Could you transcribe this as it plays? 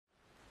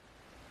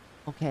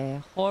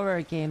Okay,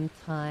 horror game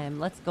time.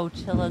 Let's go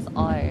Chilla's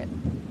art.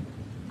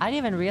 I didn't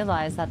even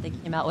realize that they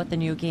came out with a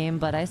new game,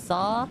 but I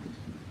saw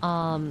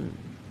um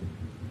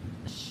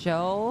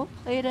Show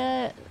played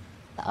it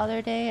the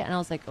other day and I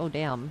was like, oh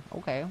damn.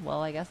 Okay,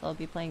 well I guess I'll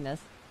be playing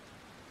this.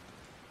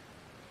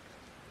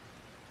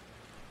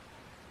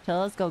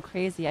 Chilla's go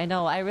crazy. I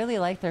know, I really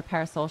liked their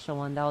parasocial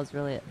one. That was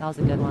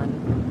a good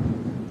one.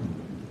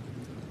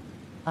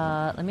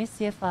 Let me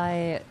see if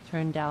I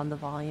turn down the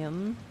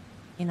volume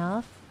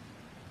enough.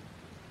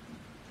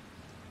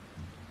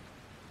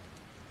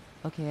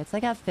 Okay, it's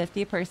like at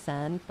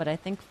 50%, but I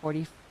think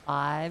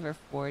 45 or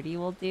 40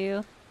 will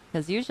do.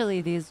 Because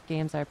usually these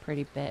games are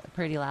pretty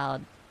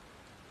loud.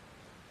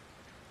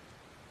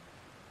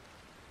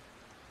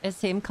 It's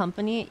same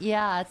company?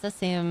 Yeah, it's the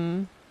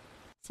same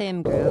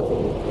group.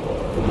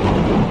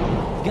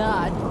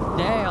 God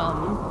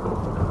damn.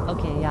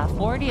 Okay, yeah,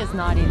 40 is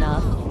not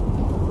enough.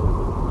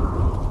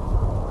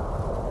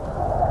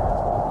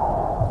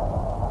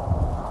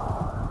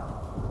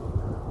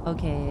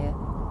 Okay.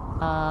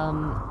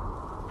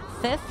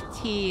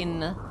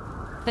 15%.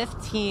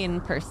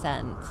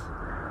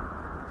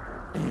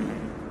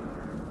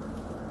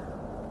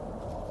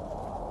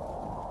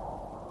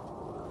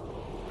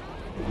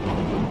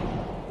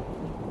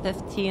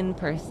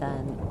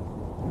 15%.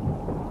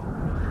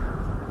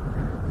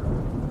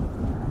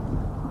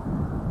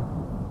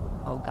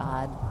 Oh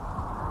god.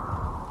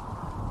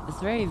 It's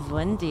very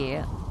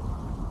windy.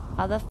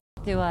 How the f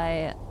do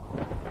I...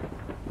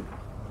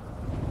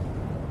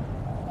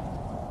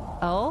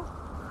 Oh?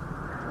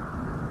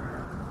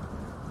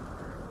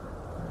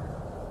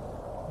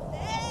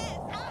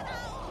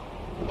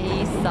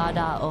 Hey,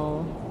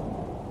 Sadao.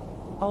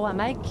 Oh,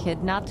 am I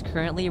kidnapped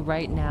currently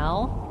right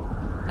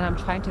now? And I'm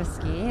trying to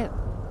escape?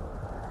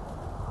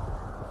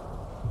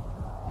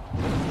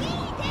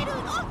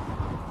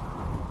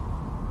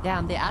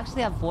 Damn, they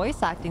actually have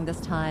voice acting this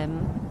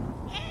time.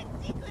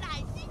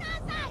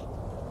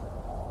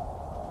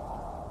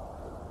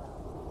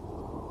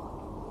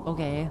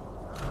 Okay.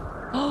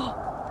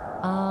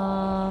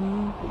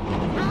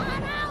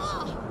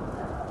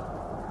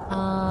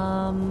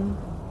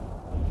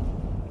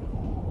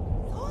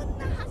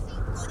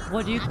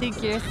 What do you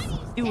think you're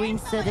doing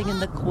sitting in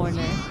the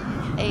corner?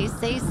 Hey,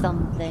 say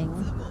something.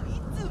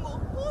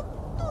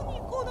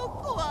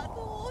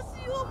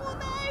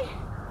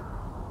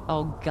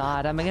 Oh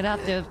god, am I gonna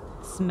have to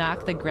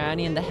smack the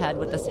granny in the head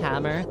with this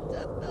hammer?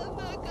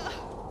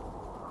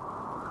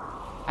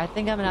 I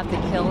think I'm gonna have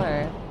to kill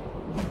her.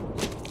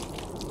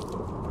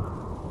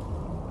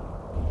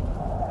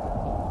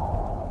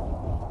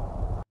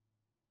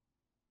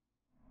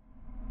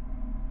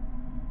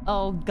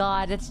 Oh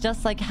god, it's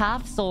just like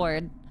half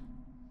sword.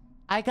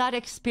 I got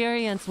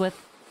experience with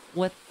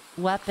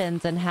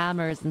weapons and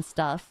hammers and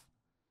stuff.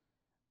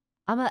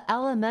 I'm an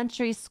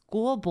elementary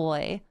school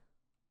boy.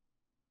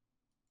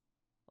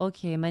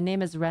 Okay, my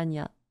name is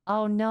Renya.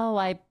 Oh no,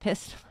 I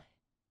pissed.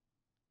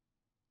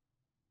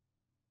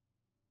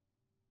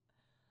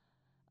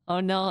 Oh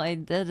no, I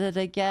did it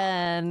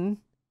again.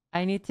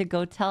 I need to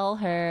go tell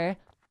her.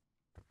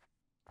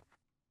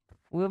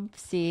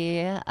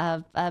 Whoopsie,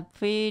 I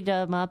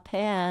peed my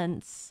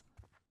pants.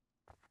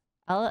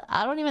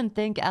 I don't even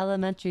think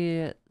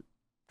elementary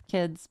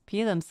kids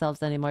pee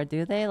themselves anymore,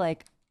 do they?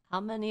 Like, how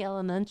many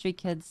elementary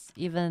kids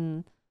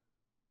even...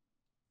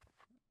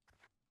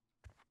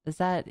 Is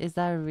that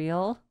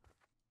real?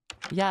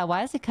 Yeah,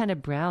 why is it kind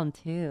of brown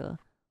too?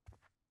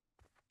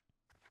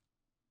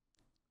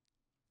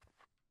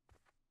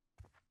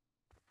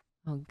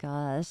 Oh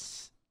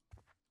gosh.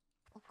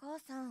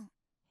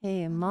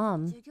 Hey,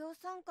 Mom.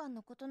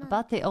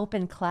 About the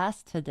open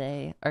class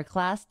today, or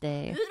class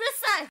day.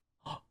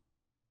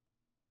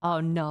 Oh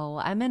no,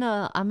 I'm in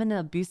an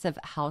abusive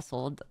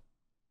household.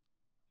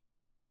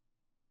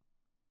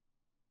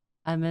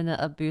 I'm in an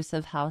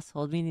abusive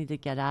household. We need to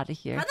get out of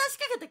here.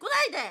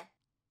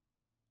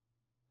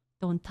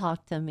 Don't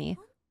talk to me.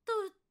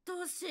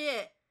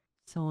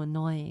 So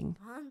annoying.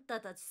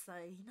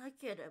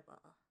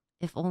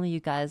 If only you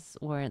guys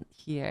weren't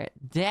here.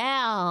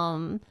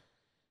 Damn!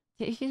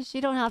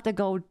 She don't have to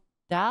go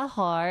that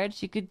hard.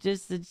 She could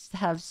just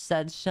have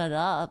said shut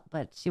up,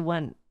 but she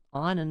went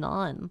on and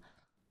on.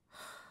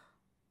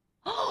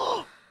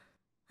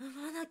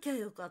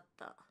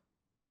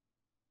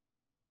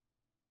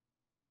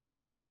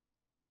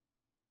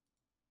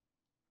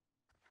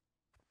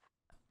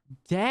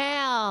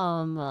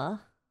 Damn!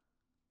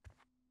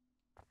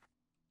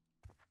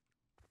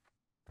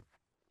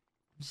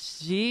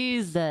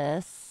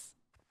 Jesus.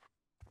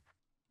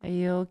 Are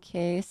you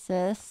okay,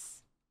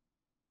 sis?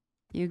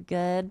 You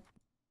good?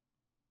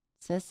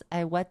 Sis,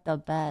 I wet the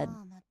bed.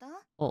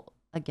 Oh,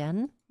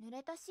 again?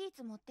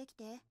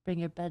 Bring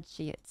your bed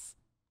sheets.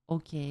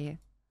 Okay.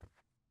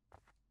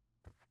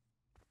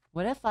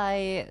 What if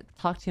I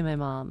talk to my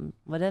mom?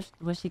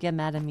 Will she get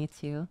mad at me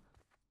too?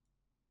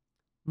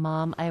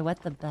 Mom, I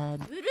wet the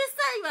bed.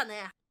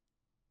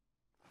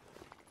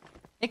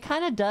 It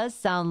kind of does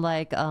sound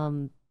like,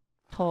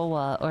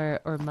 Towa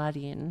or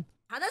Marin.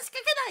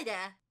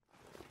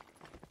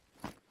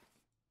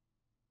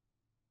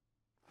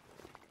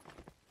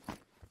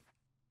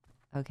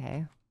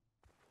 Okay.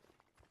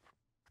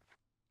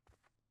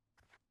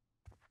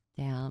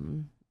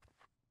 Damn.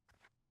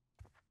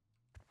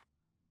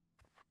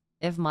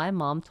 If my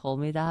mom told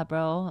me that,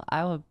 bro,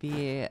 I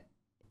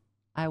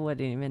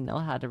wouldn't even know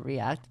how to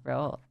react,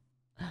 bro.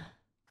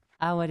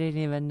 I wouldn't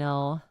even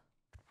know.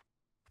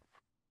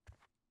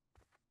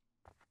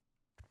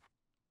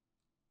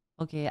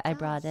 Okay, I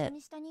brought it.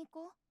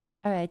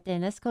 Alright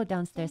then, let's go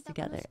downstairs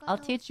together. I'll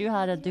teach you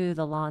how to do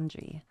the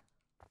laundry.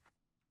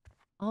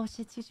 Oh,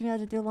 she's teaching me how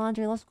to do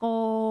laundry. Let's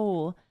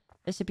go.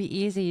 This should be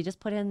easy. You just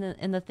put in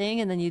the thing,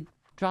 and then you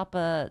drop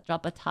a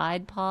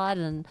Tide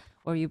Pod,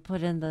 or you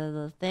put in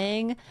the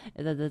thing,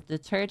 the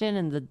detergent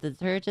and the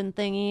detergent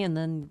thingy, and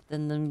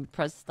then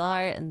press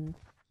start, and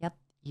yep,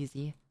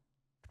 easy.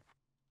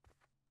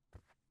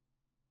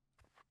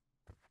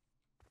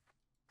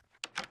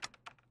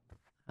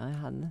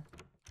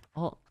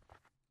 Oh,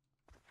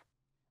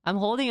 I'm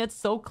holding it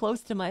so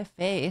close to my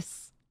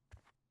face.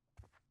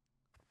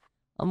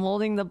 I'm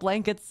holding the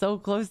blanket so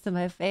close to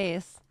my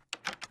face.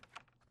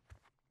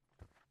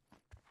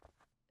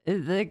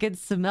 I can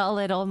smell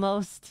it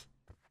almost.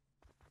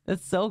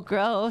 It's so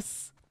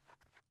gross.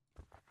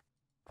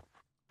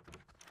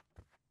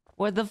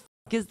 Where the f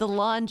is the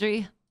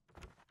laundry?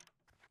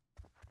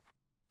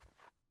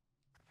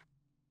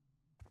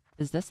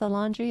 Is this a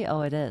laundry?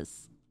 Oh, it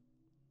is.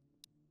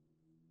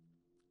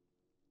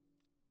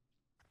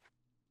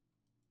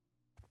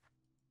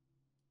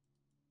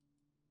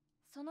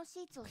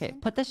 Okay,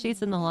 put the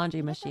sheets in the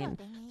laundry machine.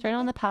 Turn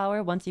on the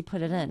power once you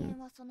put it in.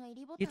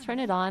 You turn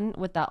it on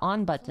with the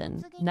on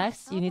button.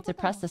 Next, you need to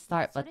press the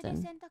start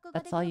button.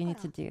 That's all you need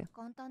to do.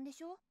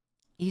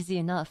 Easy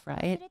enough,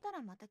 right?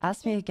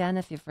 Ask me again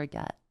if you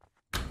forget.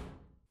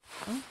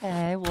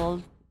 Okay,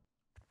 well,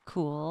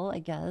 cool, I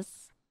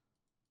guess.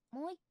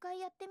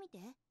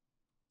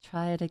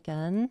 Try it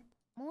again.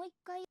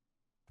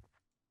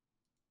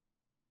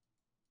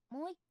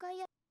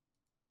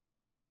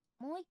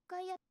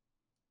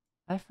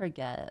 I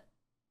forget.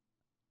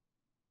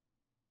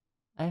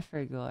 I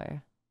forgot.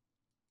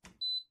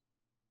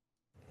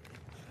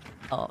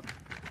 Oh.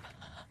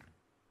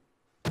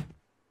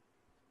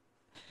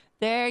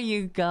 There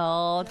you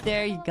go.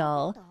 There you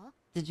go.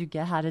 Did you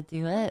get how to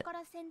do it?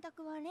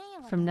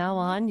 From now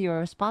on, you're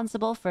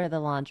responsible for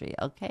the laundry,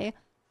 okay?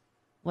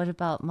 What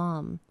about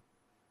mom?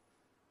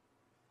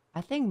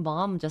 I think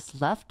mom just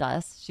left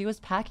us. She was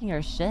packing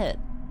her shit.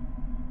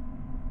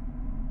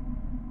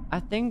 I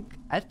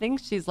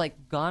think she's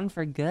like gone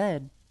for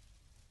good.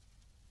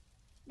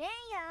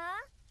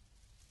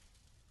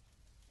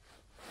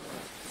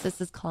 Sis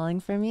is calling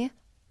for me.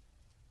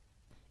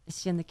 Is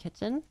she in the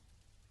kitchen?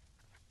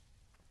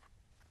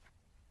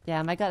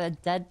 Damn, I got a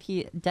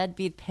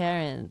deadbeat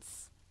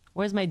parents.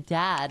 Where's my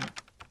dad?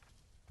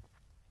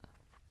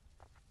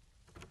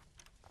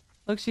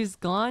 Look, she's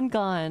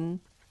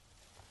gone.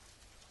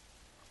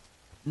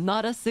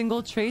 Not a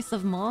single trace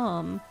of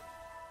mom.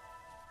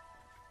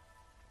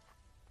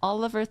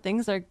 All of her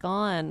things are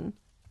gone.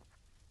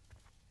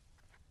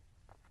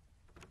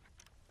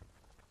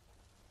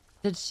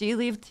 Did she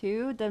leave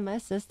too? Did my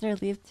sister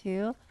leave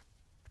too?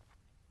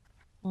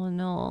 Oh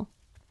no.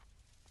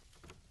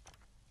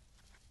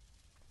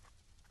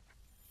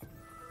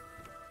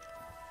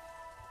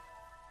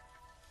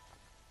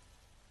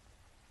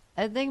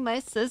 I think my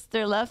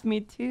sister left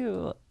me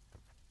too.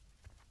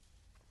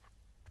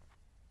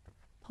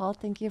 Paul,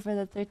 thank you for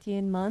the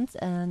 13 months,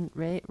 and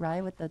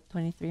Rai with the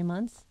 23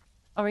 months.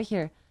 Oh, right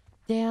here.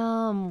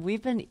 Damn,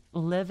 we've been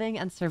living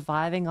and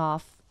surviving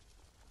off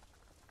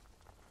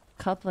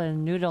cup of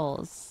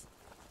noodles.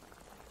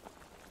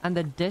 And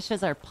the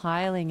dishes are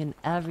piling and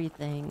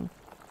everything.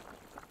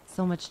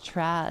 So much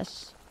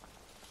trash.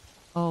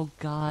 Oh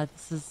god,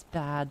 this is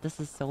bad. This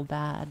is so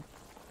bad.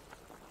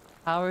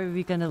 How are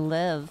we gonna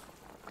live?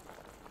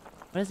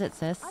 What is it,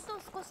 sis?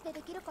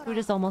 Food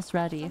is almost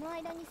ready.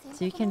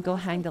 So you can go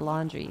hang the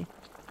laundry.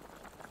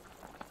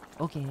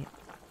 Okay.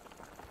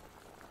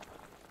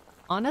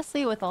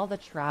 Honestly, with all the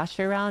trash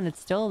around, it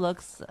still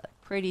looks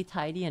pretty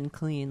tidy and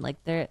clean.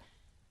 Like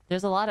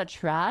there's a lot of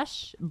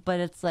trash, but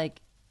it's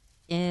like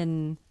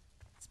in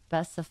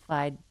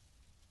specified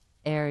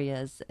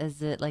areas.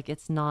 Is it like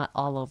it's not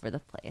all over the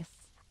place?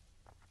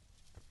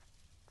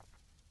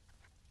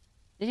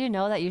 Did you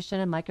know that you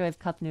shouldn't microwave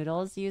cup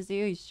noodles,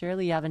 Yuzu?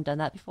 Surely you haven't done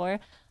that before.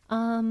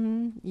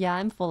 Yeah,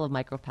 I'm full of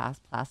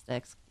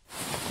microplastics.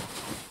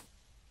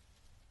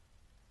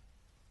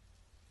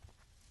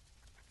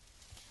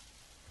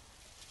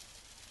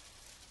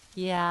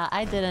 Yeah,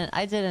 I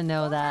didn't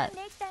know that.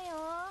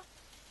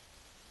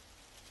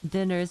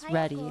 Dinner's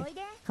ready.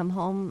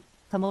 Come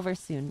over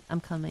soon. I'm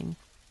coming.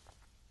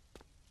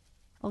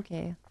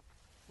 Okay.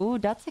 Ooh,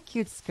 that's a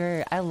cute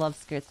skirt. I love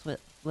skirts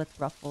with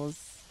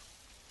ruffles.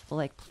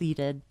 Like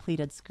pleated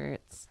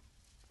skirts.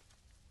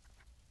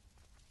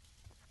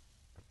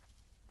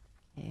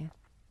 Okay.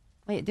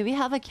 Wait, do we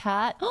have a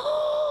cat?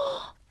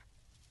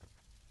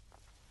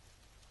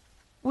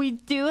 We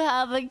do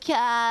have a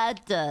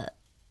cat.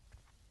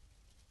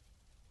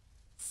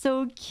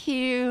 So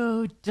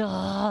cute.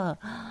 Come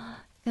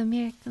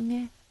here, come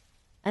here.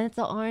 And it's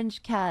an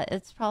orange cat.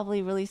 It's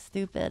probably really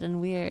stupid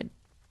and weird.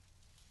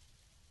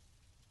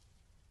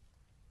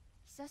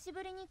 久し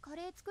ぶりにカ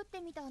レー作って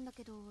みたんだ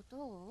けど、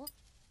どう？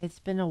 It's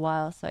been a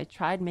while, so I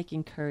tried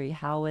making curry.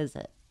 How is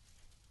it?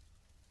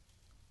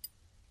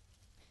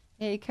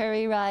 Hey,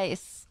 curry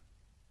rice.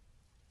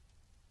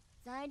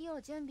 材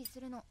料準備す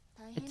るの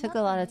大 It 変だ took った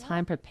a ん lot だ of よ。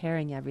 time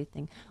preparing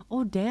everything.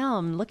 Oh,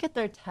 damn. Look at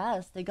their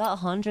test. They got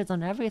hundreds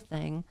on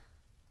everything.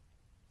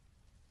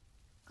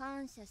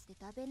 感謝して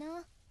食べ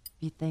な。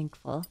 Be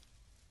thankful.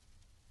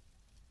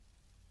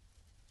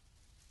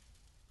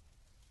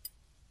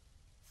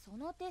 そ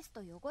のテス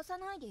ト汚さ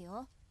ないで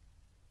よ。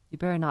 You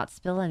better not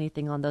spill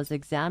anything on those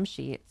exam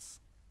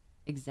sheets.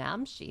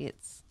 Exam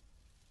sheets?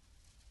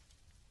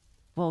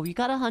 Whoa, you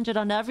got 100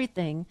 on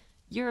everything.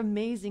 You're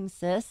amazing,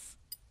 sis.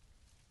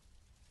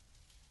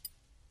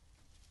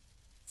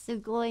 す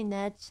ごい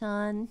ね、ち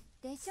ゃん。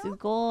でしょ？す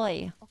ご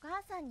い。お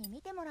母さんに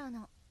見てもらう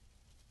の。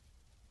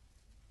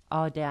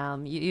 Oh,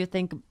 damn. You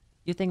think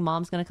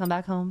mom's gonna come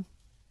back home?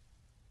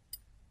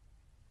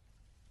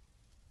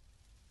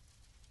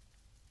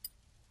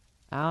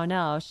 I don't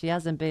know. She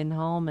hasn't been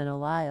home in a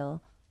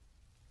while.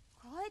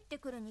 帰って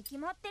くるに決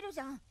まってる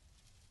じゃん。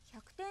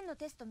100点の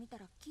テスト見た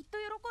らきっと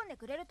喜んで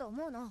くれると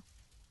思うの。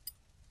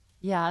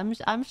 Yeah,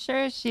 I'm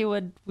sure she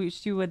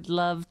would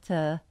love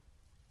to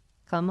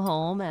come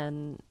home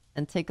and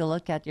take a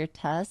look at your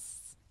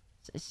tests.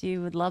 She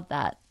would love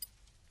that.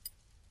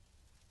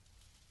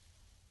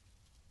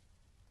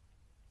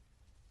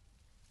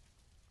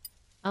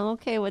 I'm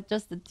okay with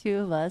just the two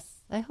of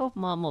us. I hope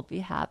mom will be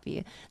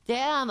happy.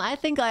 Damn, I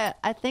think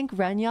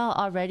Renya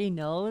already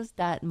knows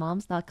that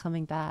mom's not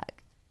coming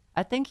back.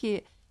 I think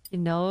he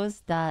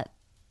knows that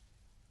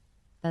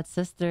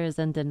sister is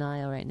in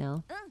denial right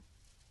now.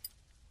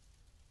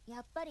 や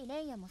っぱり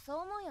レイヤもそう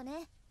思うよ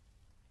ね。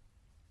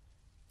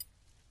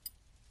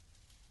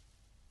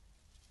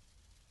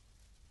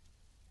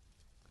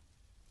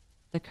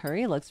 The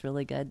curry looks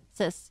really good.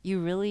 Sis, you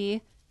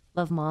really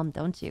love mom,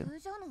 don't you? 普通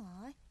じゃ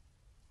ない？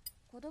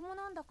子供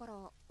なんだから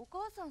お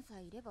母さんさ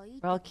えいればいい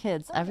って。 We're all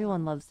kids.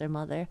 Everyone loves their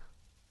mother.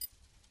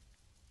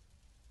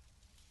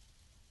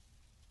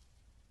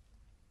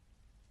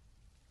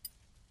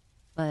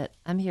 But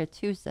I'm here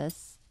too,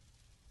 sis.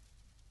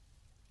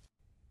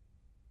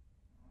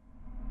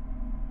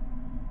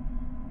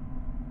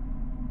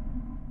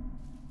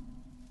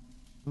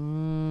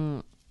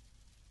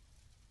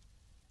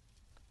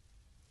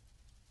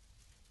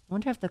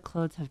 Wonder if the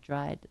clothes have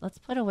dried. Let's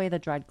put away the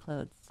dried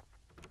clothes.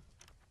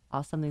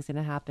 Oh, something's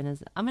gonna happen.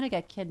 I'm gonna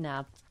get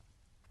kidnapped.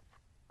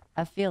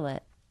 I feel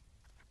it.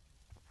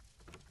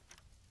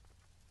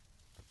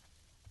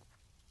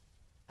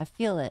 I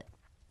feel it.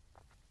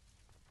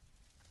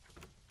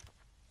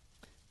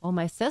 Oh,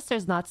 my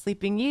sister's not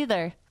sleeping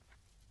either.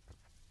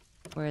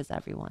 Where is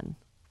everyone?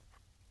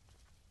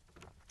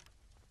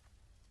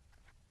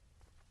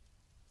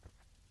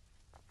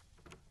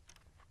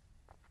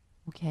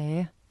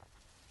 Okay.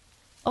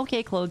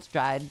 Okay, clothes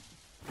dried.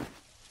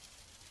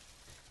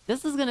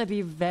 This is gonna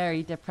be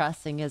very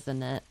depressing,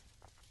 isn't it?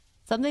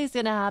 Something's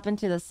gonna happen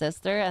to the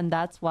sister, and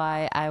that's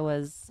why I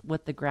was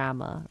with the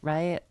grandma,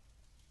 right?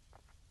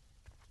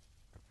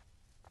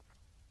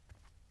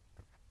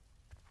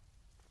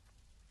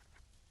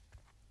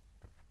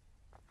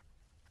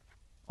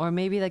 Or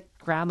maybe the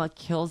grandma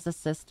kills the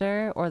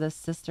sister, or the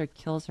sister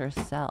kills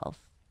herself.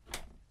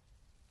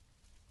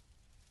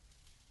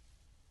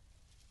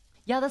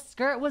 Yeah, the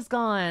skirt was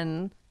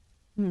gone.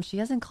 She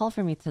hasn't called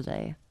for me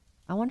today.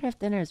 I wonder if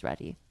dinner's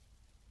ready.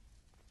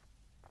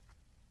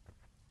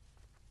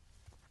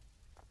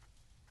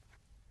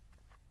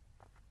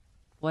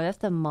 What if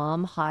the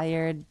mom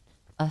hired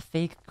a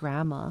fake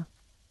grandma?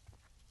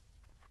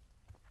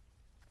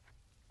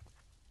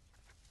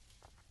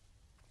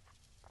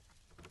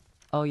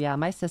 Oh yeah,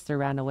 my sister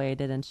ran away,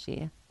 didn't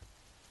she?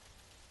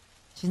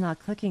 She's not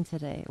cooking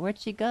today. Where'd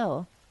she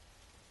go?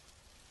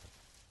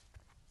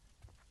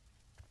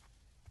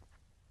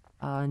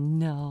 Oh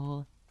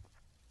no.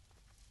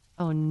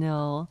 Oh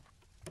no.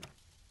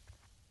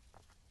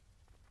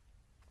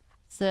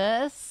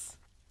 Sis?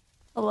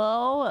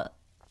 Hello?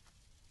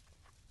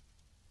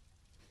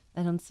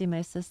 I don't see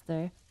my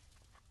sister.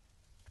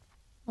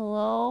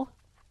 Hello?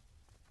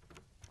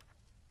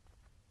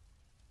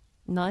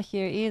 Not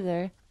here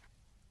either.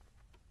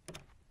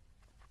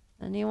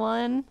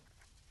 Anyone?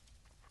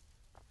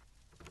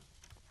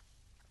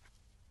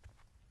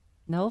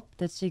 Nope.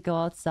 Did she go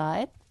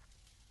outside?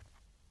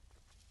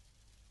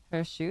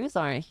 Her shoes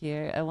aren't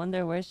here. I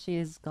wonder where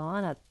she's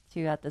gone at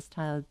this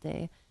time of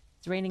day.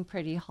 It's raining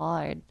pretty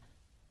hard.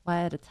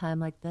 Why at a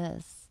time like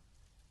this?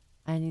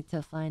 I need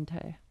to find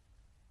her.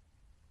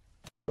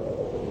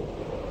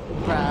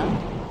 Bruh.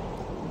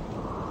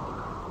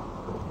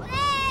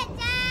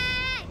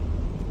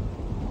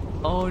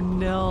 Oh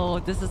no,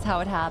 this is how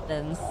it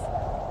happens.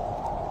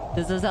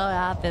 This is how it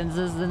happens,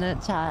 isn't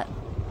it, chat?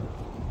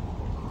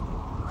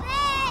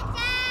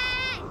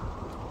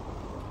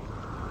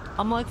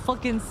 I'm like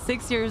fucking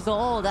 6 years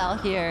old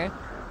out here.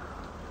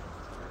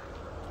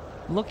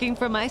 Looking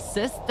for my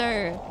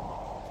sister.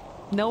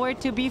 Nowhere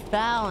to be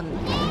found.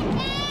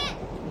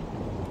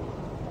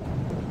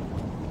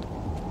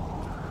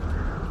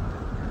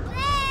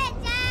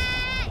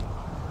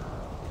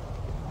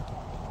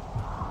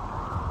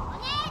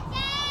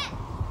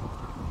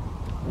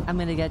 I'm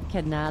gonna get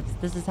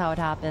kidnapped. This is how it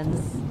happens.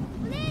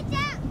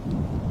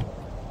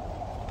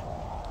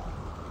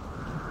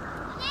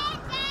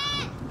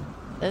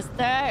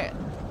 Sister!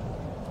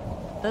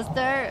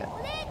 Sister!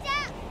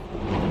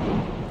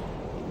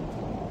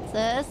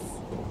 Sis?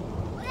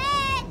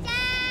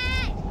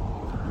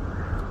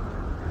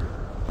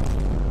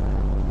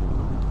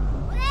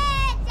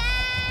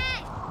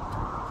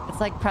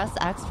 It's like press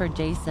X for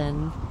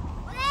Jason.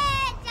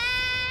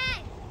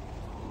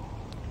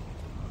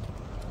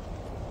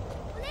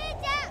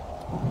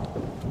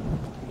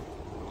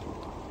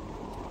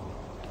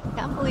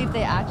 Can't believe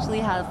they actually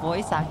have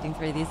voice acting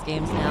for these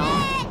games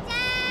now.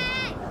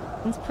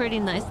 It's pretty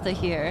nice to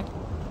hear.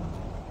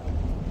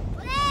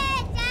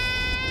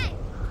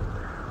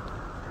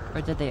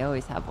 Or did they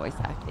always have voice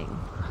acting?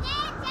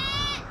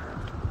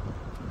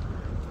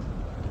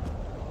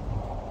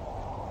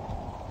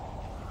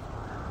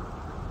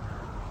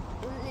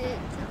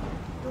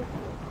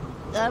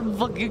 I'm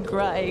fucking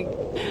crying.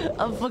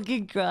 I'm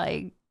fucking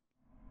crying.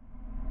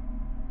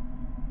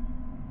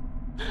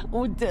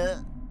 Oh, duh.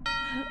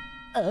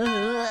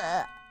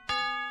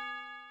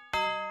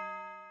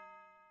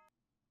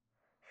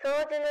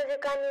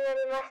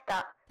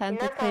 Time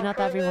to clean up,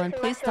 everyone.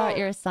 Please start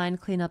your assigned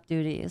cleanup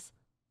duties.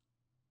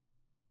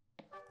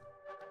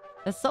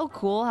 It's so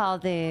cool how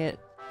they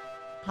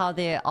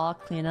all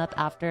clean up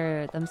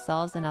after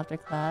themselves and after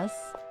class.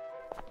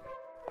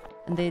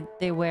 And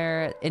they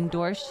wear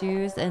indoor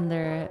shoes in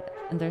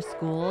their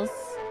schools.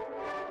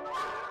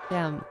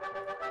 Damn.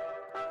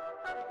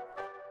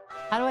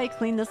 How do I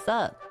clean this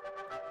up?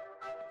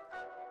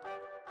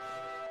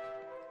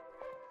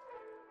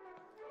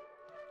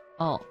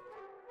 Oh.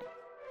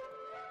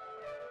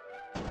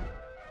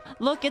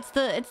 Look, it's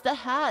the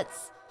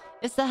hats.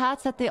 It's the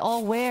hats that they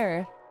all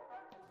wear.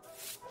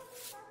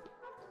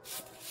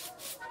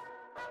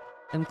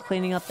 I'm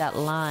cleaning up that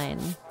line.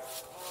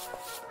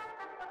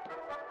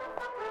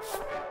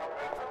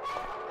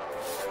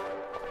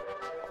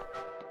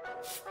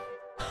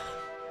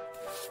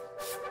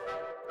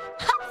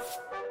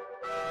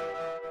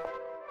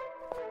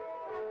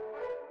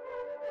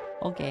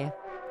 Okay.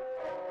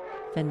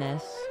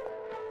 Finish.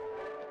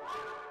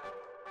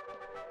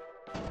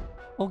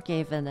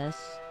 Okay, finish.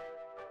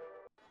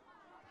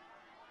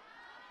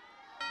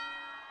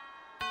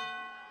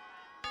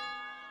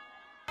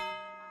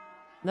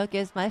 Look,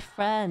 it's my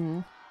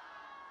friend.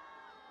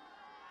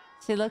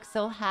 She looks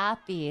so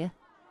happy.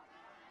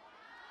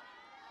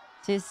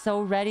 She's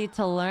so ready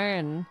to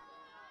learn.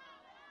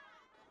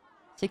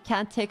 She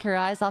can't take her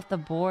eyes off the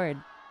board.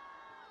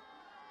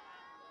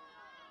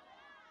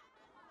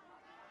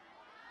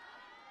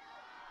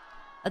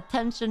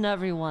 Attention,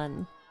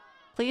 everyone.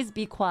 Please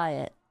be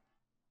quiet.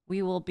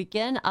 We will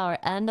begin our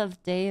end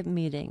of day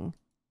meeting.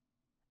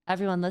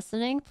 Everyone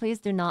listening, please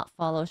do not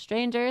follow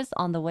strangers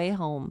on the way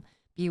home.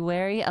 Be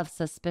wary of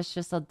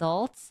suspicious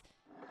adults.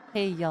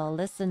 Hey, y'all,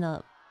 listen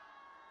up.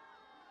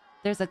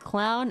 There's a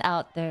clown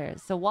out there,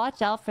 so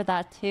watch out for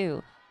that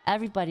too.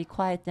 Everybody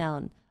quiet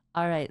down.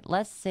 Alright,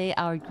 let's say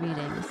our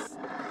greetings.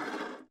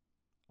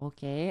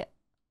 Okay.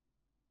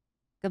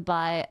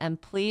 Goodbye,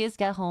 and please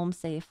get home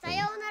safely.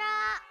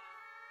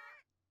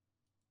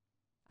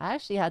 I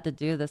actually had to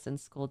do this in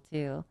school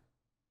too.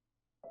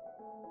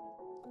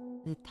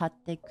 立っ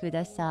てく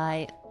ださ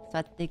い。座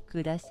って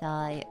くだ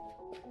さい。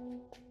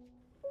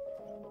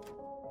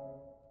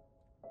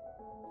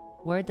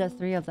Where'd the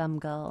three of them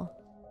go?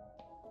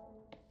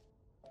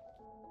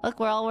 Look,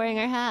 we're all wearing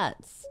our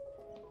hats.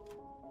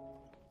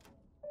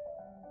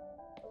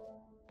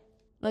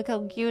 Look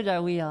how cute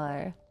we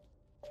are.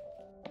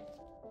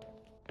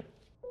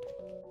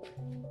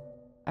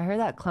 I heard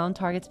that clown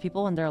targets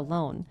people when they're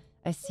alone.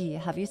 I see.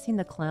 Have you seen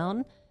the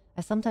clown?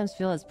 I sometimes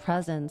feel his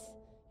presence.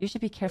 You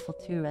should be careful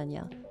too,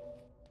 Renya.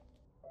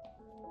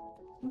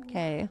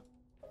 Okay.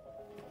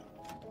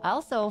 I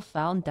also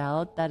found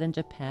out that in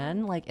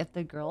Japan, like if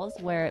the girls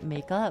wear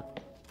makeup,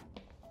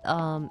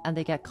 and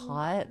they get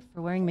caught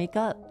for wearing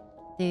makeup,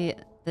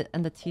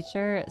 and the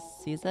teacher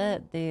sees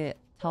it, they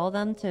tell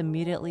them to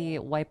immediately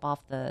wipe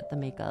off the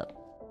makeup.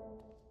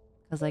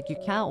 Cause like you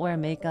can't wear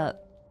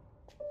makeup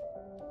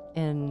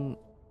in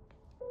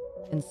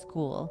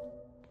school.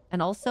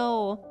 And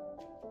also,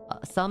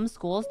 some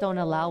schools don't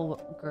allow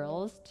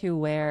girls to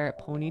wear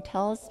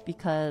ponytails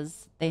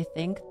because they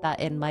think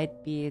that it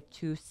might be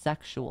too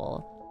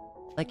sexual.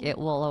 Like it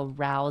will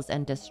arouse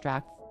and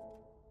distract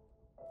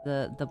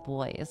the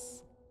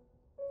boys.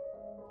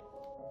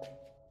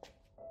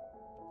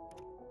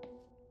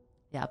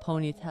 Yeah,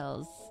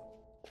 ponytails.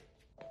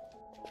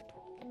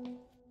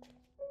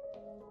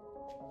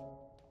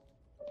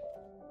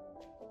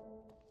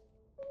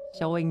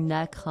 Showing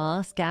neck,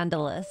 huh?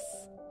 Scandalous.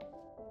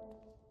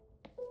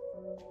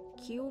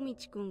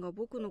 Kiyomichi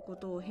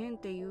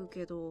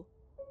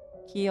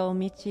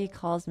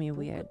calls me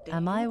weird.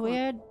 Am I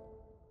weird?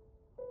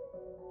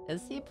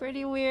 Is he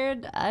pretty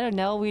weird? I don't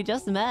know. We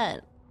just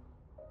met.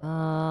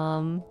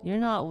 You're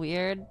not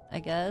weird, I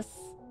guess.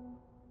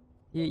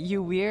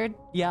 You weird?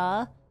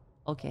 Yeah?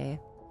 Okay.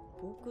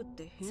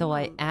 So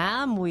I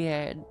am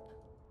weird.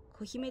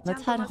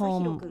 Let's head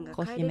home.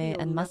 Kohime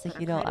and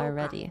Masahiro are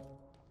ready.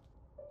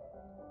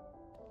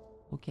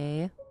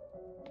 Okay.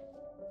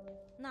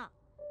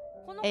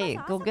 Hey,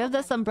 go give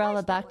this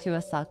umbrella back to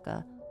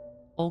Asaka.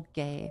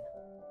 Okay.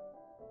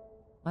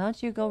 Why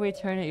don't you go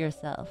return it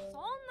yourself?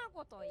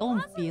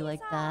 Don't be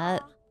like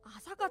that.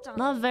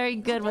 Not very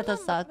good with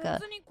Asaka.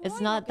 It's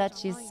not that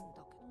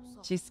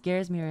she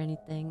scares me or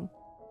anything.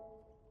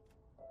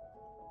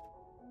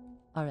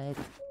 Alright.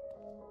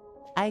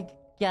 I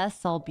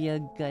guess I'll be a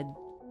good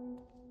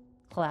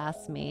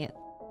classmate.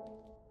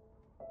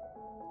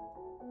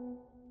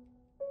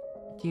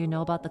 Do you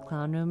know about the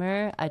clown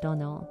rumor? I don't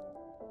know.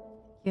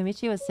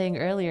 Yumichi was saying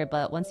earlier,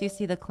 but once you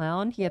see the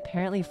clown, he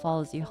apparently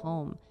follows you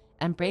home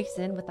and breaks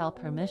in without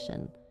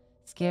permission.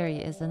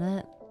 Scary, isn't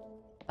it?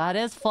 That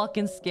is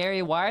fucking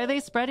scary. Why are they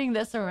spreading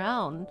this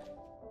around?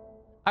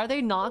 Are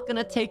they not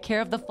gonna take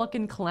care of the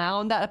fucking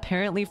clown that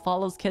apparently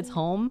follows kids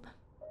home?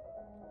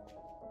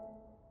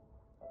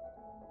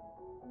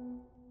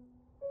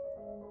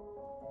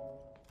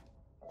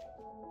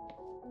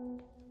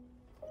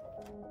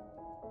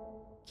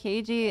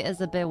 Keiji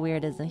is a bit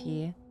weird, isn't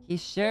he? He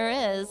sure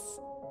is.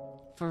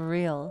 For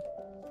real.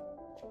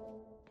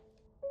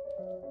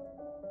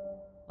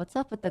 What's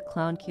up with the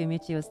clown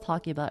Kiyomichi was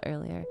talking about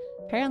earlier?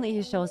 Apparently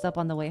he shows up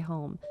on the way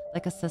home,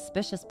 like a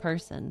suspicious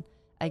person.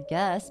 I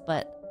guess,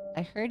 but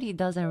I heard he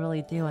doesn't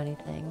really do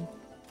anything.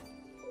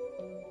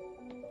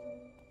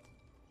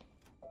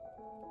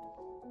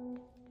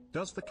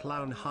 Does the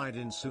clown hide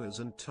in sewers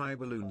and tie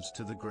balloons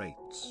to the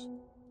grates?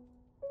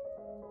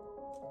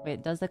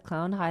 Wait, does the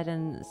clown hide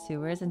in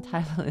sewers and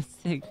tie balloons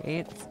to the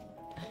grates?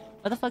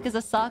 What the fuck is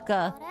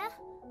Asaka?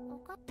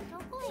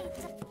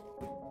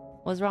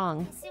 What's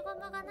wrong?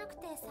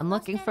 I'm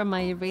looking for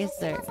my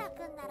eraser.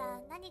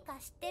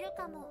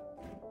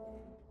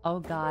 Oh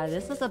god,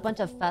 this is a bunch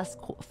of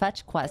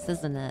fetch quests,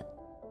 isn't it?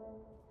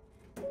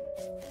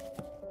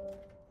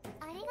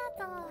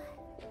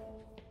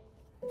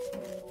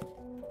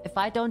 If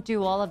I don't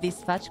do all of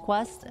these fetch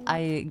quests,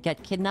 I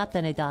get kidnapped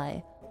and I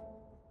die.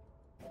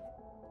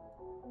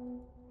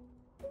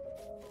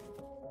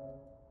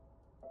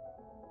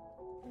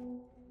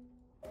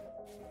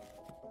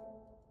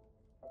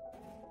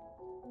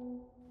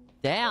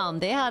 Damn,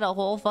 they had a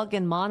whole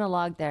fucking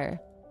monologue there.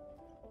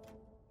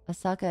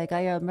 Asaka, I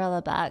got your umbrella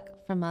back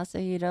from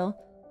Masahiro.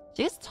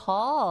 She's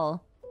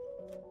tall.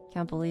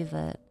 Can't believe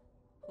it.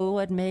 Who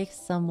would make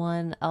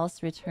someone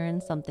else return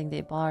something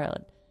they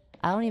borrowed?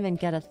 I don't even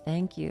get a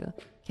thank you.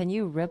 Can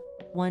you rip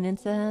one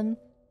into him?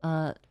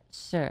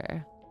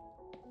 Sure.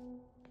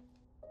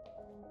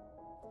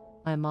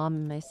 My mom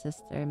and my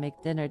sister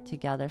make dinner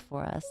together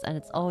for us, and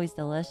it's always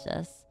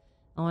delicious.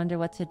 I wonder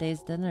what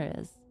today's dinner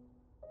is.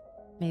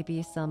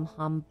 Maybe some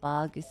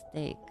hamburg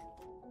steak.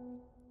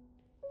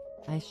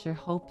 I sure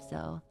hope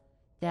so.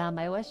 Damn,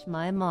 I wish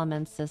my mom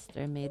and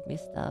sister made me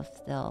stuff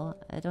still.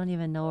 I don't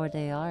even know where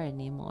they are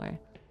anymore.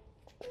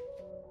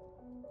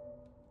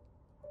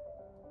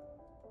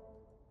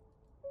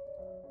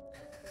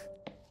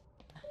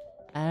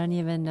 I don't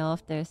even know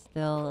if they're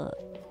still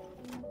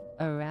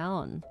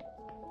around.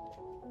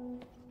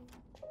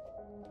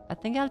 I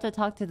think I have to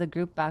talk to the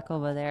group back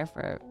over there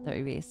for the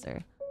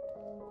eraser.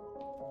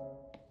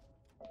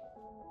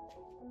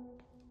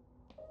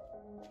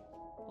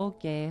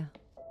 Okay.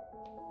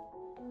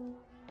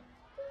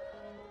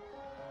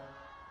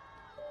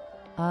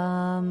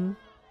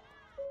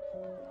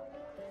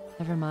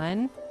 Never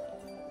mind.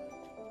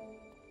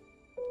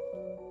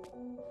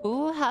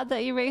 Who had the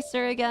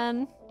eraser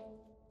again?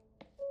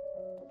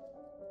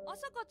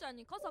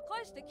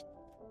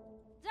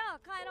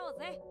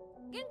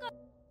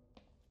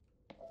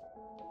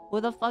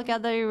 Who the fuck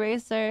had the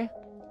eraser?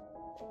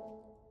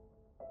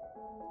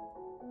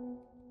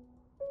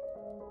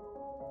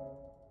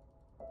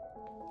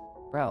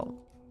 Bro.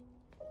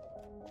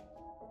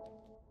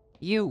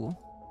 You.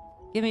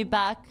 Give me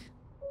back.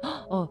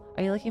 Oh,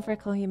 are you looking for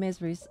Kohime's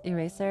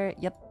eraser?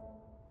 Yep.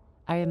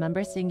 I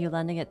remember seeing you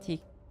lending it to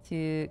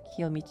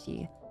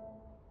Kiyomichi.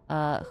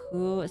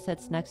 Who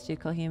sits next to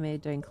Kohime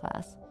during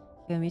class?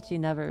 Kiyomichi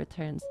never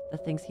returns the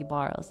things he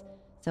borrows.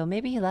 So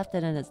maybe he left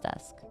it in his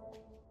desk.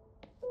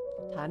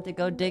 Time to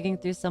go digging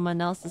through someone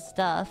else's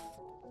stuff.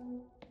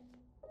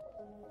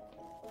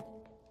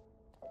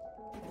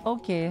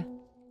 Okay.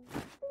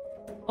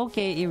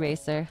 Okay,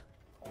 eraser.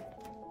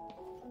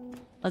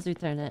 Let's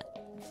return it.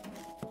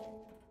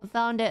 I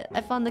found it.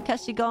 I found the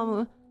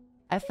Keshigomu.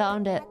 I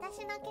found it.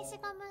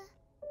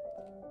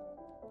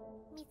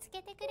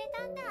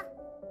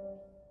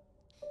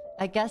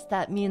 I guess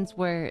that means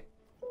we're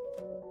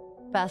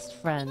best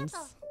friends.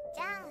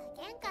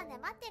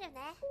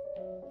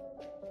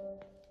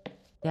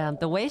 Yeah,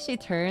 the way she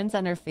turns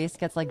and her face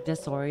gets like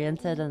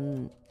disoriented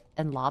and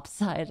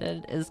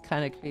lopsided is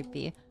kind of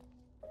creepy.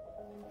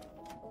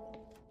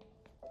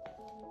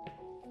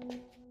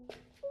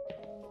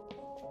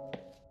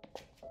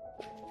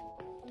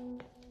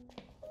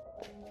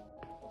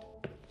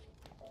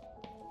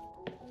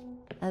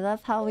 I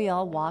love how we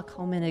all walk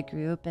home in a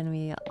group and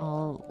we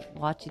all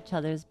watch each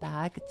other's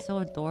back. It's so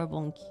adorable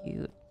and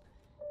cute.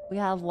 We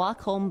have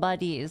walk home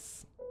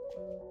buddies.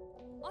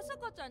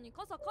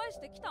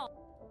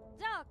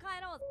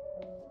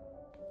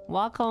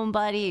 Walk home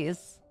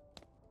buddies.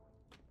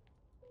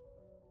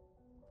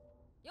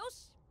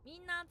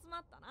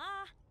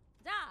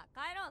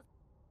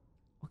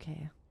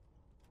 Okay.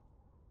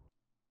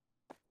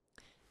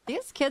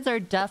 These kids are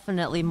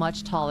definitely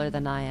much taller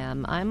than I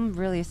am. I'm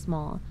really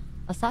small.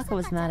 Asaka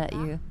was mad at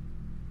you.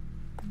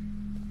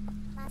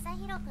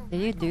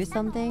 Did you do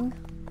something?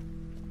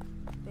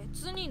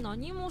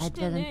 I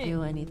didn't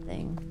do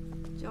anything.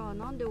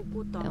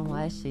 And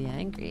why is she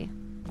angry?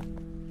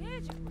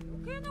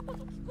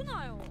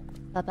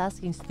 Stop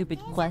asking stupid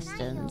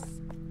questions.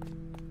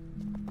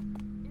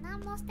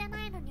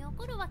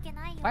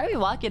 Why are we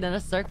walking in a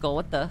circle?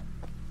 What the?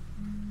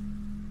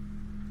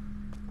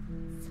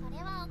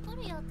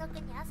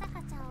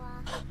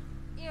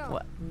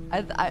 What?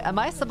 Am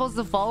I supposed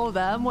to follow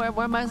them? Where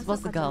am I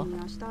supposed to go?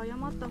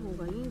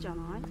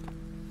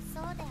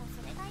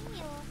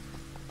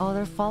 Oh,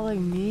 they're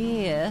following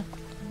me.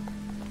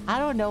 I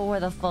don't know where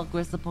the fuck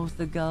we're supposed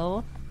to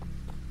go.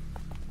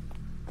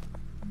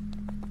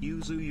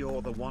 Yuzu,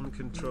 you're the one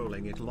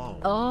controlling it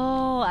long.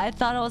 Oh, I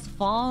thought I was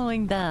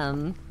following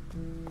them.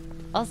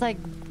 I was like,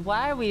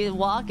 why are we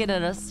walking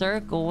in a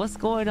circle? What's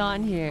going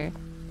on here?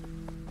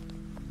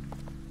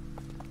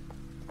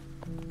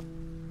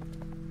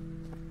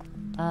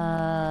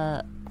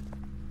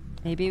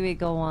 Maybe we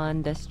go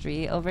on the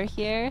street over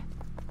here.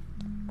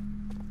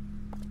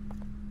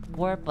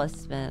 Warp a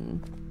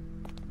spin.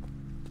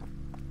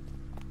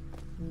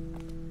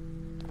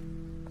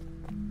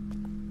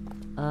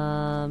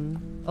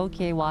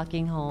 Okay,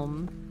 walking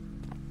home.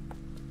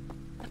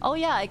 Oh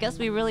yeah, I guess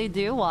we really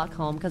do walk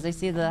home because I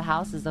see the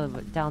houses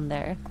over down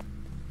there.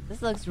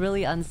 This looks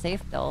really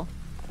unsafe though.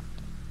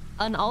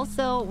 And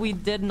also, we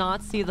did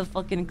not see the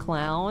fucking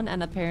clown,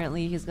 and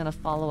apparently he's gonna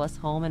follow us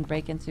home and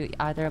break into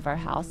either of our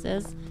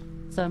houses.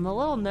 So I'm a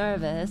little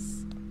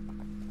nervous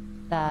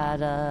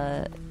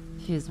that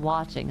he's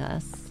watching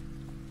us.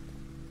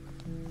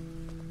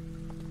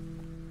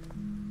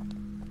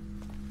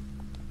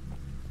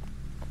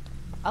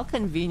 How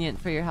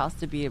convenient for your house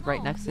to be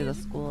right next to the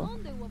school.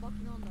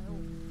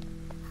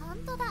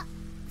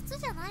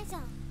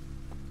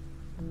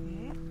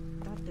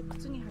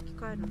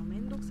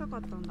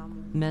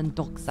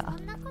 Mendoksa.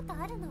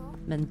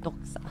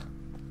 Mendoksa.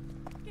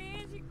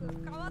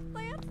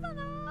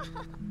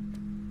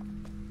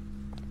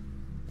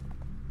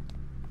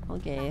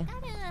 Okay.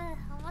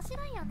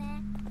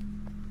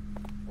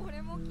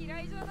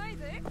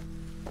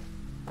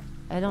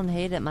 I don't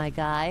hate it, my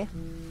guy.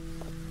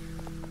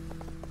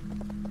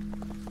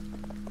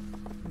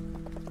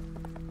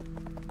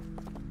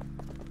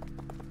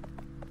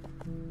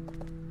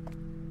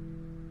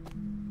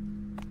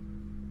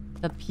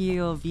 The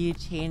POV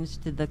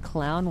changed to the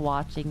clown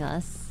watching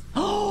us.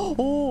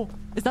 Oh!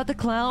 Is that the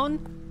clown?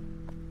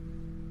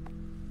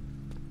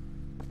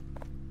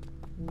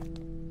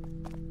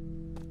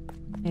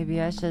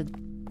 Maybe I should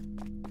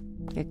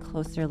get a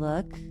closer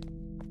look.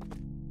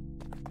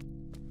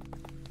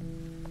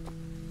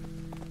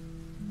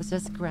 It's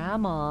just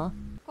grandma.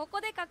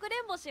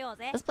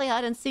 Let's play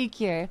hide and seek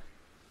here.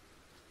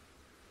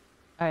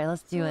 Alright,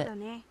 let's do it.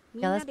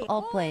 Yeah, let's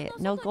all play it.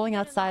 No going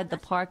outside the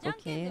park,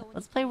 okay?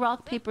 Let's play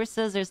rock, paper,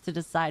 scissors to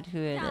decide who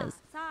it is.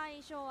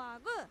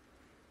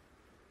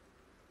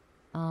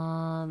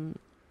 What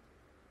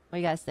do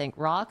you guys think?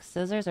 Rock,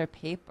 scissors, or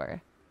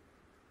paper?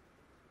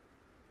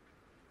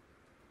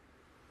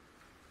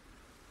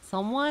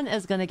 Someone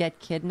is gonna get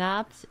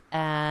kidnapped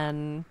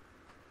and...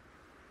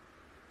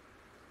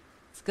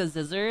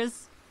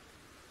 Scissors?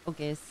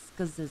 Okay,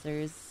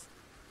 scissors.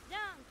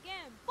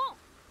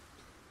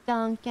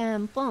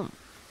 Duncan boom.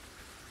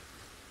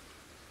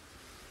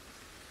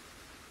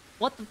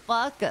 What the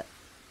fuck?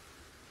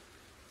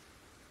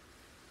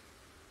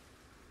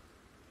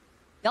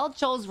 Y'all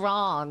chose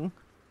wrong.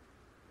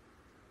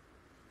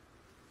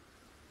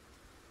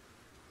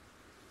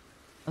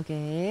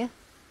 Okay.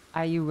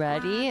 Are you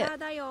ready?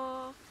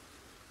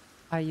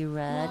 Are you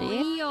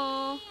ready?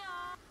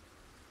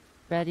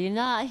 Ready or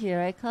not, here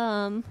I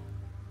come.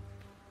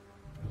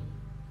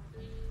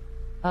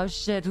 Oh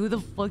shit, who the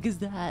fuck is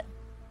that?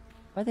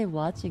 Why are they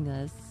watching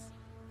us?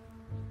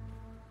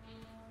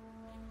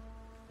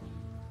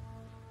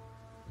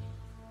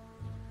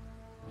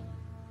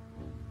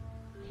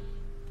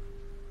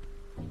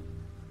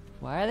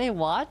 Why are they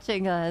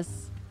watching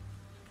us?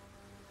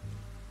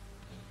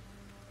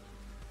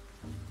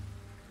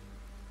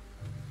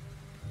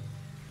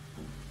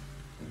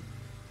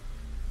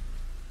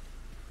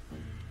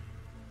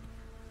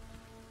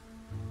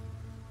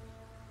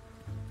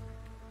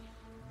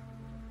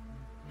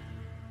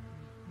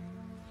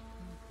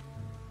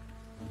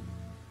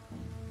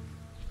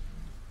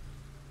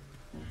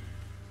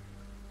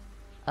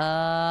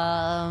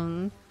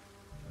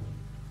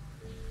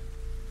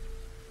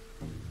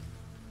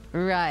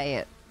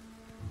 Right.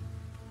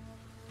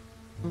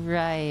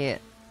 Right.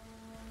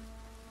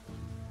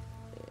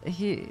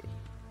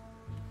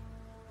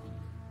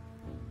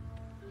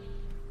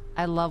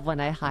 I love when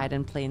I hide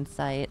in plain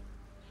sight.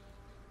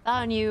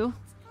 Found you.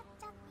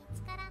 見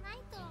つからない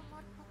と思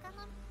う他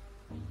の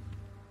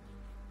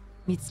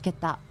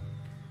Mitsuketa.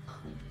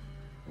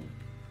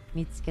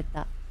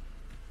 Mitsuketa.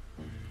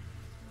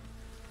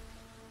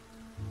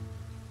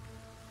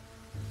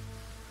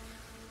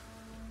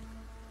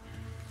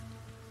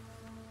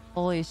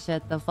 Holy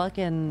shit, the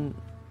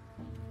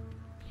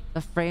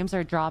frames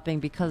are dropping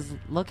because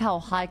look how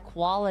high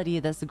quality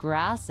this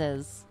grass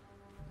is.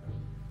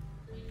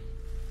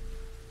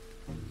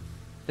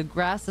 The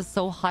grass is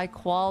so high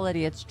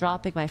quality, it's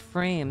dropping my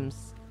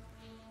frames.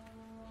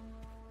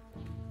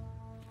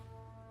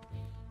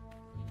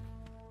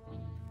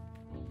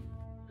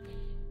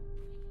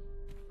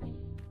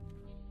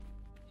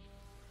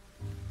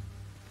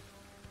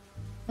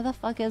 Where the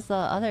fuck is the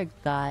other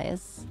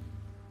guys?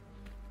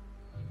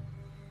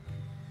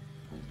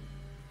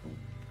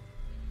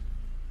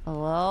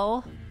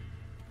 Hello?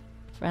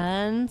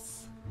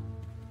 Friends?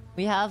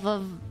 We have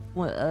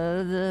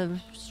the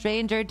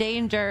stranger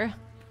danger.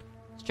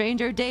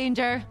 Stranger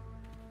danger.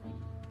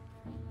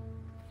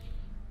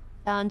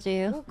 Found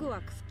you. 僕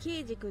は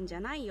刑事くんじゃ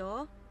ない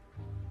よ。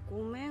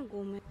ごめん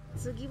ごめん。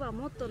次は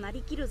もっとな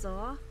りきる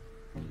ぞ。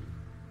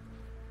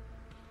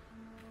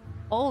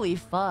Holy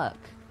fuck.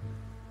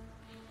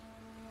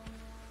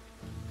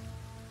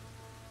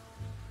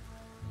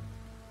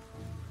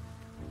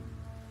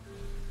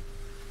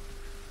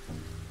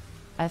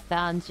 I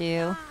found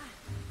you.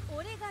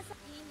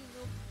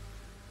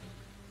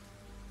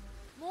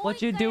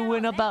 What you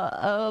doing about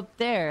up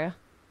there?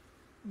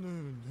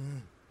 Ew!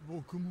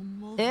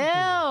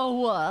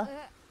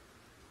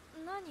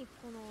 何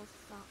このおっ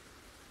さ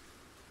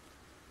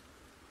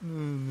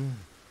ん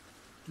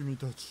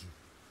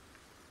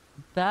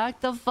Back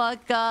the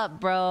fuck up,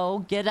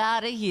 bro. Get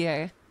out of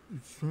here.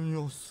 お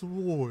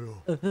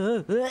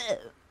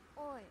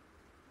い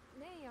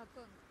ねえやく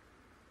ん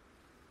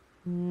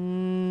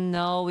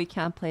No, we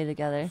can't play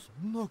together.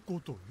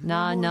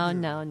 No, no,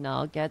 no,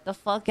 no. Get the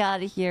fuck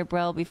out of here,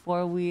 bro,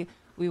 before we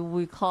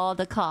call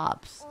the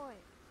cops. おい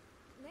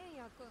ねえ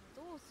やくん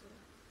どうする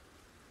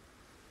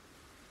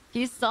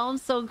He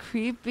sounds so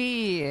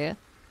creepy.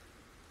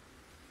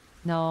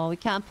 No, we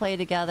can't play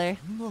together.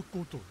 おいね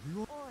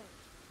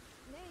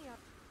えや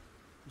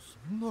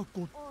おい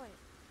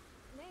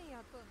ねえや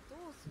くんど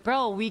うする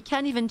Bro, we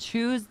can't even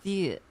choose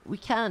the... We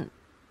can't...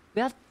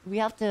 We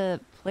have to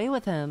play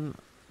with him.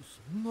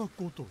 お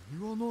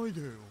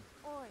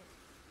い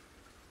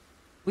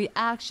We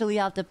actually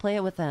have to play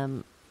it with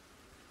him.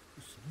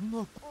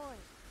 お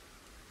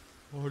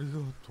い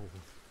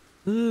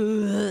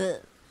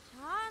Ugh. し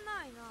ゃあ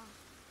ないな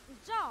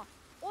じゃあ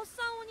おっ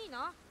さんに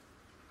な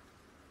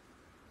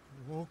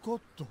お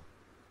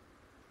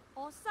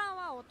っさん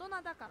は大人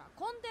だから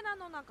コンテナ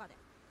の中で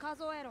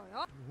数えろ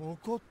よ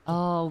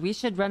Oh, we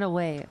should run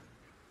away.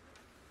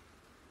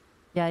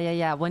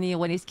 Yeah. When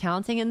he's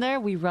counting in there,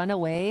 we run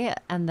away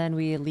and then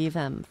we leave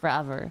him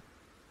forever.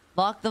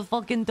 Lock the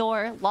fucking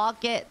door.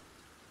 Lock it.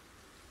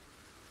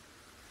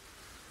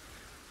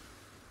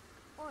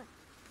 おい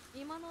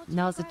今のうちに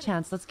Now's the 帰れ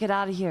chance. Let's get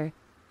out of here.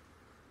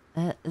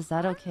 Is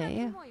that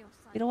okay?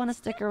 We don't want to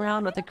stick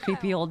around with a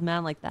creepy old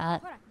man like that.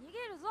 ほら逃げ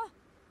るぞ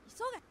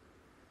急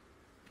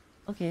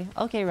げ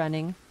Okay,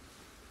 running.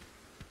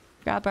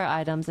 Grab our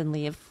items and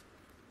leave.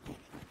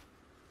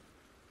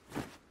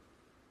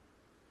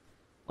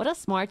 What a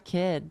smart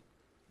kid.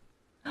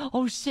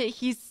 Oh shit,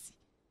 he's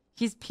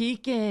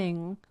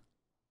peeking.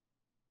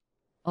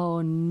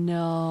 Oh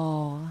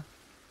no.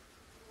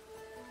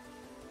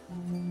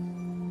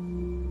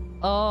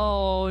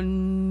 Oh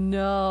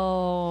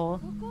no.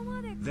 ここ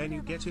まで来 Then れ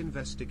you ば get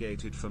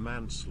investigated for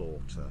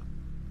manslaughter.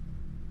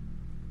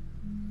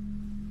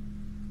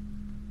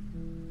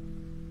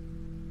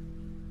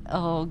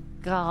 Oh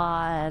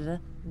god. I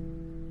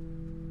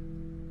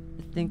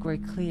think we're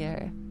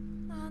clear.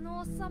 あの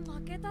おっさん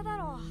負けただ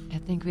ろ I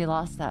think we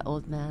lost that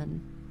old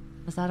man.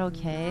 Was that な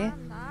okay?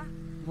 んだ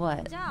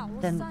What? じゃあおっ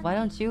Then さん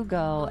why に don't you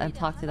go and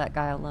talk to that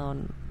guy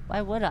alone?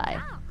 Why would I?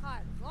 ああ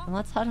帰るぞ And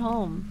let's head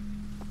home.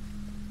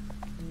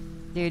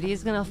 Dude,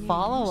 he's gonna ねえ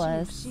follow もしも不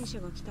us. 審者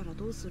が来たら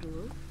どうする？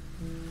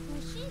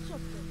不審者っ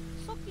て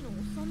さっきのおっ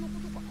さんのこ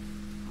とかあ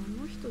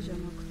の人じゃな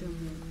くても。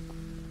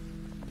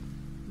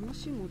も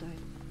しもだよ。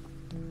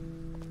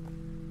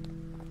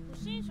不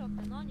審者っ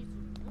て何する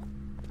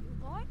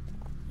の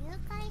誘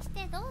拐し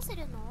てどうす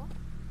るの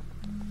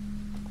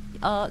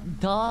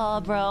Duh,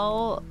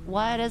 bro.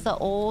 What is an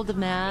old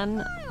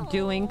man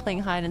doing playing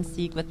hide and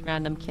seek with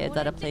random kids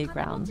at a 俺んち金持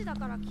playground? ちだ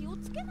から気を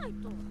つけない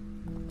と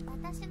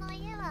私の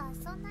家は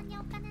そんなに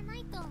お金な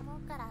いと思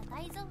うから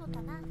大丈夫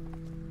かな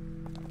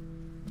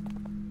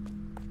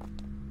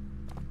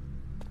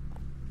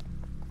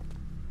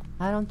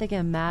I don't think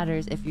it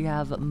matters if you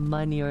have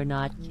money or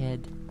not,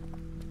 kid.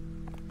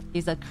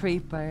 He's a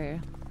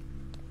creeper.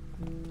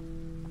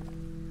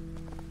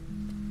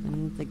 I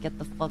need to get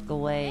the fuck レイ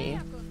away. ヤ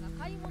君が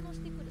買い物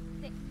してくるっ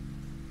て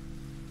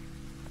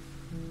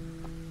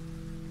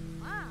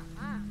ま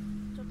あ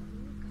ちょっと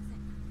耳貸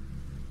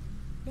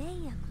せ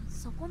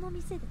この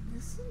店で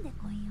盗んで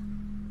こいよ。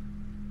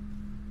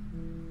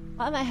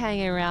 Why am I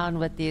hanging around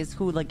with these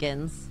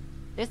hooligans?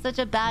 They're such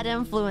a bad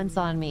influence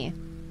on me.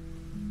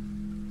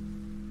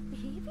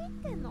 ビビっ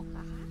てんのか？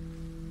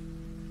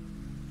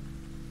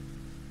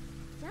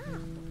じゃあ取っ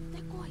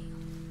てこいよ。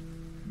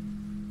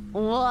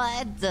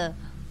 What?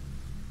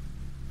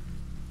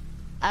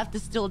 I have to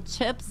steal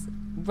chips,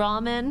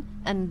 ramen,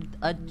 and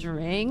a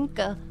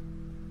drink?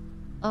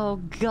 Oh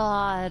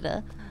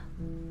god.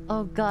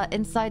 Oh god,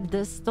 inside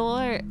this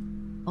store?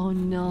 Oh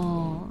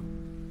no.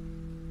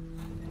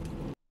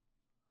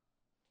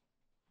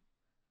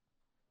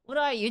 What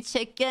are you,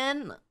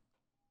 chicken?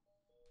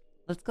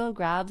 Let's go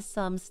grab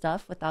some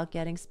stuff without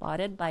getting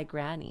spotted by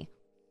Granny.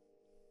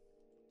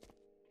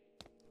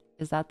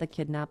 Is that the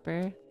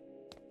kidnapper?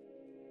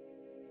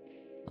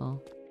 Oh.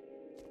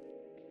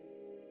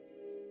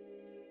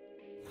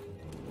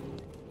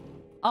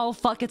 Oh,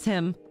 fuck, it's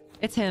him.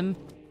 It's him.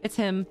 It's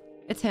him.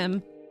 It's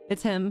him.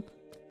 It's him.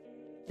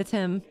 It's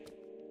him.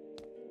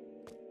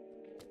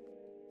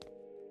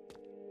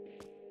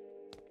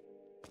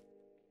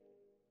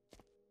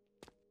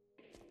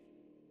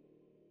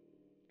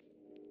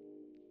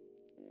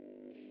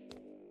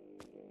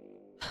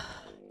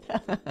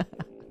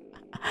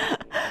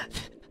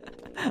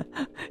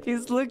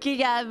 He's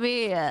looking at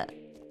me.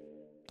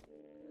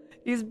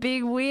 He's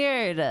being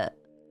weird.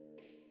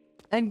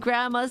 And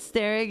Grandma's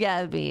staring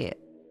at me.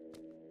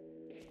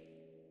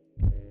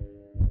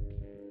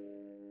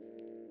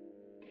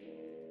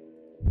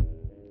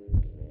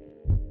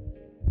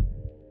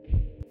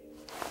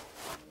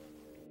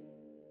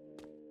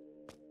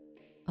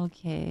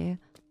 Okay.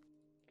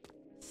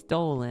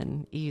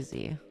 Stolen.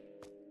 Easy.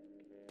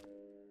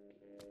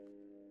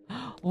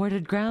 Where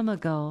did Grandma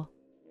go?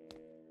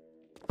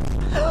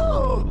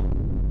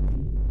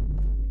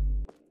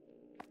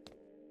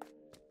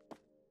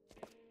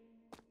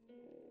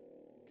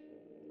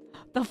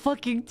 The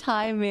fucking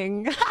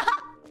timing.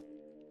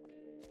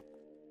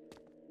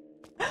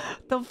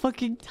 The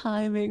fucking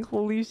timing.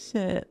 Holy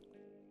shit.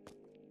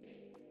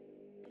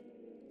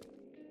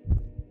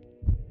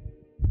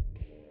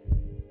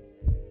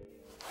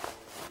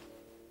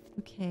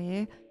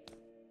 Okay.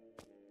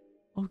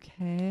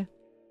 Okay.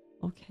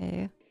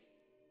 Okay.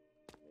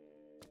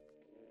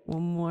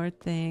 One more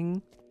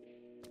thing.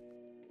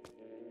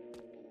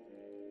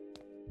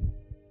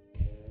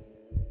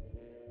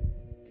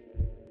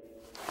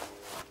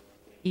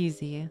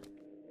 Easy.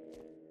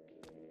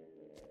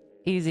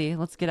 Easy.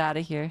 Let's get out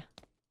of here.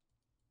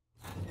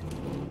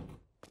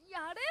 や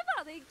れ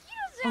ばできる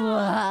じゃん。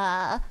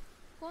 Wah.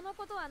 この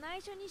ことは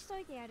内緒にしと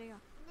いてやるよ。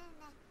ねえね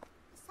え、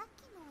さっ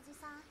きのおじ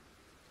さん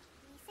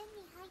店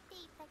に入ってい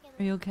ったけど、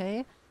 Are you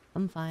okay?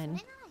 I'm それ fine. ならよ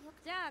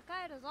くじゃあ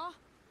帰るぞ。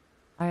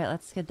 Alright,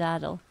 let's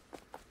skedaddle.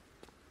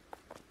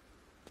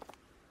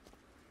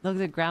 Look,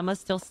 the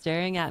grandma's still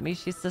staring at me.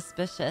 She's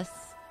suspicious.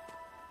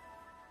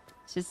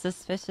 She's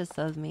suspicious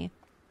of me.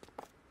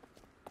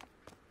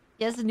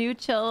 Yes, new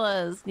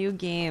chillas, new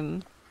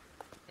game.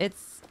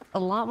 It's a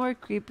lot more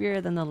creepier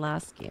than the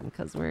last game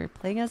because we're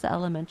playing as an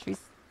elementary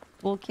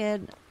school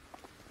kid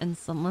and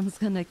someone's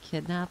gonna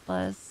kidnap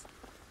us.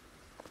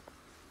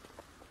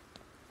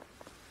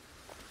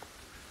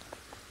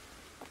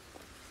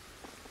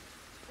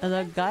 And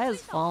the guy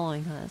is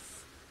following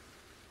us.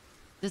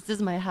 This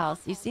is my house.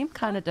 You seem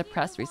kind of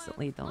depressed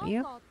recently, don't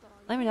you?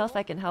 Let me know if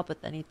I can help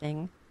with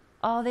anything.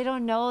 Oh, they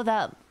don't know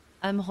that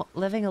I'm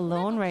living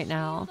alone right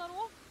now.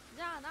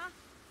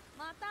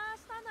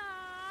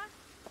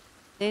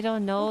 They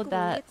don't know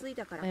that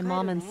my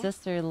mom and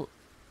sister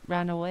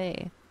ran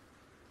away.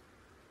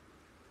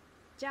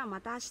 じゃあ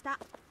また明日。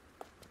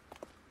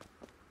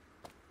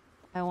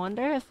 I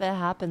wonder if it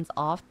happens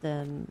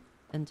often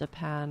in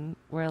Japan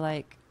where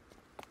like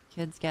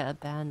kids get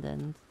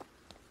abandoned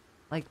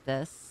like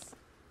this.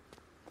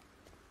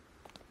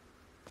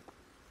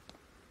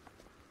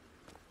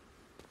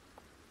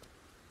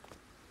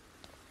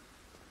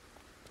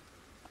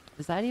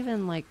 Is that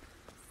even like...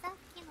 さっ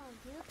きの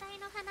誘拐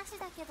の話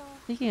だけど、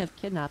 Speaking of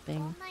kidnapping,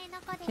 こんな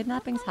田舎で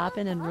kidnappings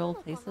happen in 本当 real にあるの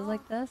か places な？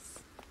 like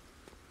this?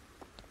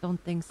 Don't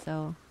think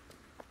so.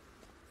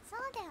 そ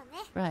うだよ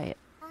ね。 Right.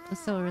 I'm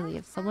so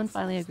relieved. Someone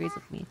finally agrees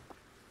with me.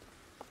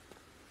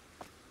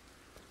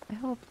 I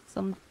hope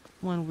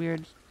someone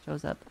weird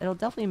shows up. It'll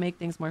definitely make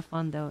things more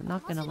fun though,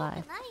 not 面 gonna 白く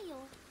lie. ないよ。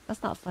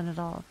 That's not fun at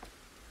all.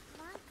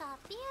 なんか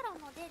ピエロ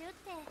も出るっ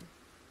て。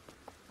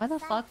 Why the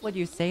fuck would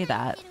you say that?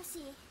 さっきみんな言ってる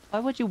し。 Why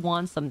would you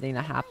want something to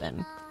ない happen?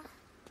 な。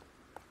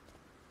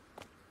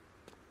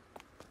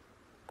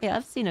 Yeah,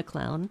 I've seen a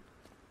clown.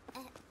 え、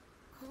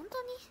本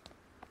当に？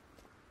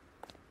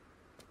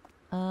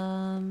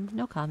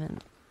 No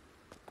comment.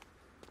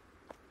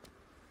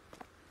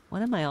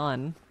 What am I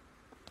on?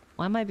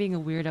 Why am I being a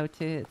weirdo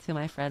to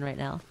my friend right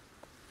now?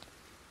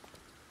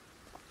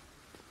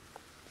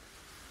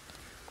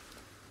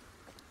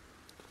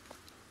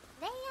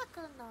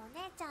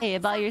 Hey,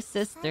 about your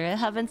sister. I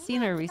haven't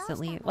seen her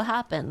recently. What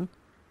happened?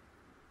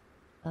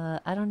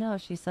 I don't know.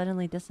 She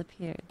suddenly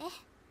disappeared. え、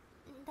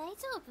大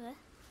丈夫？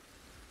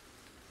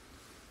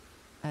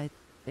 I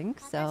think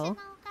私の so. お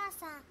母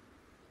さん、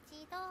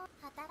ちいと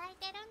働い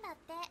てるんだっ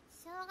て。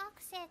小学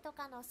生と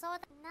かの相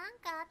談なん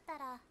かあった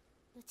ら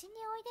うちに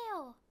おいで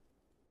よ。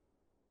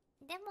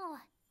でも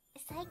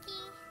最近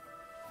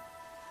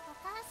お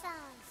母さん、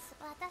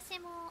私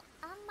も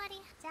あんま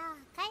り。じゃあ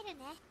帰る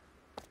ね。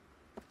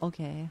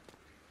 Okay.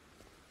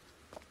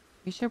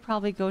 We should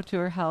probably go to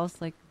her house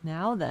like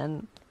now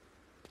then.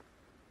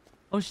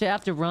 Oh shit, I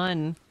have to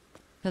run.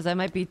 Because I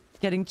might be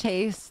getting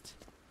chased.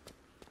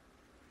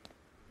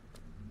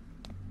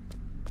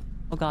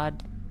 Oh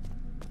god.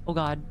 Oh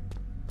god.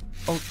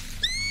 Oh.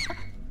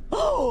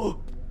 Oh!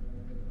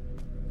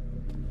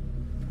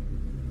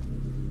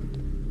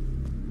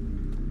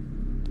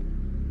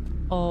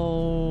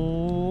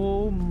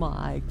 Oh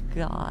my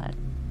god.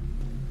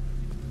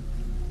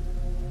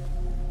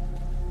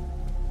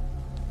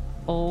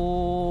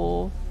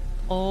 Oh.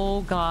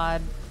 Oh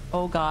god.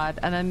 Oh god.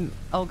 And I'm...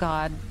 Oh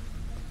god.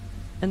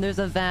 And there's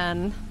a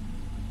van.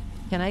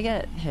 Can I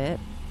get hit?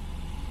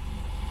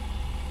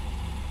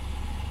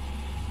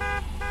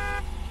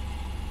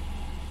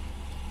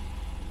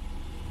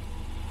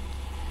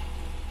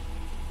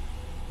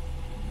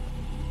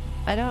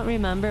 I don't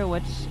remember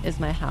which is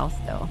my house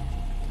though.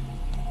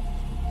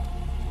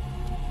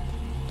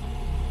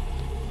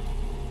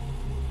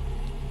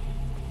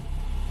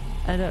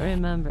 I don't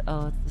remember.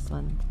 Oh, it's this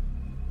one.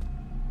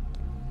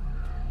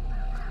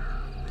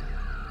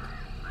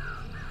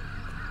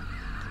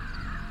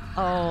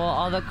 Oh,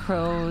 all the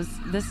crows.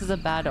 This is a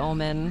bad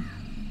omen.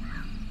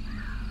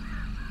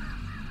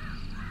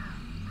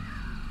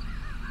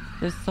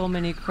 There's so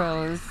many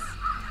crows.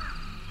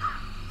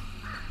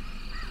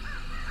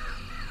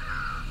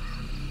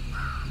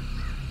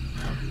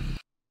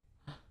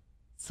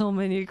 So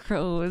many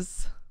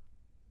crows.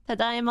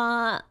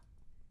 Tadaima!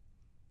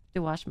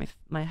 To wash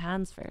my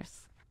hands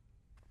first.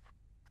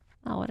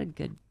 Oh, what a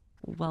good,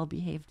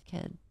 well-behaved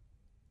kid.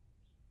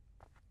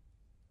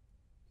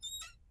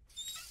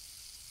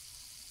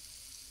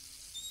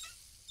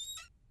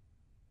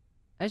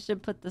 I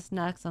should put the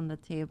snacks on the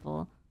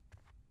table.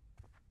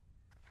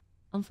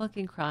 I'm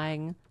fucking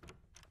crying.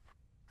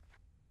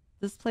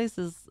 This place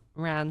is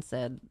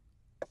rancid.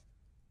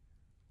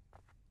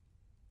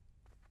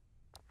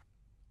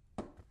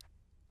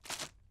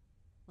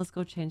 Let's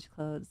go change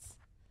clothes.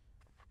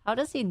 How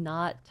does he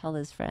not tell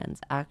his friends,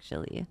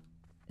 actually?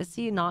 Is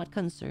he not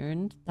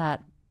concerned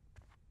that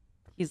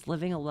he's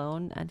living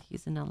alone and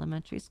he's in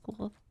elementary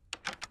school?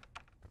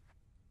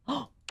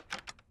 Oh!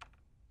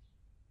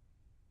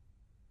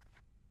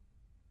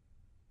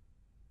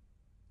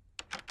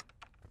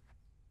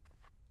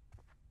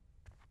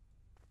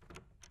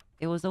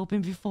 It was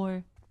open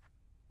before.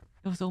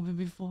 It was open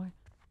before.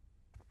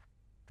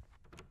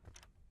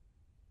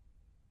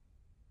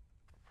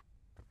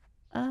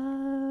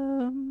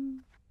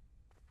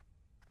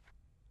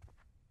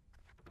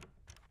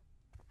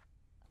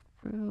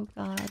 Oh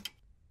god.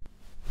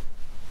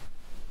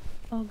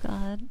 Oh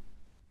god.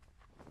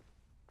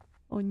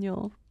 Oh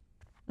no.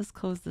 Let's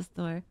close this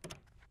door.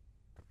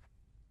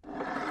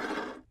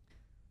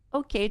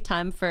 Okay,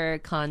 time for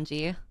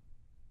kanji.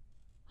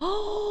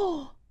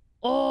 Oh!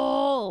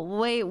 Oh,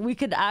 wait, we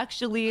could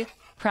actually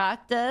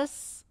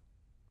practice.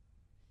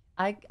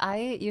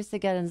 I used to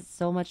get in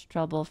so much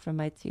trouble from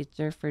my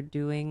teacher for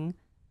doing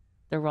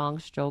the wrong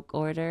stroke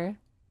order.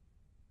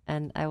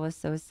 And I was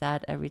so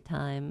sad every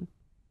time.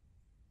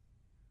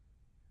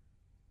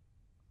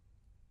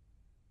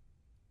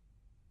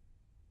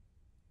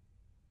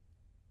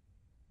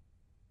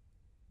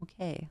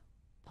 Okay.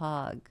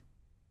 Pog.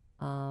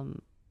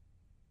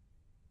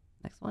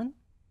 Next one.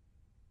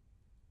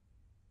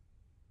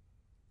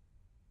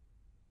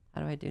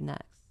 How do I do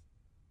next?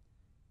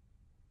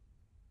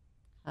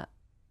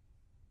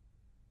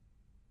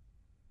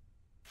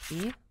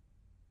 E?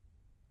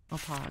 Oh,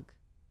 Pog.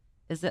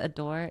 Is it a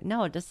door?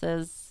 No, this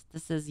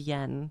is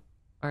yen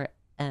or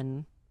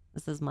N.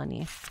 This is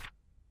money.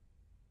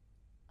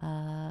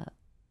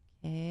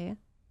 Okay.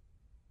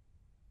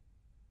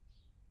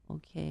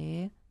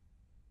 Okay.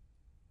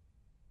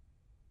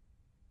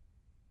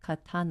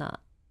 Katana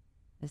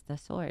is the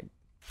sword.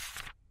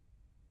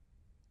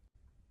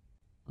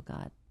 Oh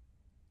god.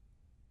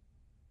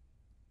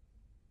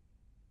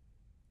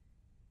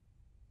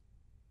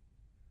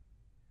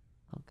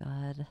 Oh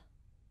god.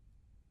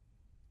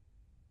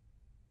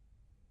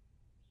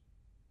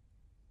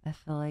 I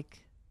feel like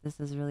this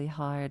is really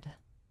hard.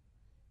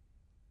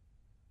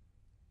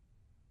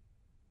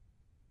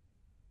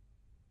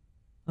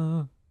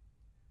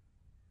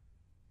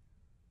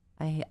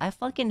 I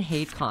fucking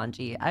hate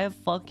kanji. I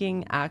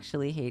fucking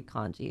actually hate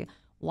kanji.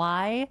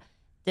 Why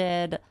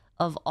did,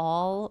 of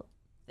all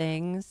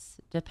things,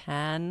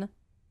 Japan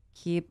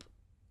keep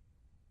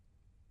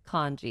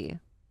kanji?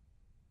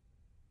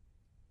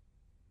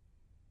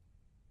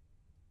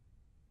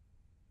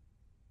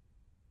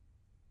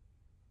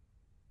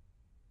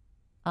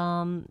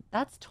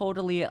 That's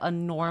totally a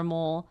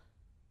normal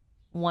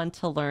one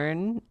to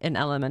learn in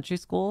elementary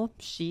school.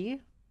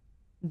 She?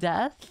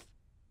 Death?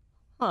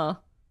 Huh.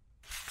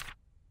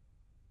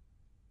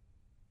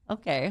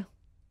 Okay.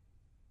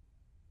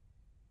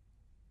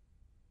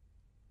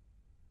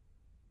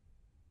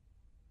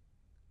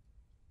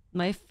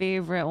 My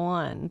favorite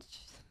one.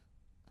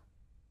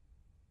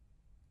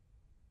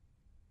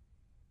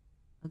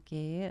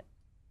 Okay.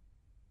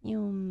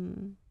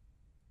 Yum.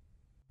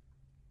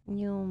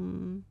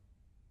 Yum.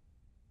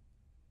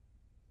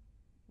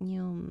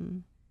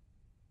 Yum.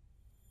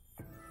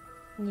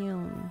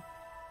 Yum.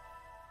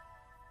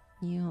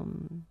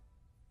 Yum.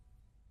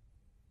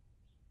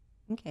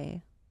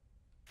 Okay.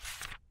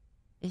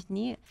 It's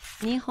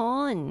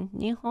Nihon.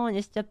 Nihon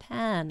is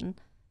Japan.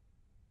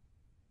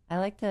 I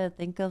like to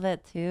think of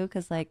it too,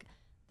 because like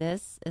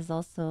this is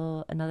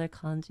also another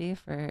kanji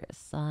for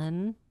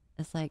sun.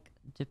 It's like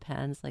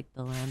Japan's like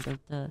the land of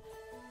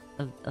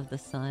the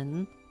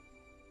sun.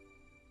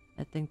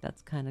 I think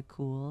that's kind of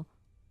cool.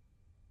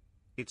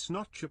 It's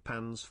not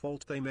Japan's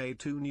fault they made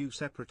 2 new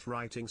separate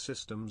writing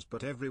systems,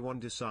 but everyone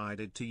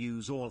decided to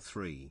use all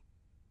 3.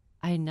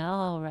 I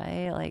know,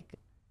 right? Like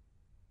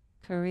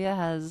Korea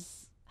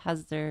has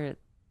their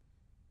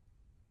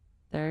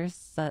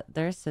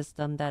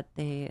system that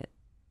they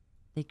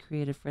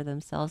created for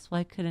themselves.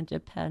 Why couldn't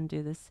Japan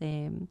do the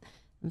same?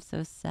 I'm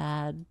so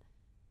sad.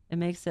 It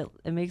makes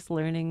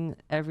learning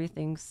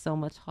everything so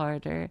much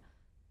harder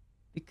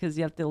because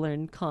you have to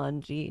learn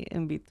kanji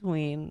in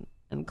between,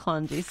 and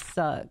kanji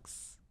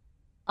sucks.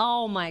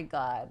 Oh my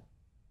god.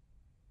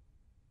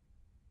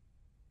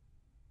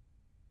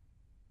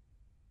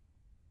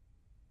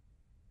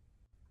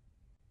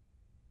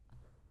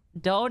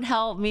 Don't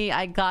help me.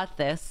 I got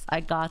this.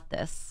 I got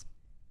this.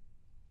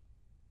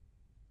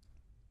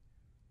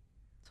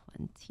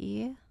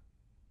 20.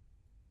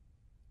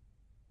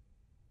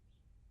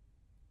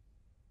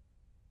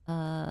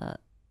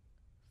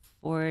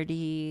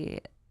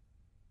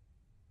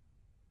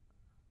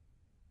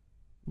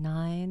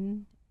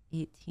 49,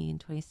 18,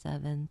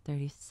 27,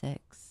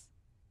 36,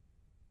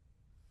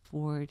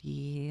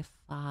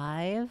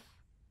 45,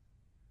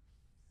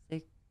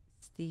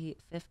 60,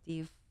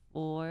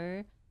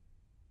 54,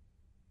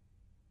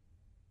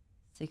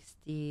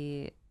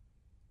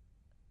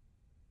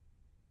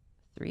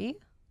 63.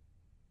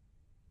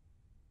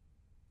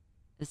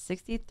 Is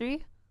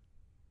 63?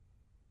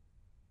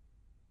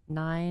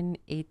 9,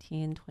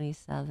 18,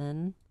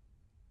 27.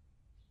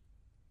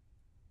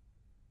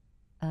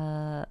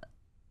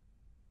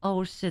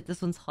 Oh shit,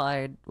 this one's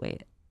hard.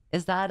 Wait,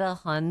 is that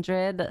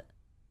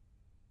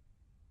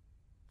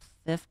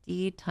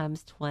 150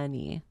 times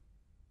 20?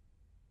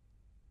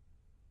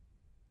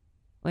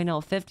 Wait,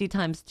 no, 50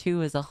 times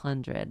 2 is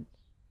 100.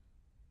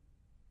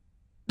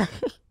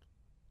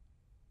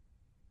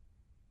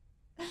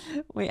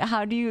 Wait,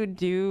 how do you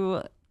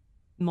do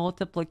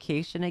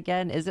multiplication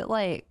again? Is it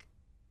like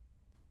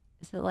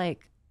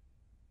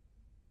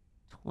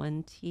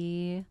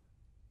 20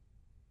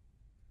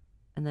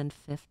 and then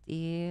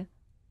 50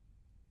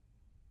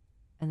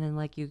 and then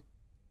like you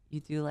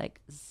do like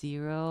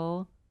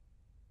 0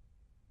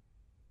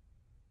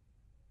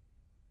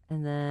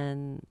 and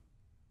then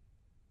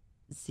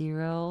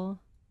 0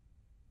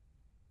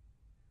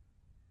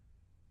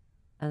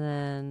 and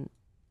then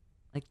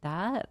like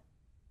that?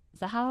 Is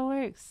that how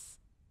it works?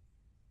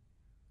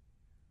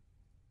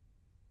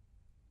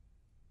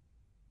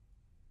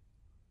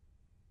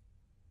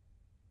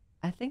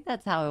 I think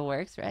that's how it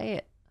works,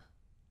 right?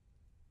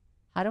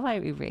 How do I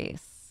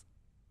erase?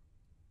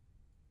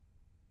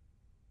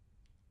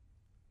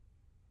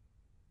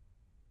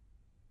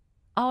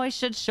 Oh, I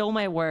should show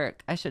my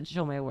work. I should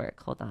show my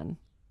work. Hold on.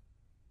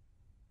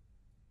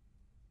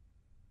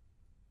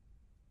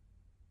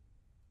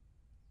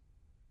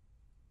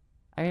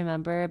 I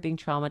remember being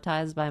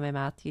traumatized by my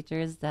math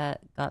teachers that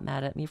got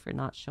mad at me for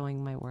not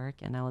showing my work,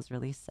 and I was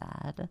really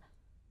sad.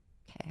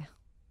 Okay.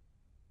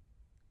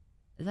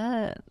 Is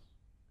that...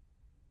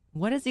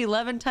 What is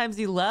 11 times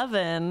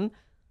 11?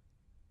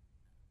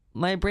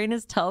 My brain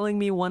is telling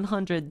me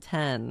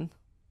 110.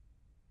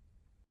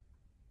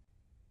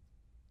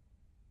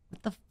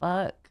 What the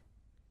fuck?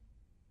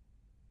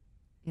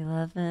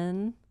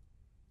 11.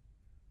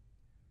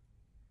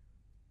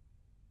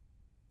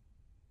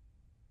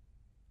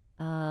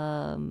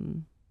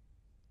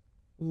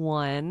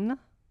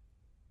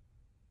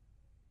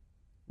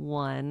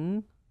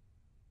 One.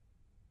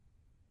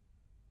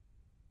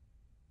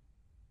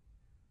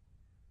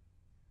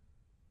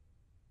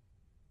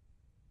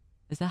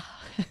 Is that,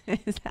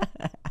 is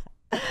that,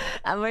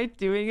 am I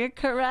doing it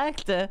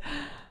correct? Am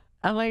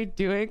I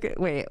doing it?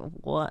 Wait,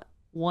 what?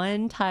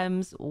 1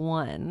 times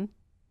 1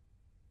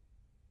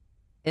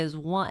 is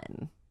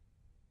 1.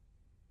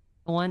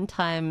 1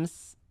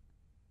 times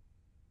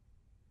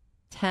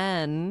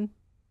 10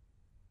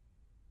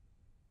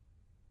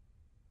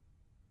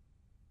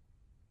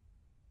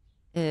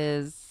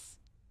 is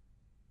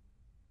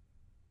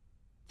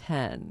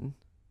 10.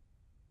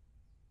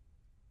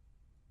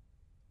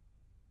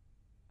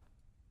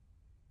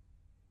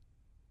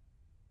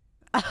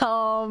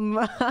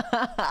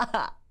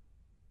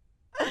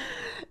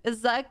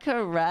 Is that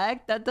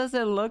correct? That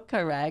doesn't look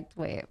correct.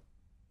 Wait.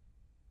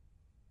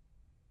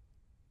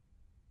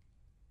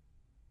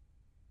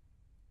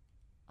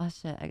 Oh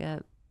shit, I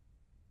got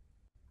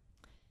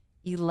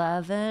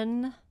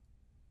 11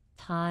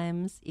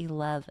 times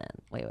 11.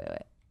 Wait.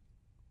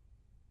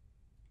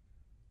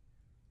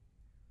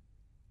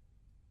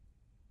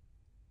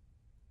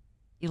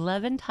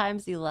 11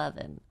 times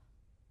 11.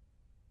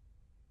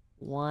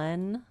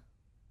 1.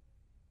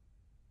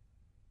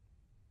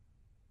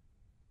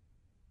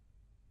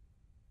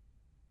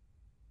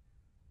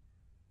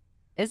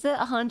 Is it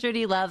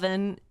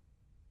 111?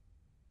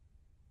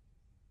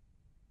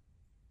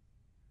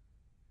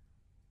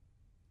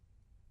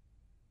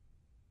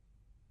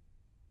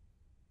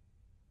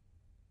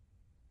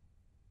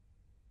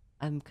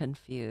 I'm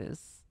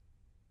confused.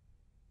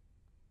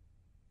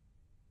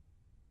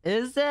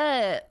 Is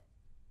it?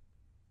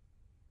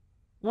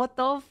 What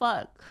the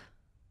fuck?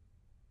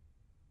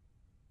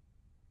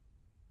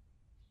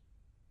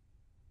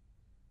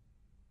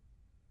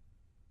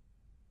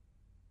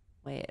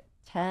 Wait,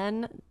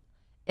 10?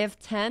 If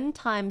 10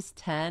 times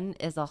 10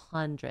 is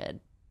 100.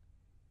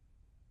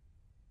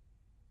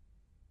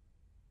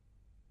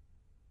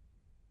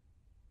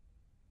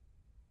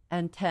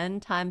 And 10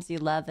 times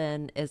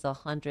 11 is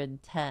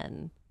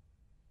 110.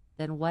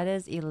 Then what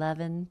is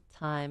 11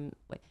 times...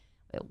 Wait,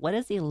 what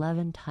is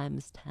 11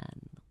 times 10?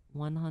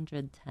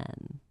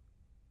 110.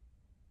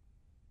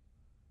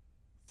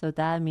 So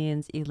that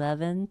means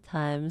 11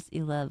 times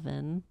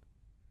 11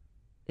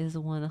 is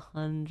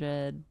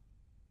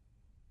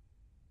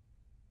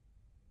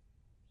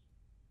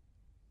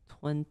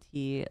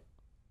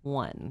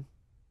 121.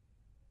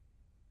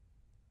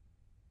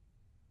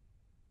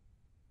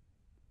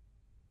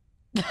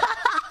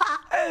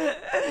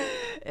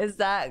 Is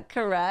that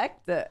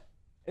correct?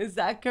 Is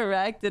that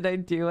correct? Did I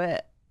do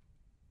it?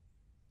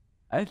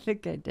 I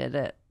think I did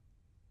it.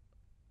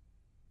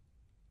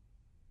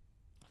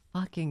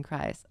 Fucking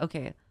Christ.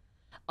 Okay.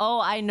 Oh,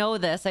 I know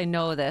this. I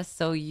know this.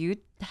 So you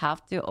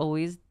have to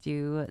always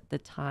do the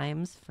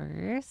times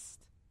first.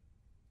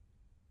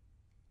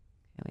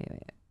 Okay,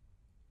 wait.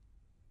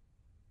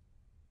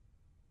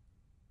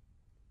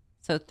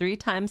 So 3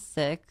 times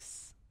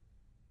 6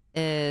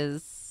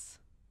 is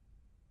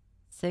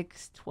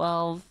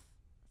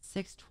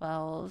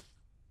 612,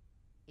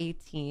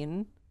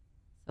 18.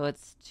 So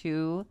it's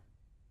 2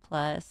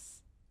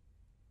 plus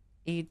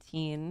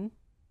 18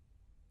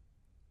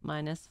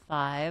 minus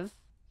 5.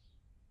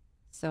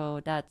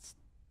 So that's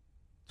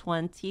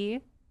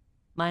 20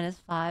 minus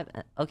 5.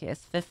 Okay,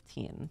 it's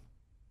 15.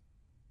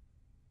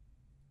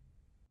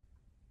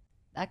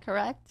 That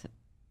correct?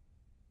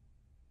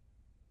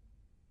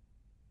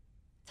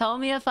 Tell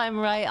me if I'm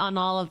right on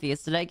all of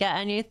these. Did I get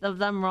any of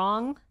them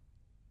wrong?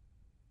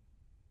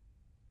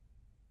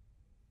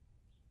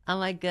 Am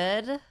I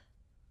good?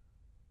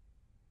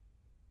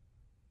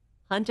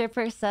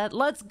 100%.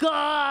 Let's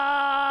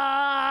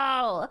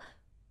go!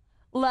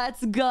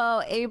 Let's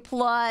go. A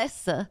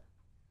plus.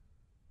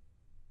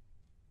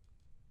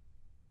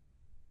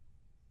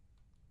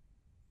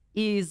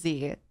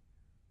 Easy.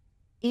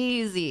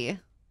 Easy.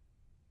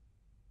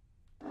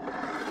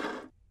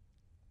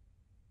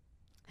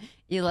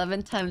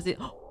 11 times the...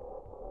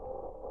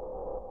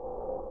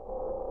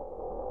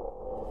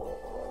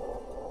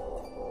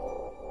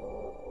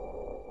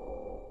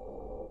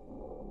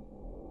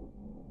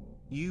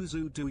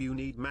 Yuzu, do you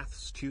need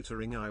maths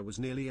tutoring? I was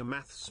nearly a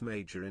maths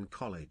major in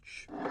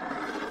college.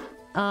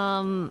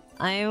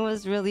 I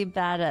was really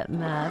bad at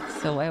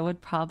math, so I would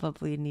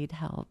probably need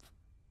help.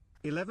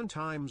 11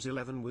 times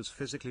 11 was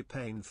physically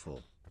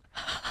painful.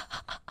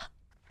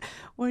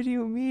 What do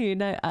you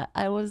mean?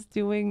 I was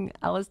doing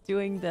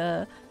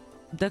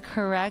the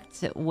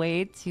correct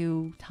way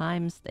to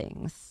times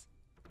things.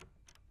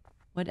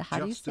 What? How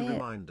do you say it? Just a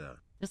reminder.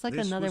 Just like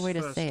another way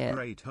to say it.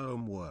 Great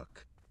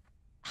homework.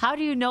 How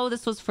do you know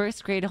this was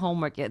first grade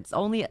homework? It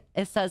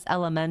says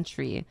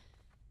elementary.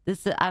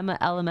 I'm an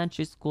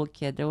elementary school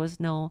kid. There was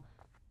no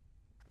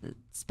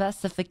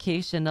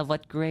specification of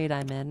what grade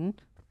I'm in.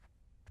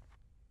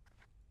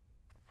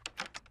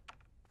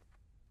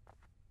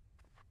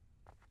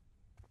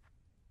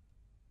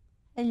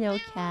 Hello,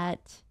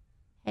 cat.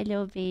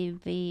 Hello,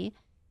 baby.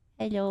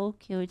 Hello,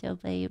 cute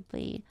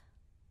baby.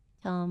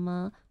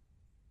 Tama.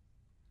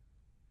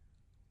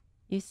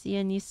 You see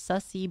any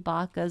sussy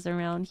bakas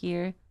around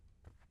here?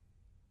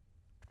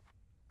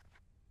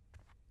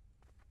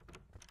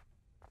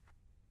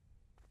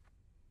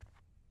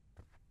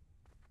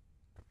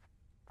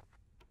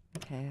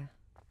 Okay.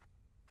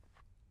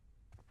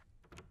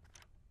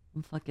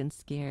 I'm fucking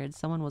scared.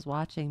 Someone was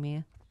watching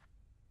me.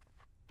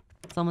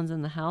 Someone's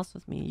in the house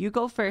with me. You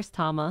go first,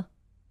 Tama.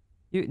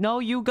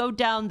 You go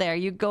down there.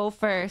 You go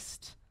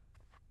first.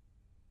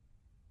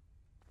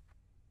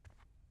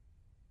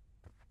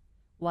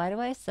 Why do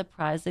I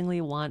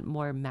surprisingly want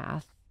more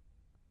math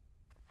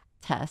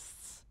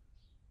tests?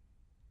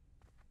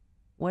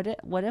 What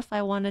if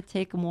I want to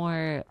take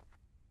more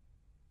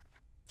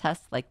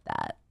tests like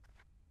that?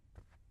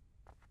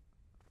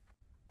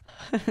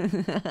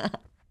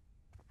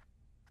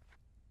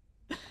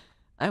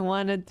 I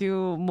want to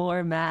do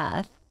more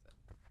math.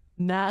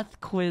 Math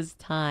quiz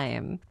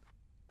time.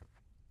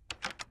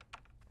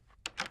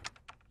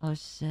 Oh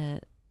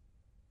shit.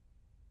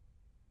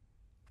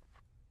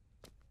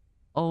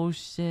 Oh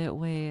shit,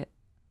 wait.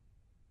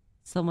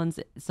 Someone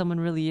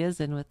really is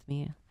in with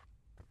me.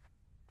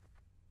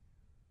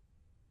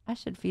 I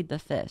should feed the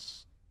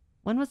fish.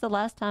 When was the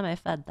last time I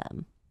fed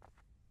them?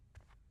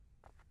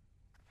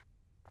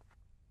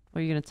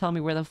 Are you gonna tell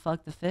me where the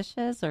fuck the fish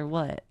is or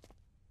what?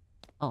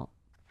 Oh.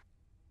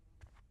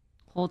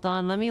 Hold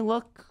on, let me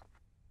look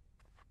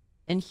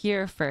in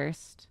here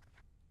first.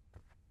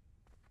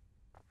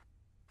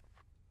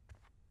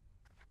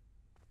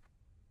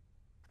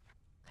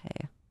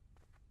 Okay.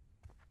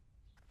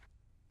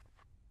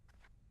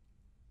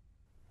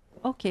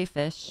 Okay,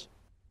 fish.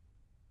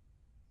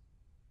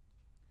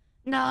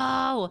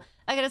 No!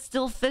 I gotta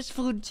steal fish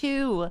food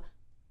too!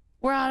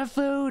 We're out of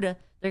food!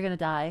 They're gonna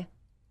die.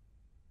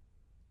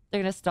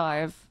 They're gonna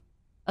starve.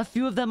 A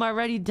few of them are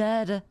already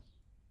dead.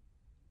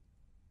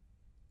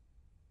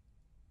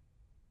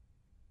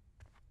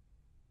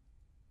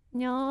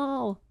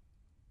 No!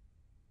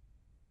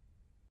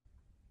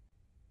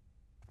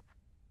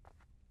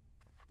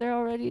 They're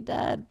already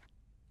dead.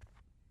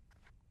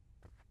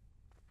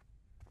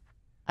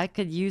 I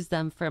could use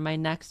them for my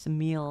next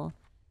meal.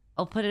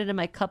 I'll put it in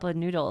my cup of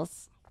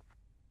noodles.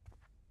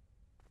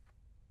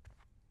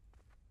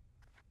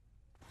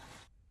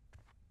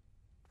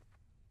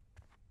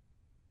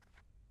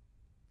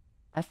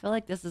 I feel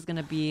like this is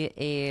gonna be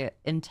a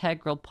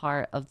integral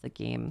part of the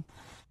game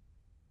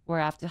where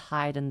I have to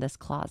hide in this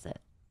closet.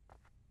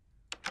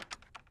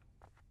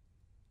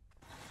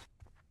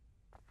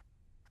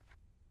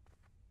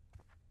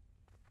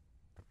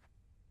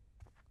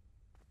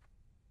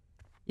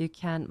 You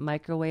can't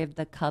microwave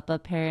the cup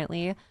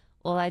apparently.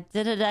 Well, I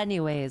did it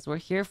anyways. We're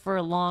here for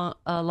a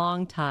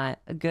long time.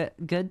 A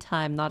good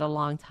time, not a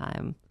long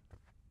time.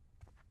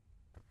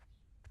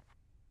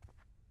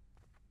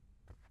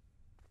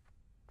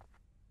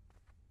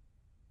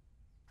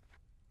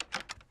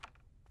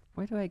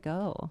 Where do I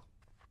go?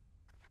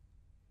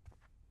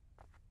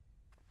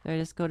 Do I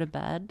just go to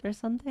bed or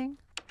something?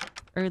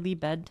 Early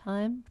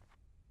bedtime?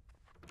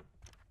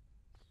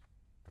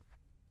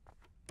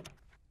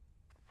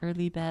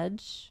 Early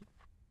bed?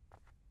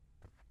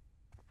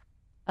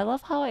 I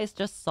love how I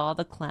just saw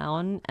the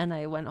clown and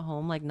I went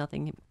home like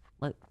nothing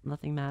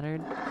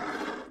mattered.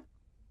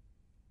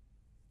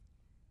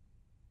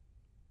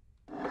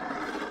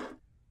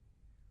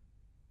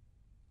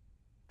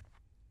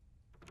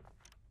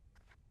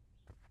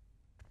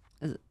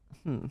 Is it,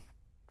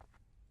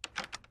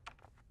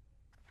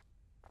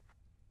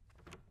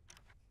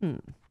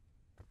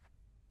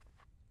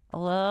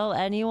 Hello,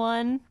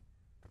 anyone?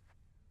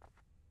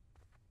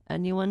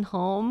 Anyone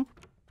home?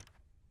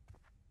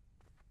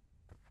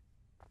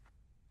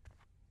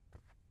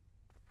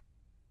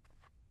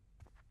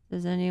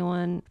 Is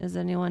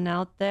anyone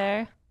out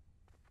there?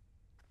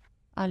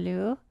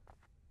 Hello?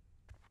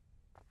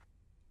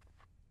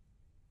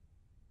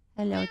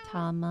 Hello,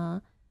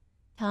 Tama.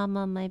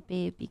 Tama, my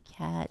baby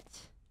cat.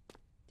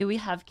 Do we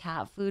have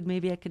cat food?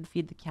 Maybe I could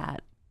feed the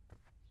cat.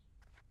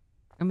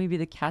 Or maybe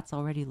the cat's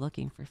already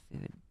looking for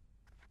food.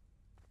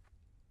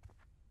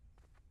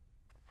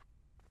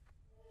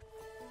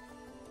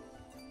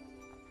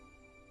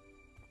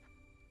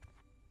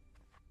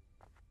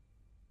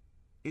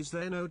 Is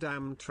there no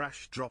damn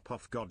trash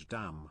drop-off,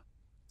 goddamn?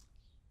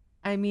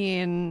 I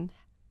mean,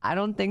 I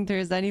don't think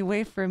there's any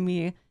way for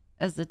me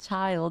as a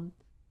child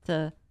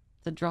to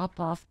drop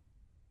off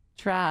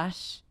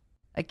trash.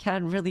 I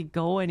can't really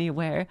go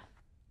anywhere.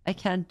 I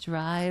can't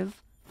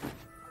drive.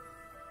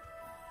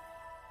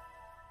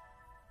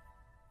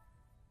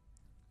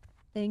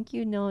 Thank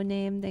you, No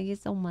Name. Thank you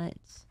so much.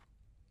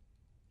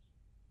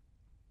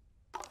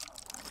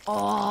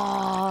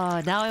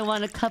 Oh, now I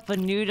want a cup of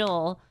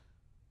noodle.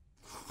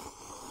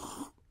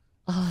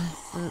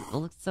 Oh, it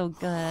looks so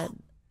good.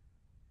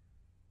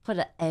 Put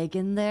an egg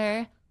in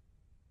there.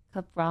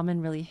 Cup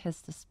ramen really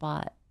hits the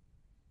spot.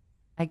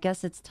 I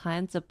guess it's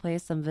time to play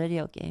some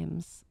video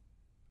games.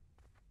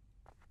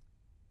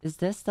 Is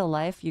this the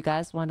life you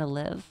guys want to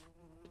live?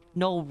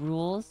 No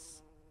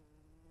rules?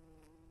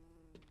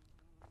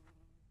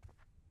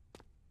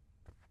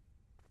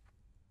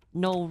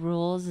 No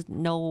rules,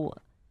 no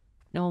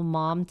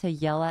mom to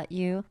yell at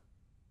you.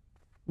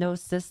 No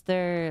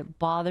sister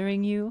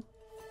bothering you.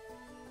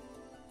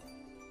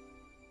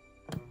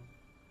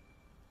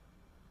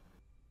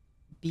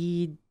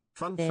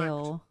 Fun fact,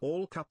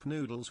 all cup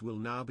noodles will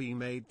now be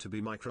made to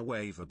be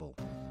microwavable.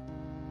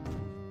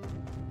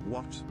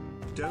 What?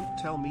 Don't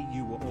tell me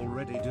you were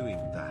already doing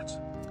that.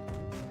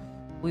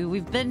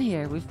 We've been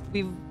here.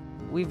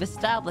 We've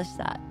established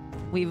that.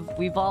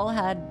 We've all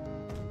had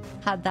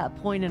that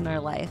point in our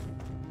life.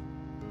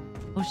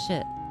 Oh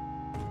shit.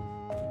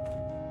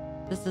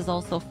 This is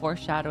also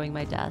foreshadowing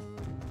my death.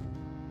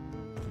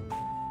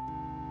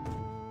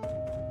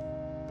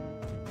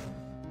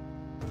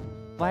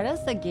 Why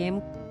does the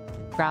game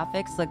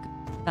graphics look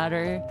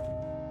better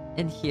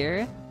in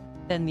here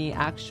than the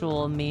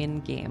actual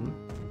main game?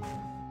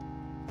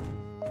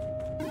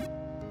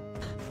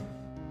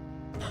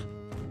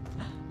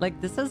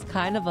 Like, this is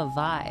kind of a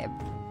vibe.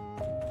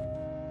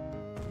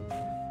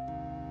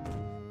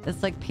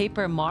 It's like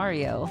Paper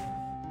Mario.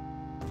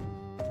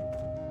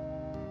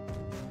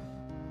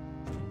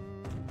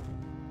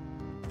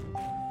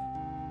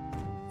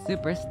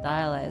 Super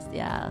stylized,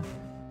 yeah.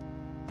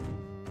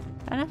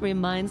 Kind of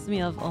reminds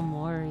me of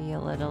Omori a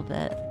little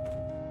bit.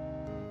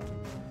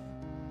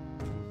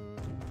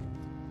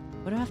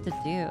 What do I have to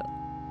do?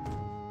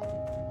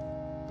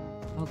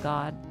 Oh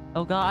god.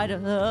 Oh god.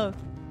 Ugh.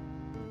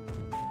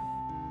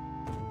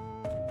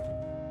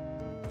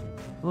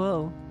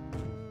 Whoa.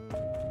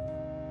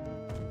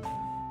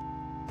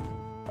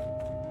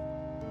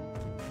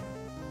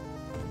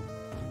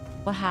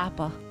 What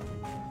happened?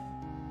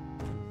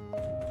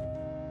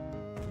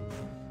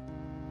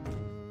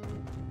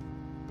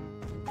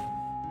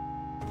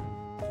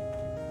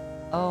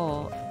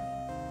 Oh.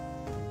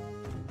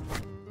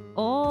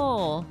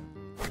 Oh.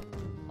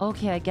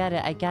 Okay, I get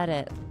it. I get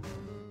it.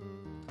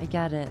 I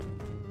get it.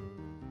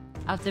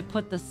 I have to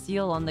put the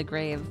seal on the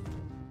grave.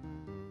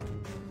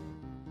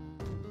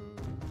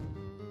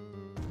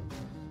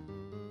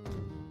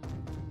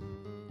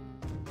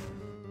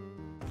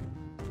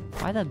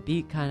 Why the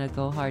beat kind of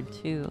go hard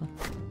too?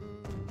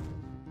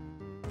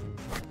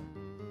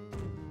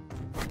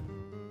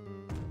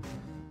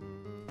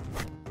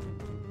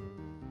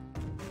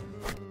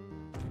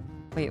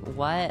 Wait,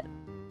 what?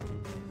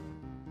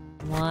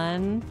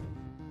 One.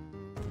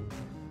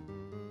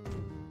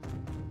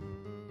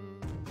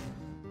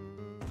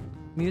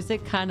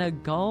 Music kind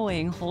of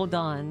going. Hold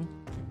on.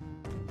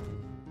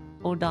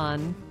 Hold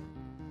on.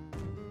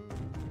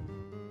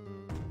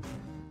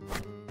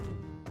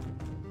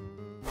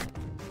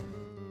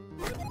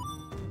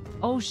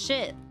 Oh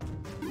shit.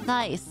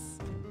 Nice.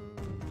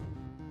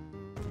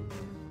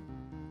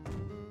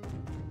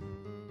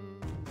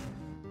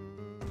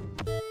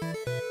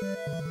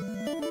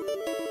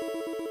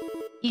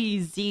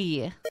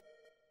 Easy.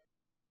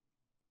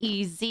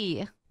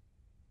 Easy.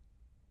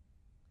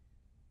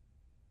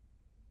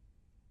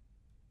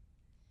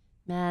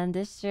 Man,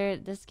 this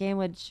game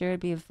would sure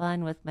be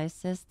fun with my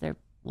sister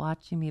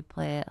watching me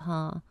play it,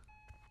 huh?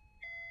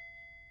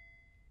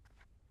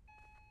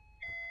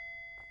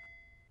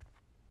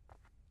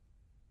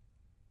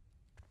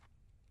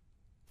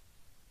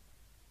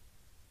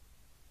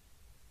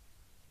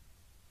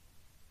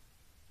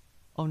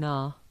 Oh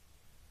no.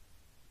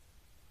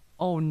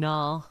 Oh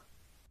no.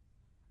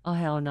 Oh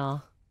hell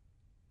no.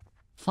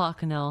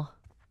 Fuck no.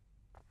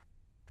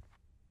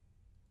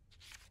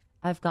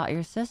 I've got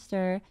your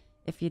sister.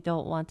 If you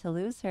don't want to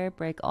lose her,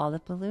 break all the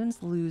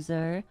balloons,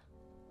 loser.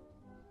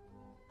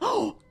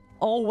 Oh,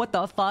 what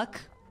the fuck?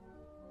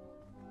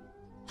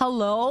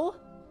 Hello?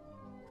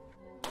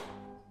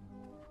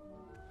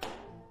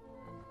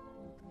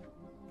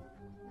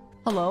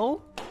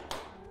 Hello?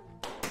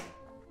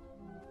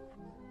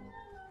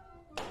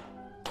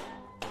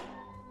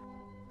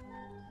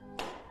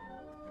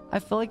 I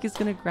feel like he's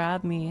gonna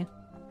grab me.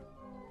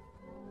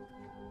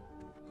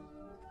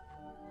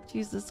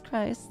 Jesus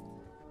Christ.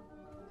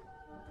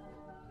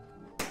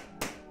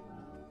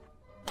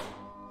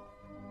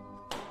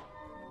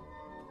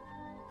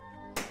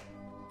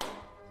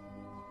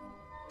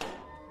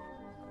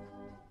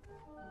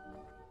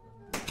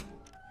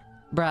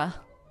 Bruh.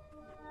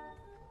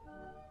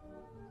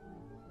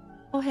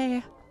 Oh,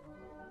 hey.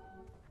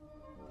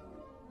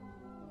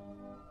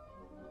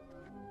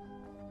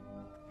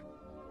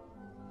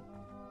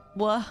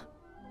 What?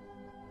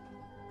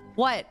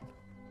 What?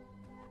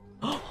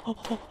 Oh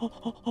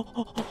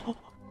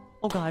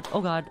god,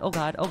 oh god, oh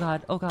god, oh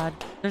god, oh god.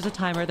 There's a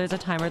timer, there's a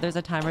timer, there's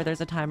a timer, there's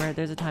a timer,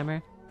 there's a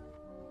timer.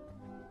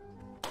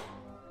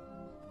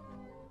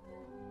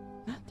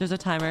 There's a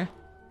timer.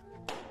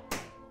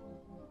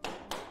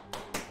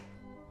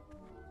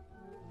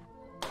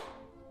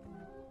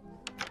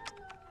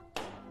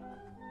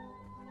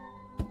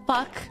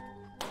 Fuck.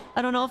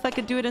 I don't know if I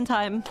could do it in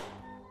time.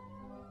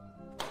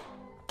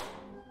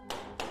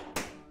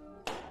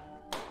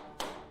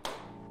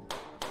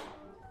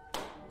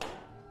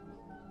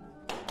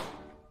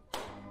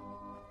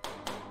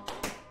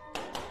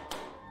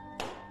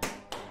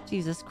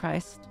 Jesus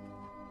Christ.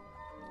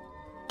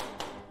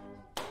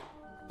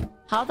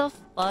 How the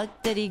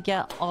fuck did he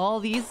get all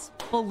these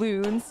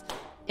balloons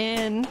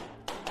in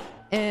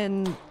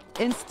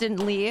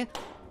instantly?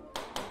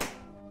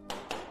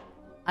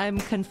 I'm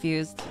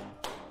confused.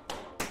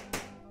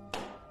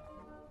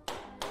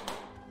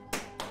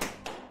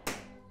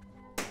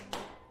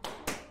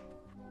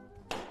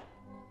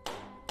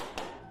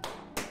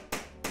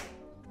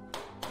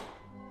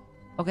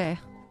 Okay.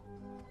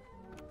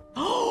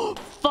 Oh,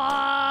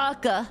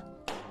 fuck!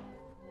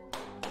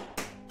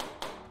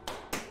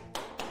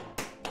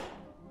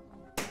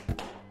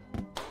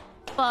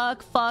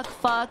 Fuck, fuck,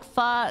 fuck,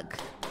 fuck.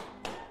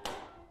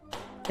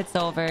 It's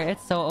over.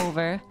 It's so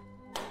over.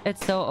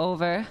 It's so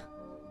over.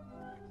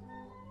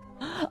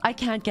 I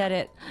can't get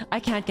it. I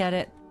can't get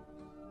it.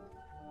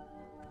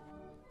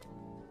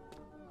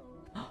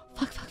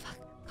 Fuck, fuck, fuck.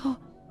 Go.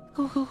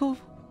 Go, go, go.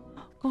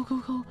 Go, go,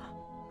 go.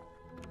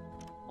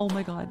 Oh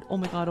my god. Oh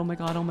my god. Oh my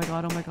god. Oh my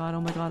god. Oh my god.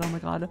 Oh my god. Oh my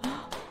god.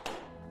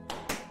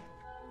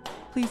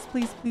 Please,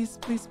 please, please,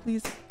 please,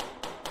 please.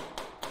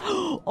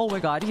 Oh my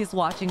god. He's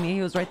watching me.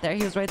 He was right there.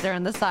 He was right there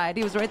on the side.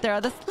 He was right there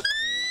on the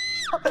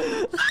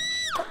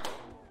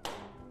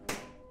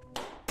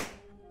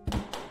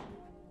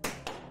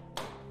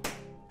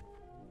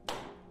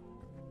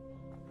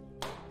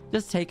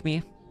Just take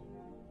me.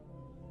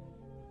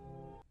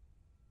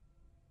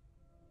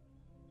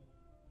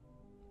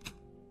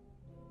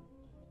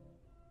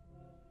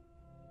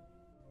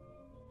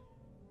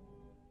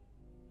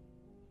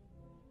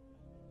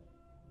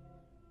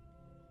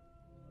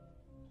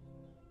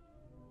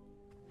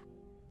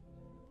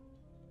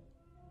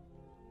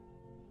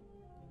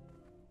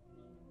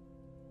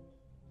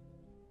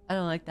 I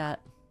don't like that.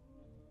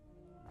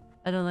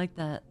 I don't like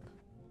that.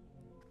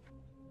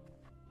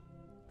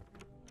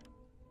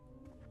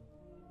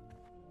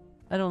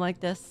 I don't like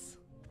this.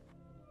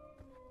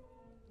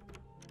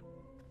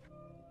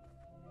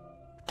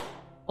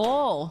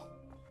 Oh!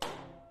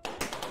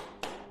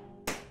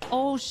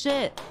 Oh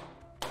shit!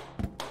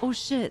 Oh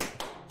shit!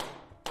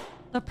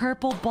 The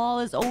purple ball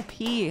is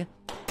OP!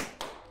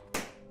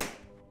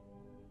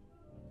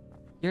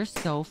 You're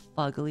so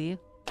fugly.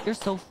 You're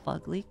so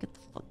fugly. Get the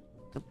fuck...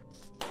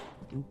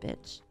 fucking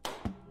bitch.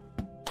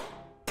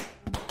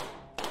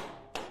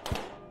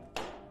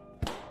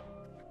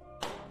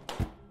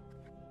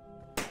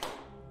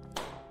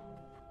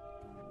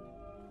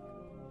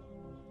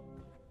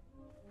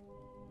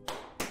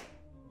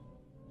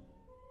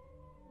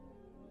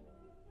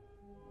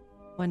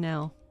 What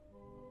now?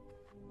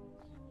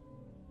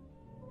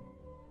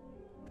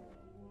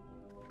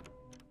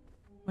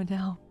 What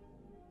now?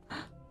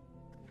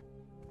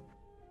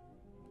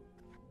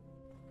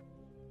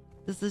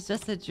 This is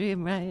just a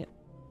dream, right?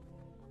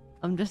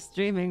 I'm just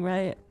dreaming,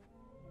 right?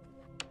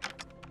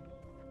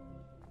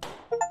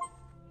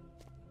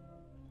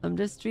 I'm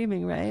just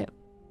dreaming, right?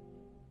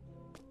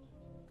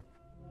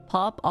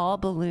 Pop all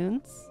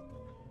balloons?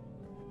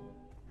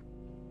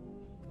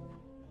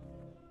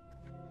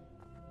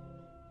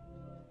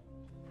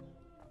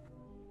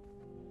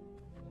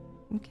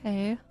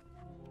 Okay.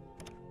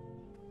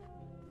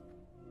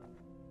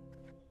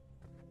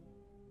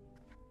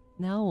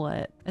 Now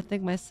what? I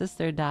think my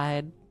sister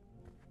died.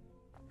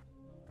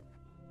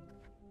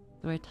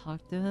 Do I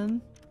talk to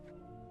him?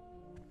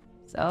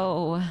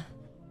 So...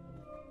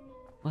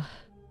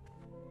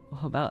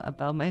 what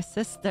about my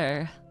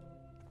sister?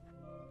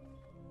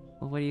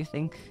 What do you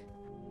think?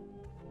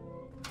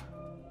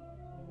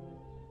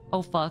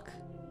 Oh fuck.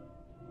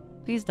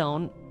 Please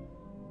don't.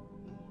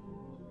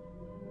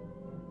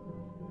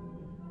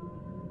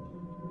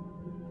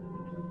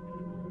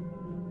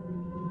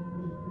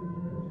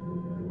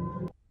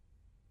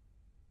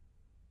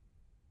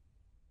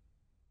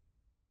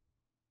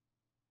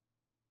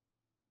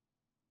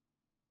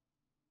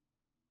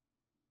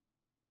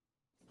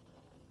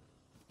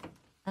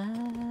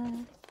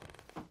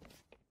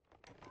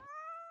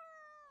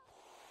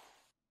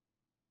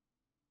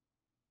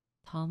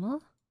 Tama?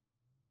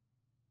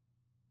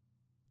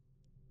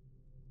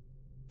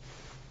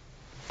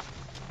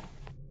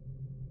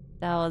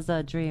 That was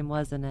a dream,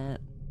 wasn't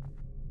it?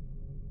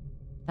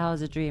 That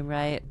was a dream,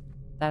 right?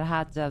 That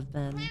had to have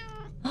been.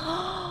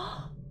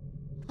 Oh,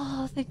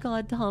 thank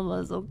God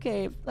Tama's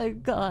okay.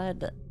 Thank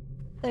God.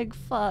 Thank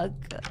fuck.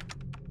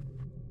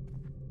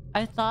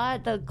 I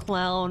thought the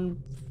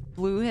clown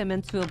blew him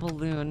into a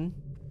balloon.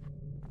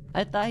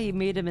 I thought he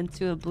made him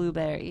into a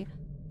blueberry.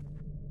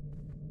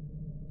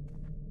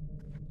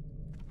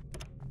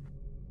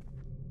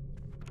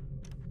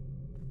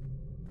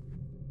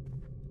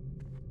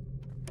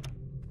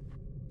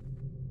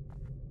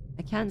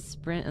 I can't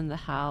sprint in the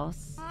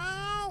house.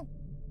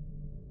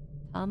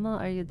 Tama,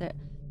 are you there?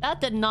 That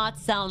did not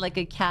sound like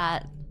a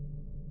cat.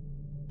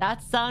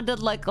 That sounded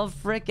like a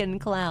frickin'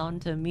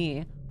 clown to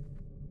me.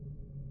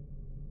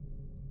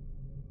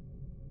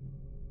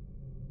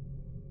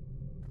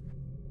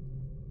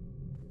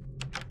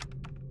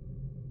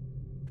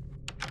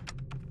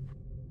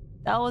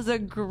 That was a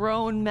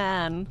grown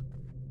man.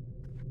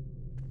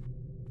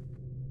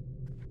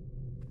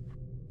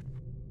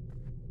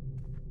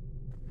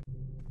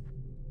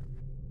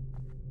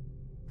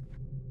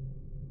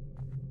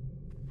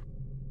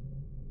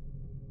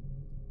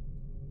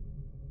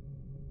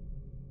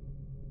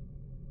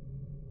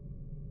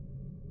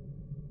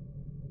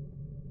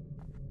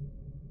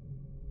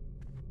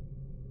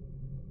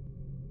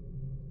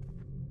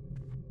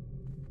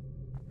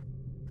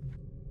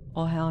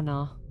 Oh hell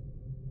no.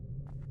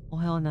 Oh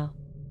hell no.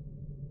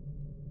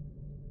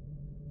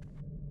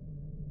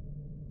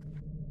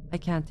 I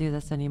can't do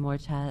this anymore,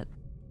 chat.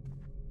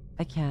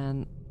 I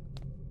can't.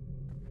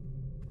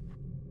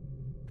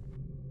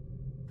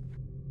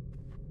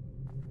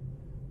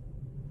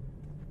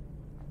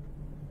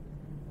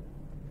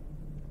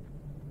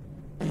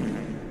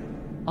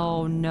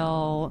 Oh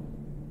no.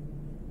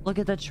 Look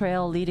at the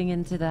trail leading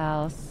into the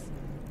house.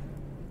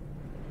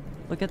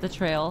 Look at the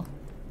trail.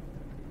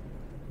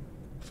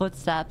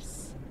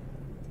 Footsteps.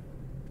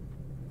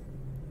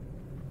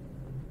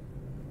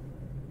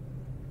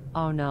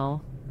 Oh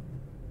no.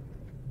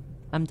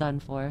 I'm done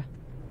for.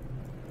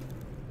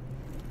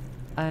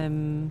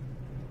 I'm...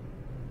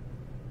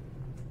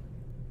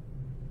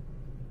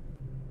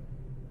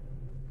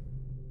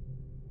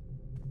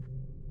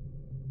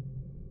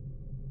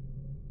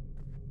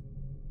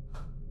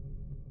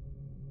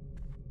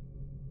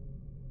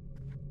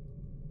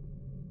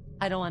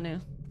 I don't want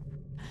to.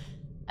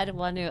 I don't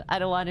want to. I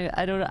don't want to.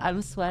 I don't.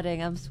 I'm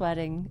sweating. I'm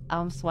sweating.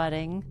 I'm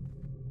sweating.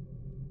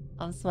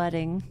 I'm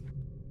sweating.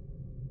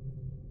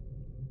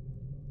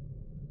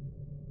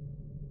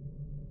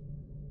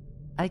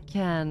 I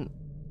can't.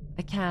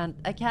 I can't.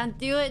 I can't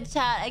do it,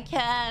 chat. I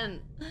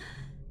can't.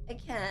 I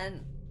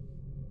can't.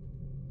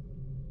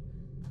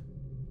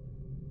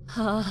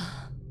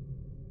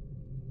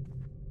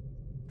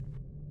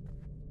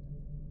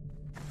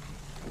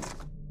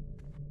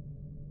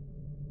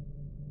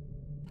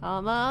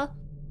 Tama?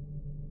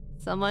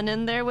 Someone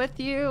in there with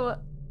you?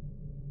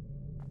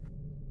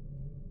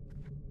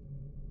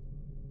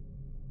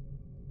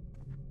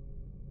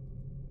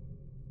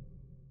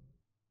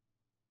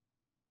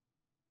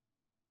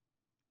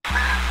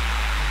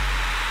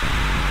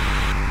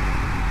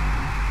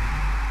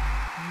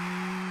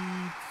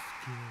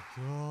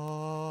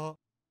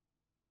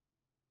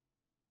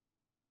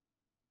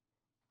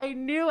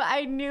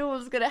 I knew it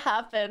was gonna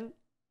happen.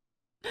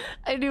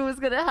 I knew it was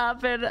gonna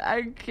happen.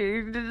 I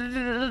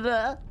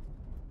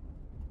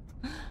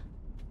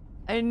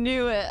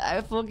knew it.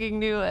 I fucking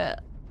knew it.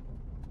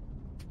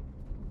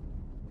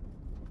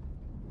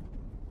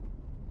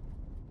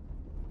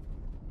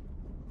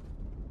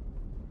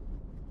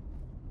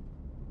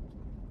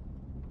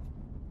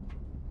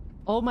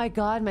 Oh my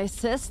god, my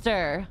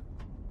sister.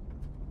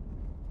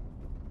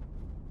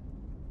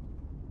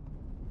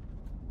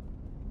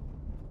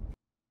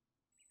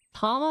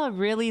 Tama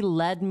really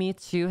led me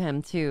to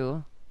him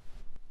too.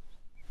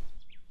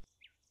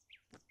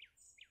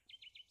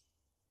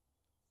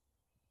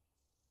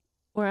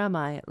 Where am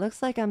I? It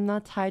looks like I'm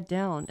not tied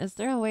down. Is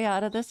there a way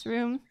out of this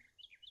room?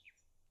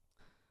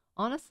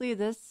 Honestly,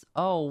 this...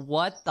 Oh,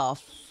 what the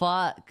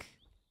fuck?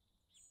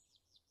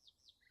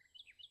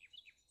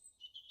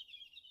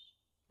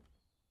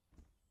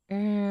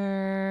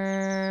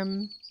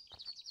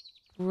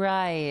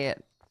 Right.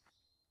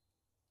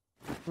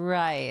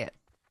 Right.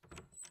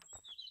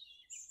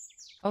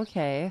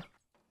 Okay.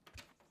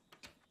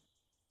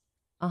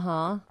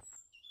 Uh-huh.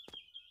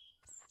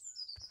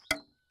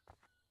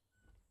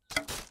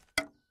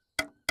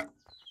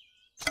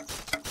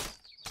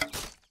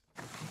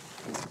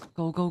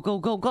 Go, go, go,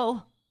 go,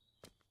 go!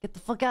 Get the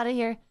fuck out of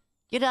here!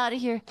 Get out of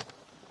here!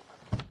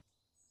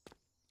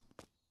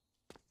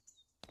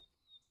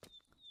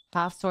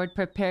 Half Sword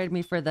prepared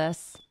me for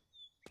this.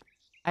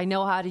 I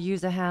know how to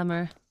use a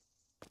hammer.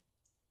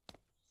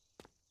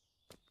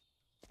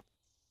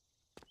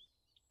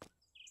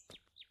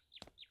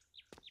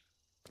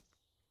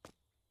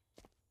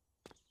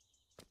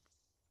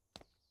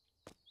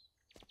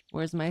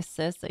 Where's my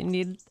sis? I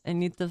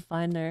need to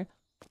find her.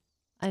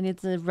 I need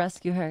to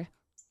rescue her.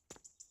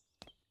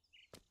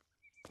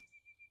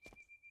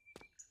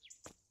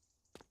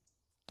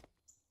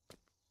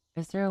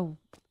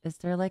 Is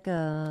there like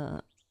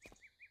a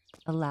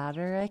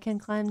ladder I can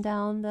climb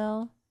down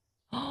though?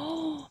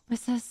 Oh, my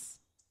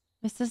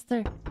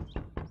sister.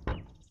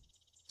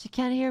 She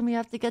can't hear me. I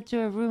have to get to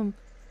her room.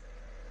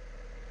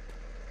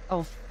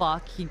 Oh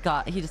fuck, he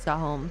just got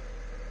home.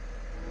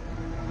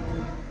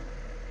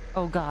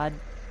 Oh god.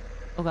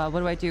 Oh god, what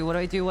do I do? What do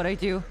I do? What do I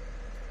do?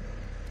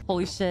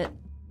 Holy shit.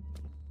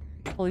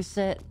 Holy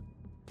shit.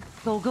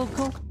 Go, go,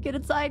 go. Get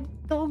inside.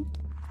 Go.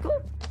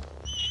 Go.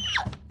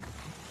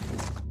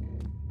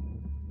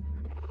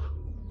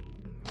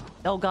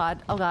 Oh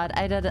god. Oh god.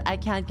 I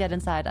can't get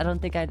inside. I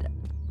don't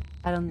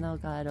know,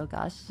 god. Oh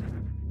gosh.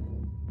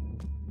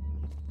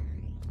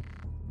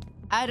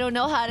 I don't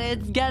know how to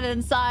get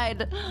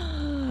inside.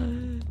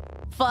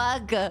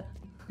 Fuck.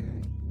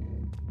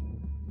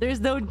 There's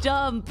no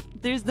jump.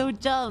 There's no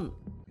jump.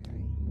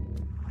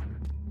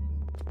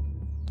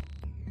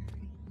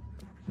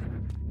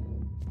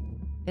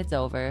 It's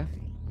over.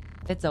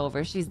 It's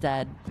over. She's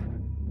dead.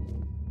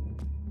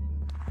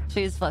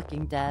 She's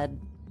fucking dead.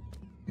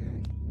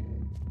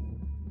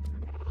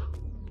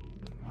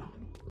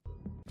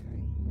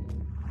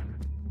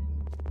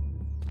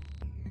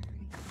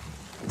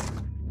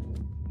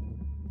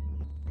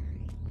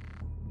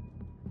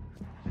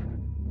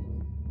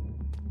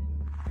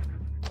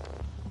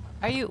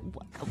 Are you...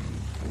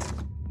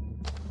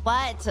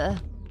 What?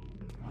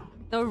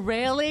 The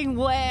railing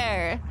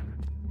where?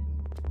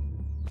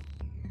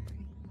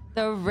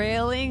 The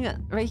railing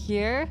right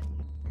here?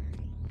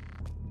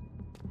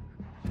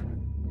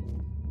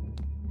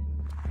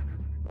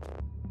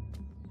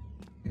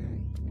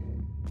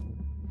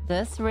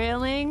 This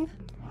railing?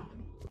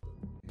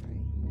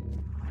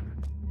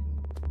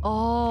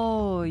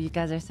 Oh, you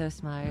guys are so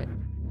smart.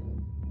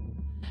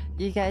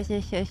 You guys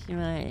are so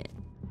smart.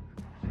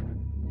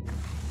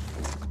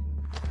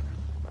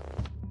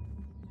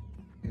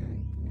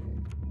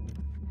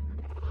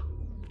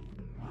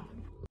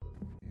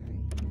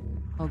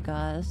 Oh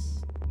gosh.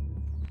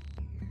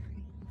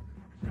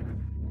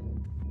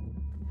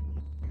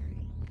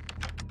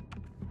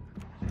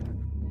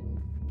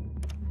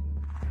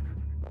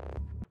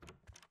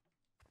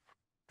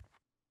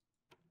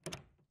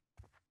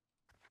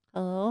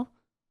 Hello?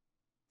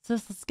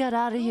 Sis, let's get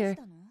out of here. What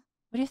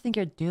do you think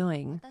you're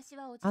doing?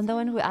 I'm the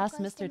one who asked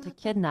Mister to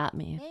kidnap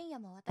me.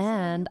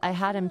 And I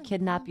had him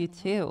kidnap you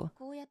too.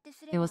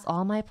 It was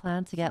all my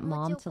plan to get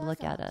mom to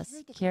look at us,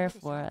 care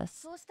for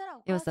us.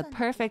 It was the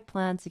perfect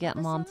plan to get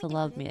mom to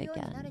love me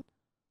again.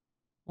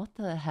 What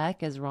the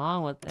heck is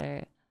wrong with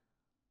her?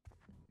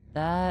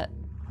 That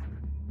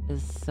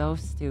is so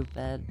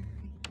stupid.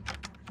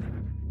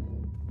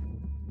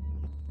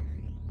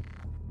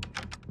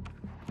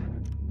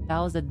 That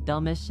was the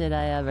dumbest shit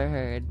I ever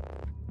heard.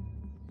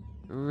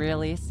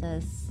 Really,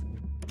 sis?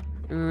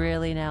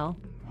 Really now?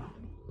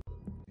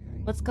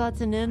 What's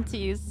gotten into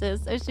you,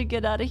 sis? I should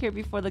get out of here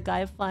before the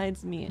guy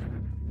finds me.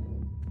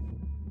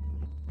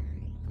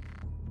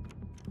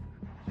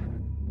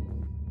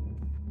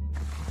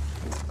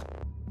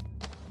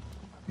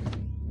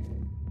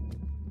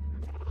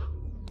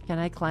 Can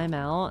I climb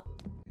out?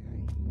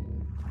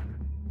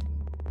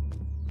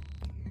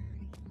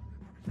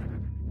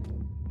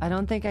 I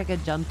don't think I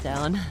could jump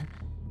down.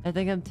 I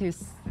think I'm too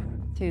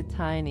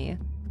tiny.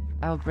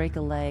 I'll break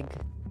a leg.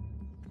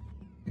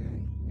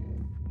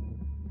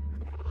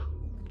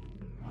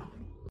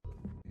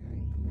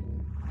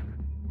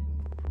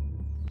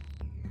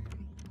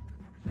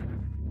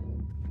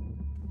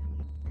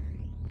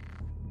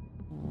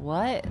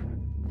 What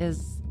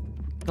is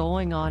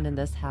going on in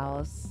this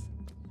house?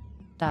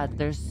 That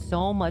there's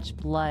so much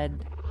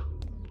blood.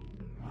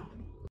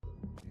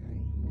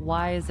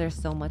 Why is there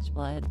so much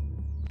blood?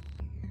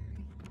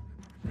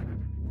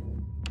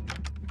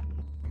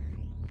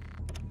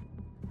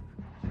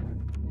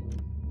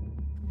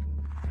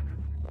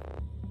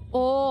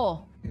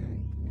 Oh!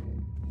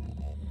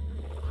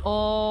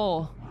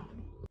 Oh!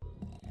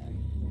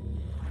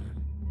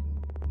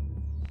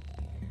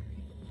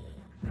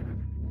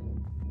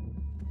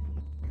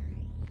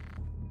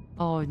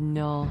 Oh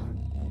no.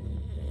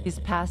 He's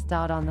passed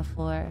out on the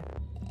floor.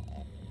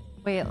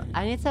 Wait,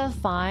 I need to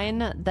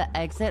find the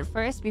exit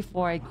first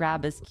before I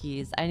grab his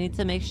keys. I need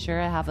to make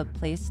sure I have a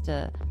place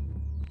to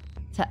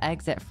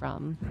exit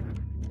from.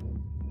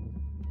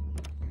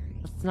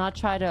 Let's not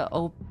try to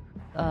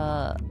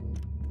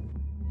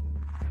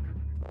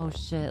Oh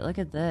shit, look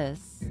at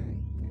this.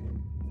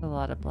 That's a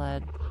lot of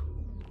blood.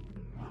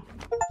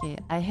 Okay,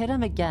 I hit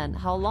him again.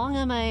 How long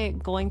am I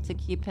going to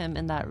keep him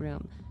in that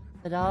room?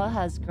 Sadao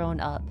has grown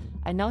up.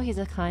 I know he's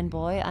a kind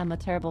boy. I'm a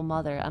terrible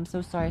mother. I'm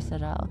so sorry,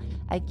 Sadao.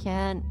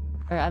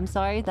 I'm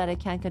sorry that I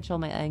can't control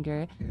my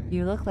anger.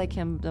 You look like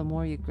him the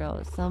more you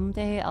grow.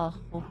 Someday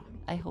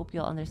I hope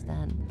you'll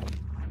understand.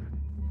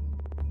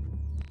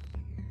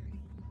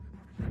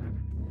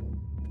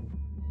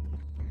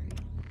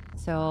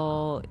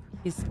 So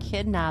he's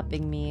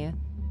kidnapping me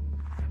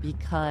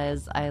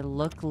because I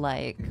look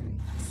like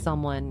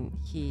someone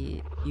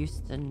he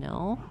used to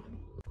know.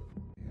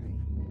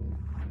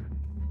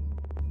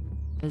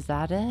 Is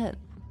that it?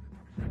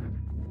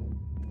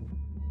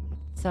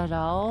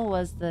 Sadao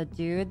was the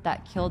dude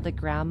that killed the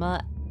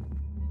grandma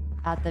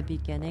at the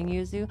beginning,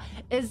 Yuzu.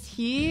 Is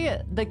he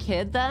the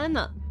kid then?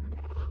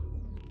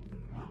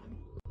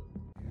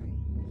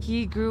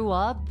 He grew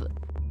up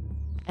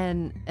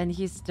and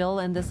he's still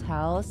in this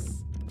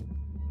house?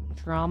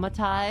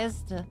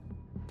 Traumatized?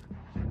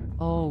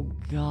 Oh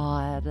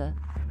god.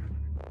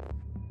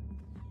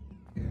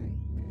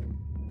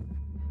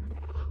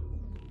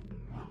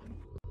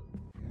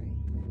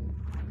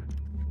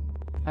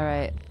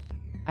 Alright.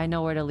 I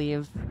know where to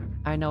leave.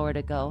 I know where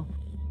to go.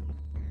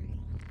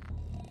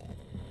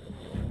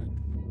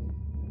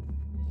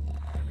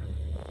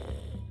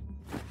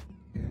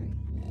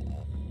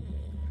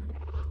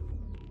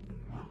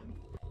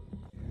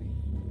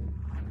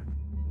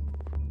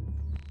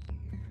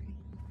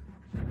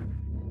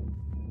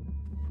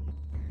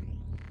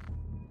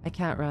 I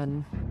can't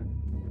run.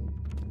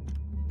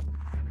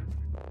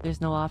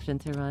 There's no option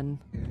to run.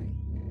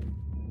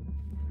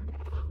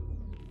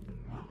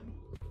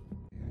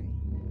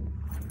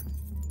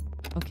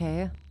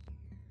 Okay.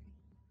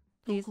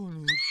 Please. どこ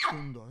に行って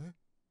んだい?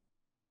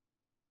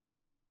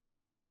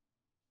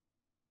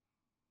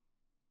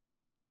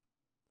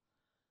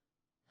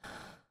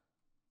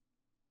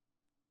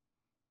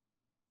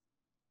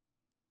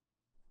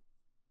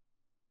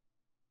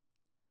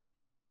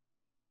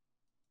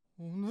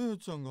 お姉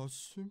ちゃんが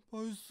心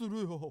配す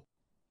るよ。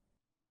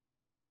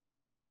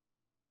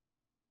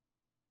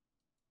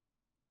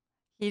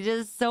 He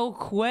just so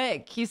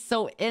quick. He's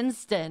so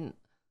instant.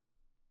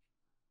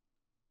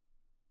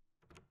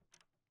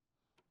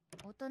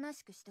 おとな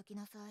しくしとき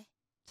なさい。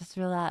 Just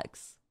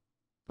relax.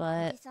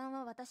 But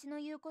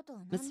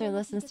Mr.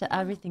 listens to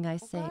everything I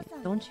say.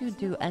 Don't you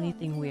do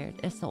anything weird.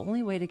 It's the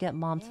only way to get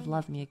mom to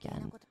love me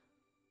again.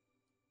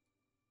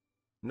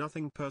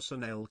 Nothing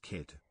personnel,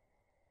 kid.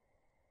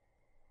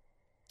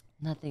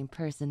 Nothing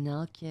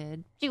personnel,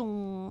 kid.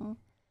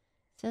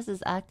 Sis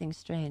is acting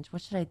strange.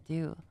 What should I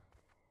do?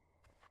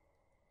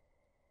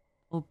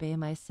 Obey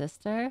my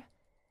sister?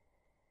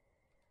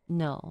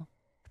 No.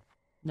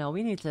 No,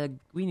 we need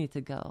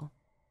to go.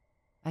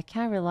 I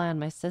can't rely on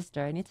my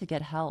sister. I need to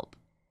get help.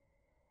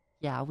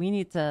 Yeah, we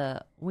need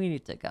to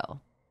go.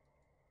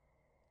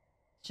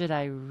 Should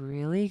I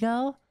really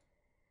go?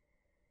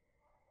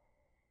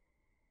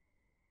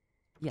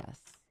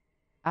 Yes.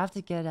 I have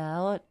to get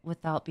out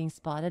without being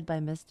spotted by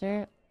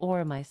Mr.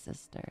 or my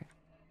sister.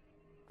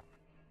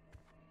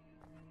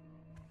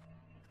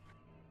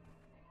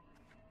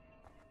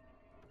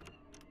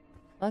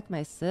 Fuck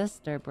my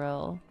sister,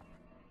 bro.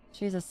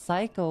 She's a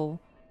psycho.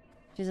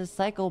 She's a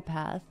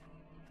psychopath.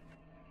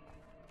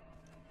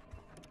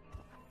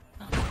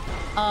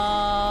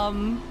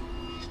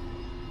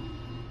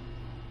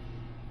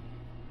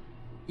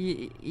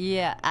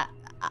 Yeah,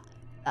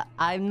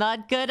 I'm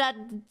not good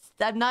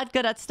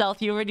at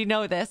stealth. You already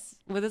know this.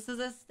 Well, this is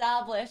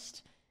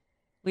established.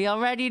 We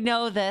already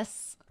know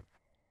this.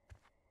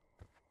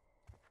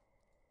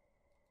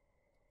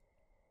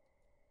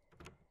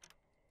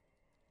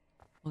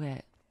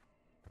 Okay.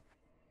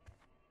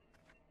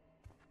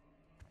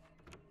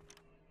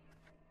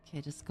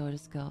 Okay, just go,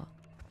 just go.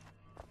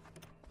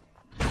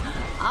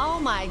 Oh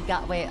my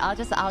god, wait,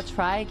 I'll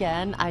try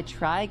again. I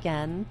try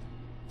again.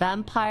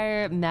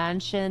 Vampire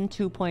Mansion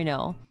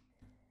 2.0.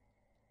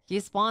 He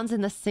spawns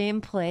in the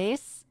same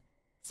place,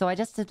 so I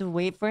just have to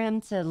wait for him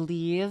to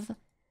leave.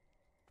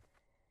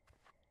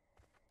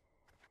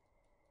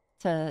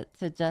 To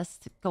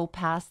just go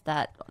past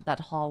that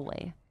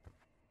hallway.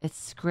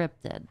 It's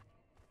scripted.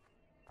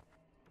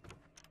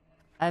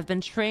 I've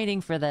been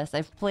training for this.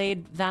 I've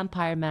played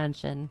Vampire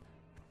Mansion.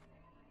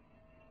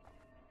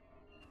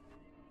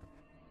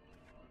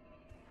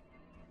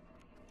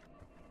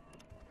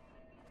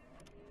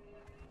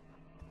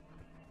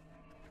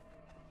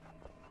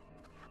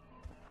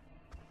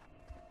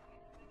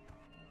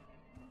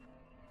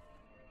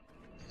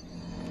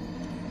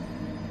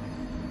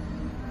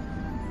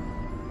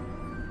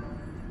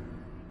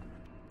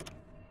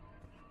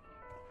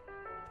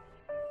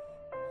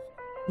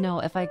 No,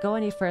 if I go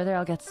any further,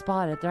 I'll get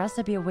spotted. There has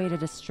to be a way to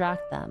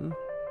distract them.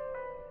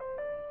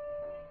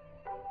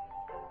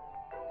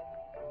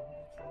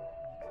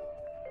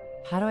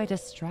 How do I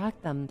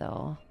distract them,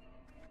 though?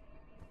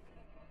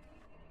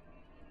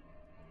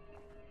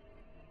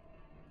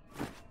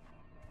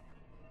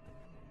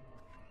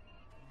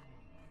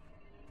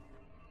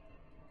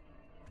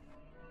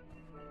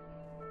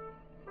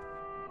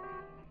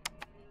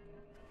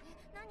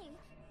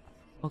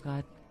 Oh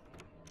god.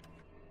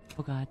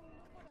 Oh god.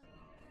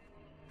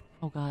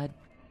 Oh god.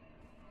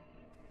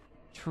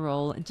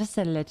 Troll. Just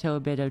a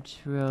little bit of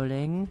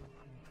trolling.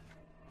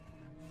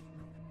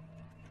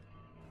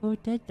 Who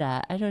did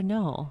that? I don't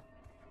know.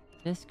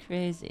 Just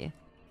crazy.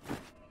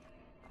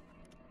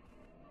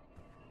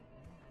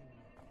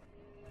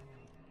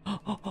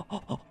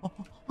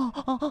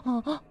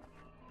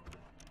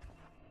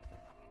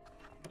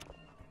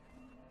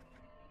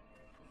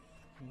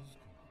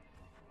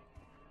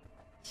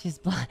 She's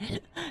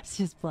blind.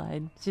 She's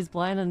blind. She's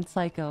blind and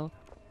psycho.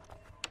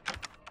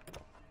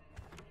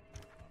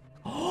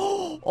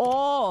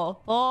 Oh!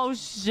 Oh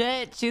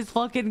shit! She's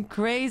fucking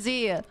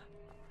crazy!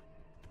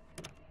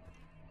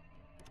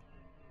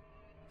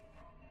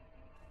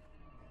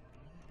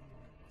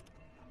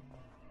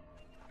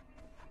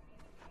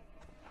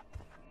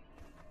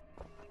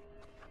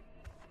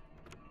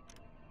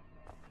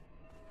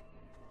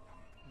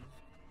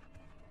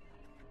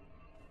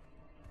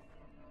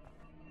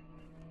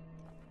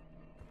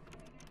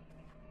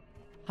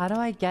 How do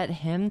I get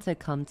him to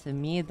come to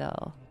me,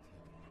 though?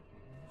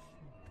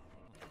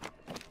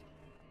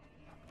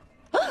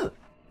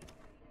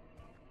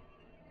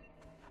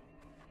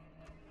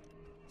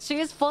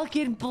 She's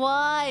fucking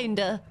blind!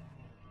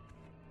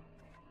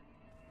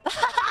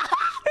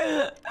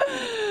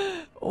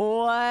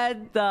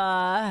 What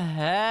the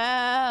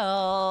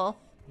hell?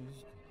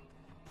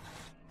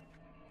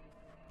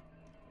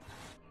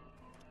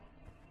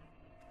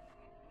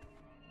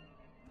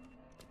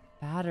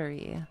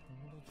 Battery.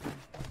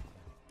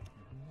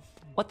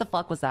 What the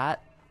fuck was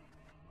that?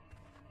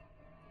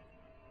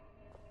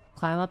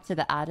 Climb up to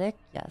the attic?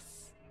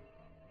 Yes.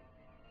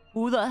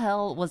 Who the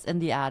hell was in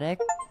the attic?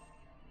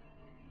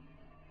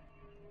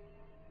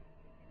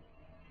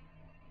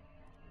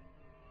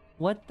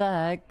 What the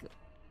heck?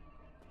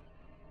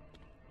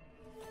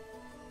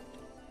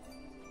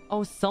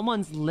 Oh,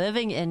 someone's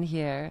living in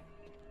here.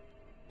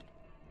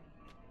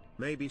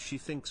 Maybe she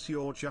thinks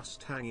you're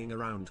just hanging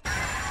around.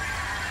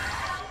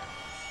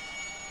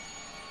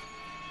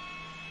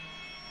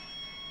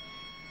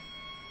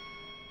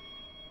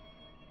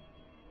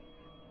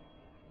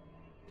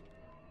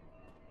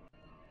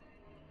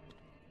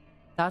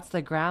 That's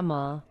the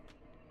grandma.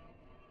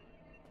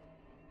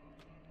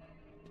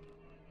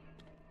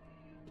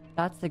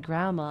 That's the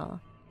grandma.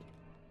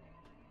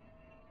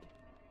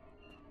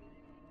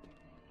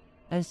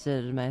 I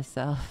shitted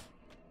myself.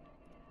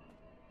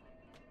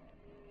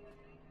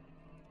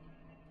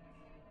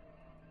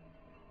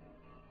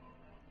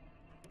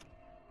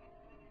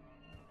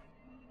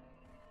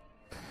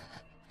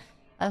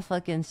 I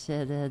fucking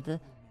shitted.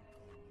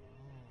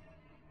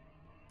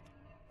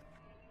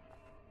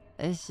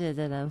 I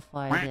shitted and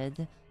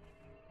farted.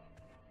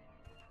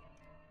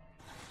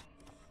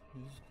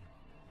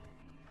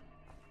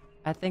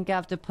 I think I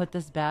have to put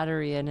this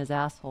battery in his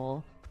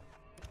asshole.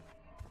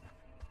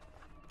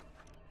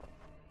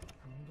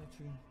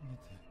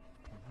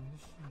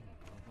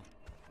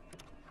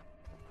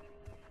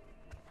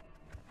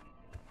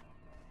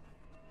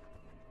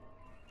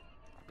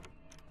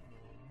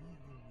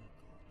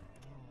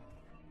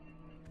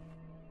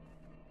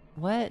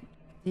 What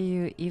do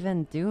you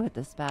even do with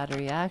this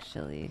battery,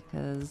 actually?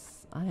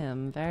 Because I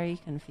am very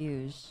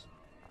confused.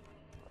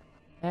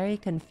 Very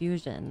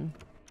confusion.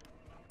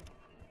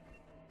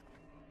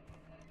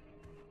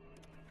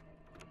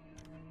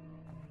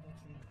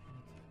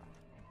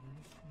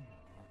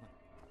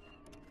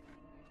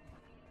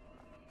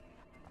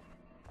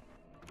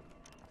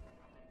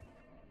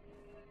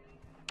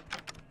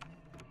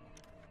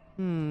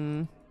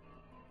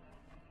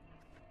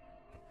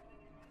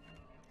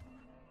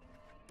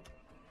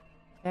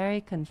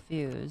 Very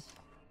confused.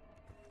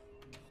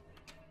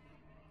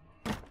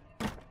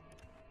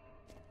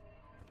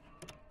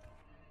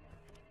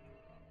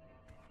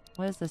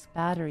 What is this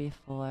battery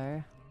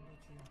for?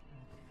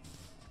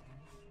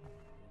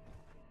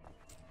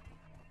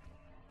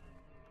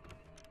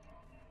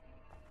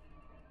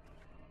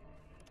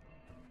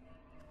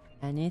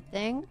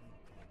 Anything?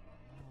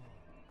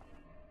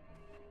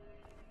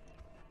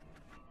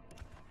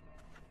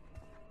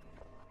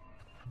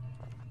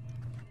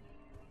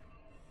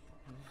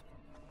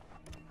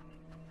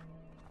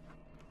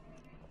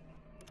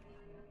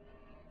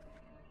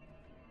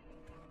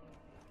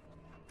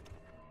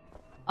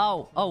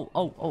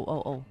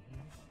 Oh.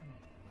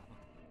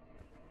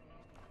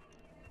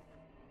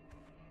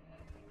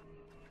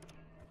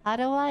 How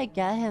do I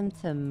get him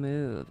to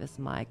move is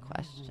my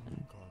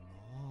question.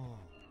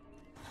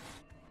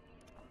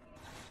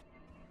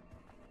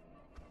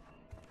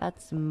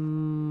 That's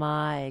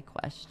my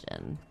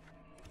question.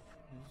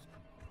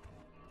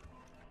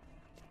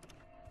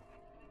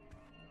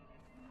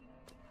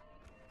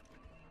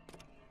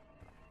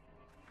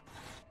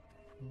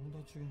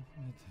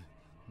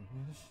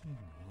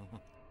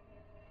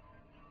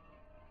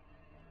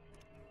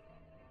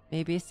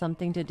 Maybe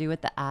something to do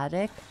with the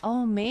attic?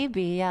 Oh,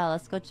 maybe. Yeah,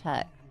 let's go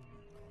check.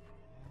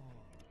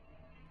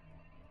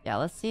 Yeah,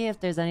 let's see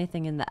if there's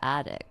anything in the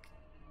attic.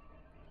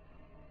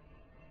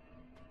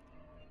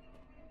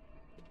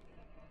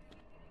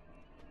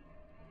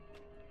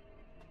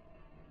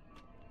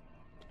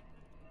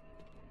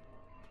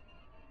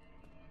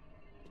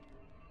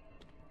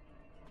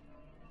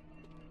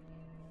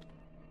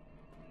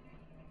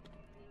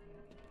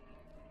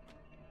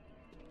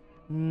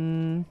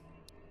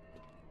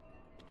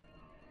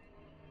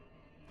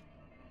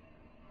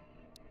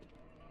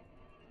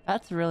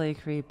 That's really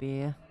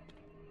creepy.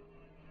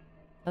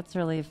 That's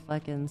really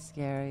fucking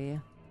scary.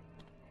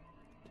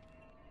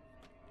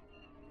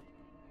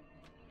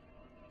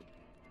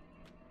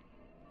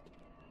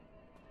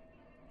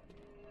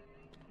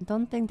 I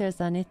don't think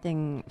there's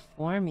anything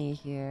for me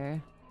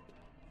here.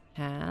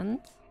 Hand?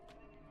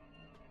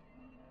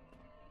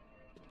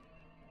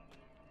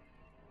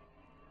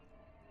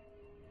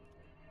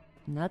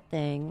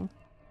 Nothing.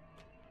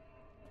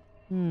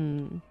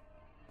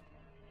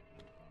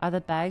 Are the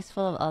bags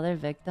full of other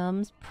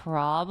victims?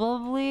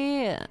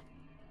 Probably.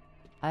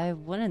 I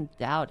wouldn't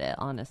doubt it,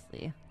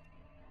 honestly.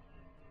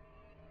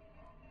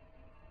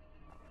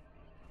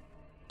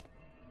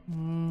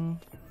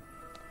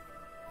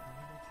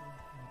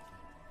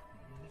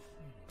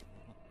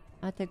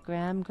 At the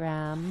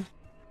Gram.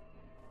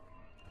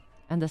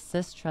 And the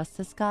sis trusts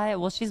this guy?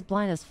 Well, she's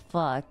blind as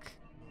fuck.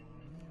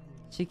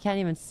 She can't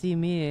even see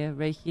me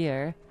right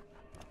here.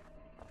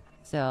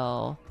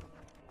 So...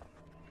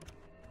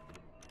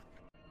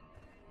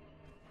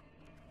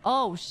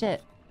 Oh,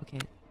 shit. Okay.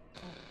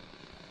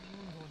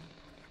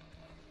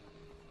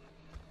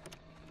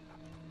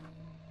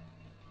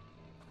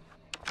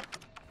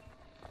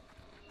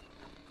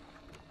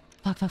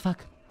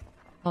 Fuck.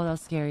 Oh, that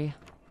was scary.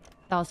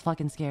 That was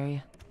fucking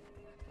scary.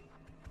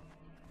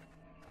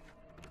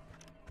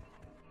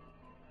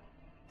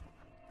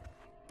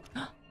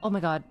 Oh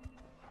my god.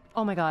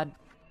 Oh my god.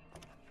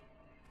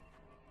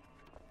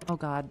 Oh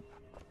god.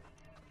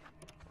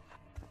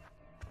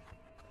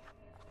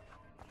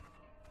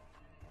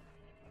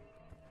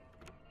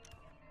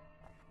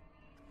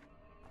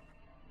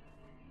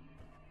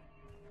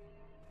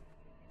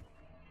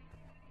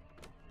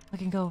 I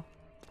can go.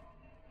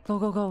 Go.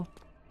 Go.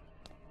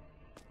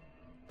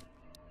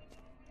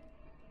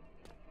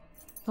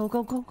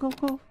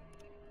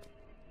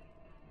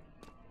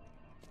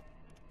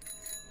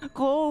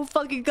 Go,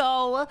 fucking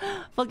go.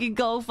 Fucking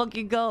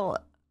go.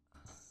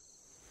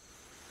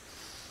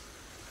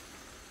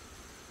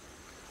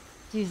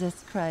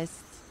 Jesus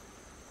Christ.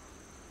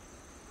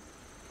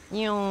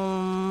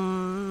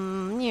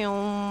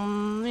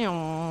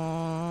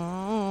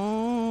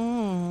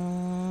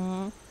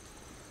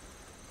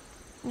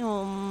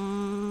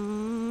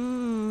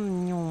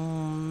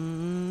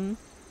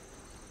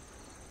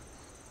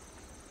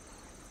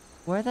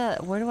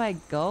 Where do I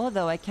go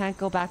though? I can't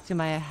go back to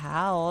my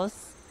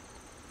house.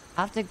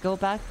 I have to go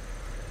back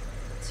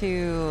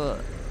to...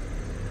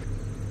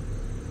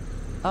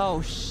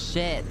 Oh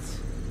shit.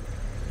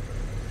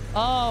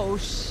 Oh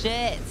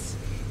shit.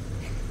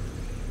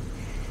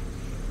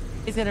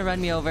 He's gonna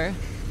run me over.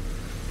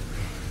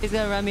 He's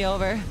gonna run me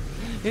over.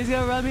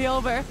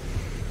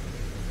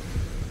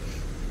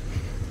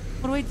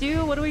 What do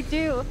we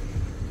do?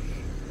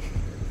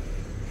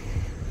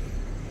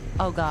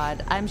 Oh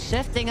god, I'm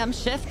shifting.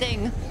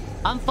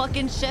 I'm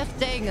fucking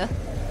shifting.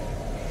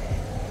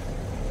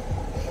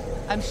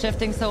 I'm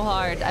shifting so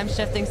hard. I'm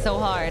shifting so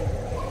hard.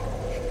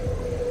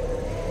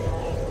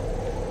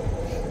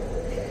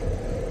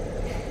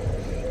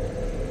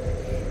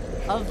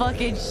 I'm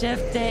fucking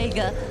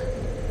shifting.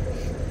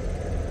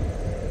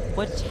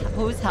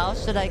 Whose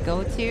house should I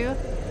go to?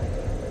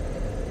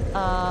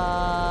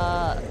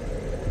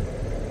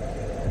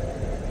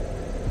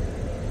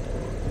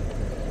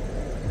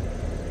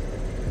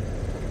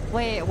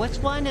 Wait, which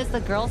one is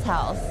the girl's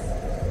house?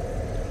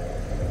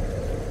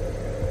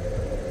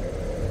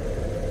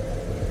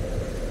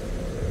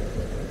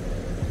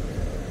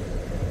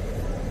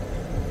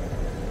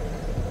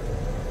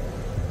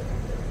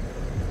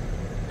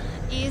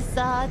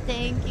 Isa,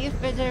 thank you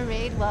for the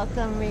raid.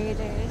 Welcome,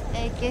 raiders.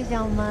 Thank you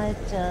so much.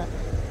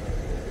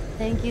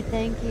 Thank you,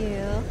 thank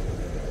you.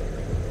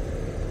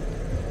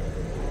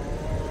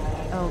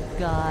 Oh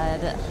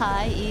god.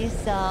 Hi,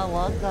 Isa.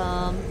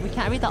 Welcome. We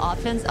can't read the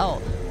options.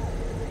 Oh.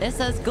 It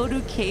says go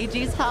to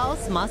Keiji's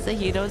house,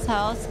 Masahiro's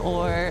house,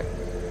 or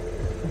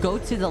go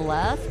to the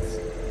left.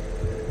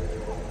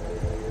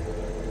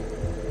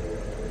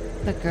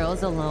 The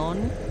girl's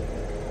alone.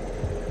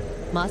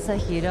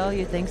 Masahiro,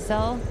 you think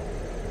so?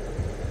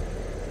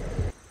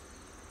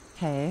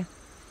 Okay.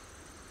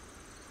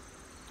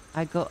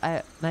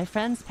 My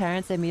friend's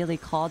parents immediately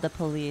called the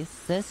police.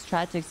 Sis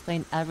tried to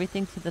explain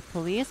everything to the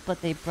police,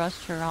 but they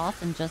brushed her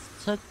off and just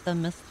took the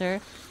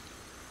mister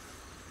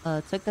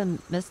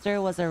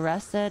was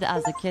arrested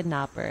as a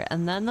kidnapper.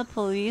 And then the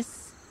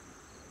police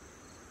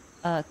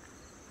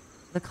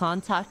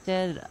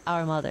contacted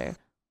our mother.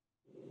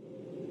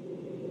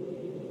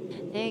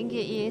 Thank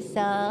you,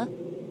 Isa.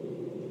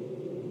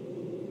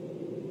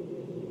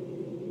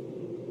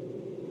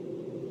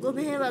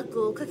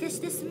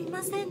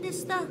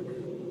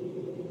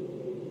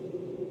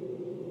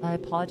 I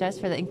apologize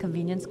for the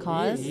inconvenience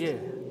caused.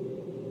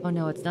 Oh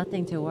no, it's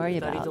nothing to worry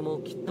about.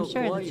 I'm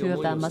sure the two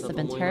of them must have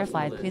been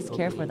terrified. Please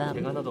care for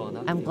them.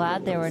 I'm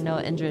glad there were no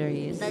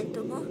injuries.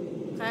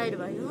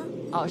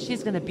 Oh,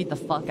 she's gonna beat the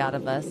fuck out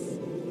of us.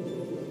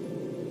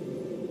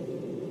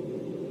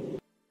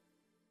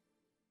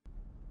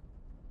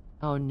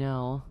 Oh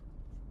no.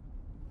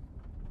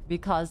 We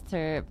caused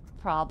her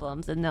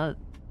problems and now...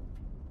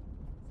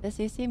 Sis,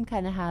 you seem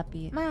kind of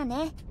happy.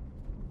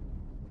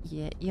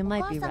 Yeah, you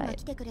might be right.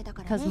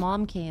 Because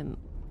mom came.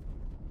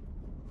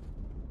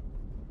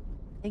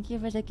 Thank you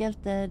for the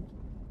gifted.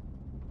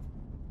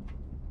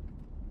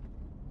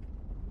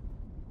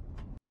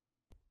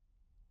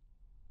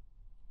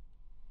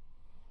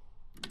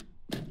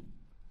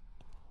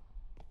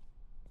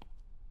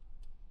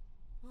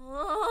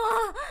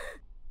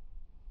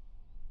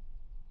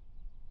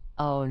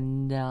 Oh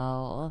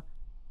no.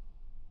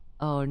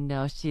 Oh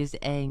no, she's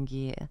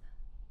angry.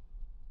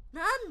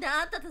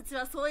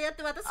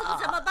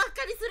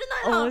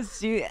 Oh,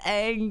 she's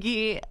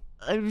angry.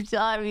 I'm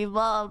sorry,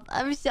 Mom.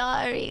 I'm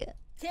sorry.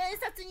 警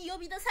察に呼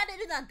び出され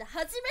るなんて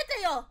初め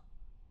てよ。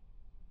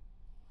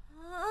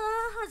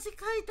恥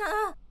かい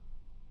た。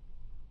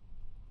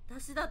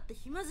私だって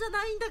暇じゃ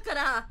ないんだか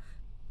ら。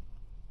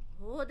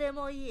どうで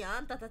もいいあ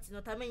んたたち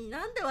のために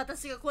なんで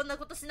私がこんな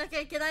ことしなき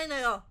ゃいけないの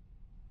よ。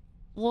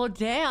Well,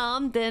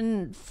 damn,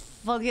 then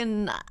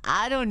fucking,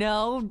 I don't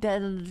know,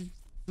 then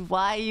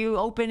why you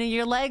opening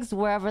your legs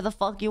wherever the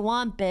fuck you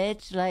want,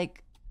 bitch?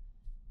 Like,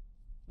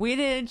 we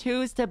didn't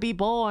choose to be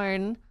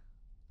born.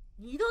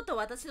 二度と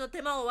私の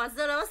手間を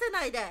煩わせ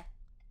ないで。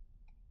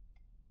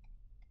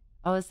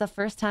Oh, it's the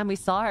first time we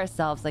saw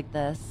ourselves like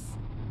this.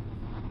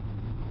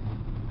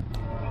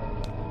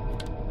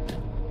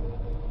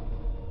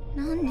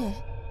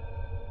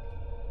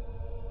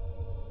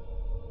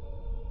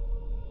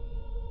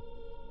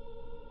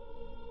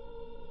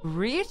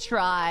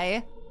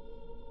 Retry?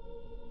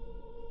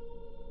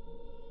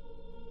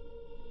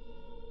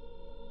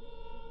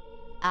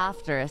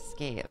 After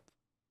escape.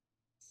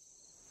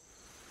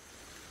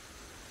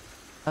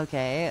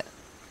 Okay.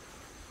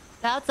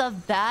 That's a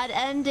bad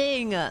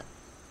ending.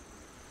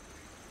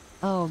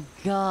 Oh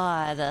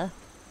god.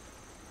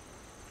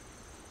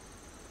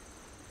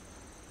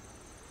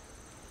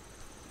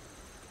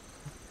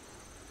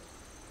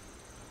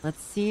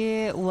 Let's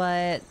see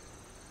what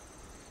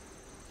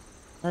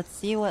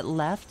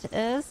left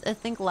is. I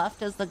think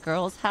left is the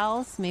girl's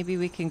house. Maybe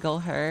we can go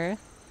her.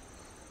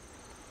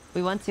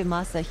 We went to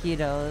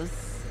Masahiro's.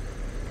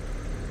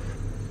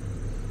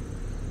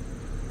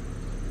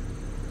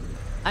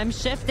 I'm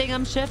shifting.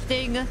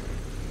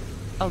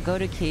 Oh, go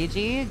to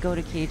Keiji.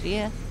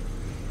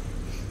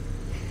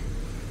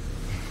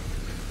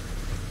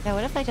 Yeah,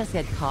 what if I just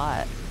get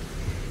caught?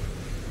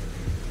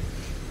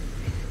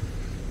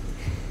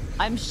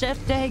 I'm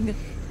shifting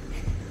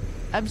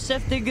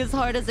as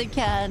hard as I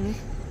can.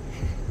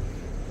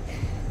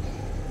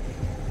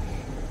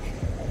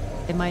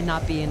 It might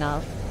not be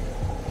enough.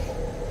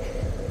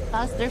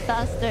 Faster.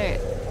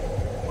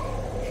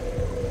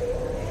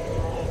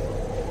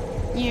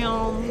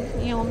 Yum.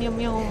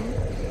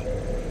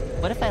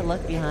 What if I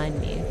look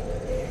behind me?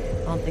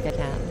 I don't think I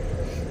can.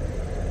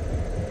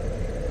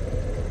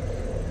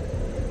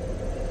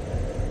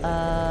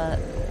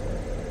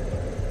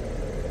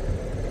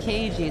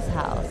 Keiji's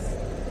house.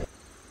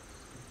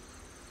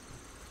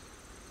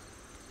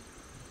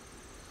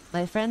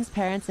 My friend's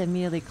parents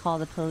immediately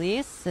called the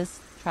police. Sis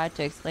tried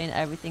to explain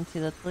everything to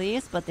the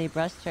police, but they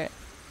brushed her...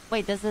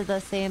 Wait, this is the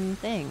same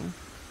thing.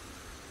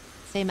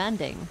 Same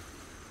ending.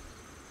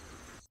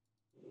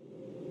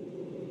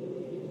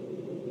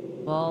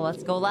 Well,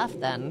 let's go left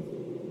then.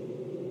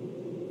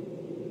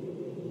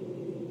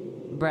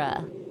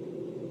 Bruh.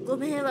 ご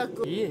迷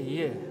惑。いえい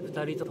え、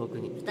二人と特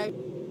に。二人。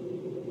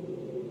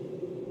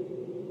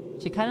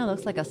 She kind of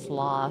looks like a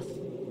sloth.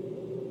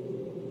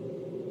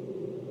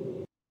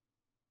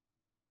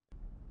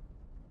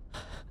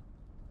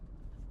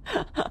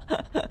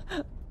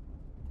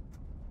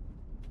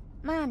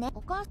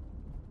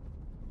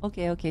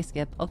 Okay, okay,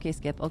 skip. Okay,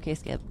 skip. Okay,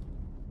 skip.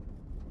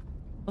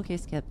 Okay,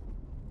 skip.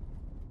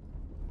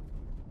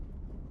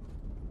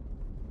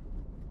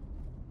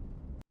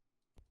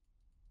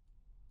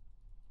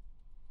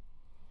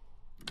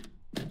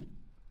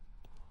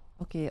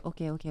 Okay,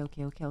 okay, okay,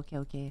 okay, okay, okay,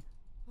 okay.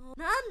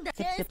 なんで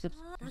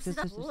私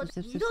だ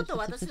二度と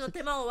私の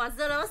手間を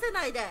煩わせ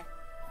ないで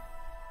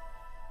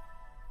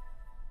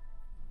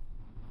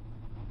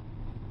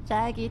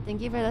Shaggy,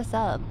 thank you for the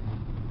sub.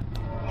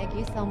 Thank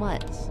you so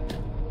much.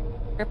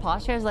 Her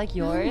posture is like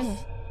yours.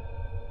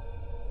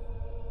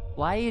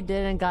 Why you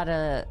didn't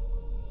gotta...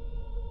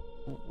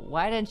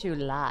 Why didn't you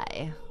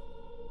lie?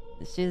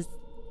 She's...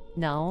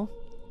 No.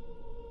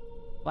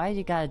 Why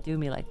you gotta do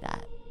me like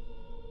that?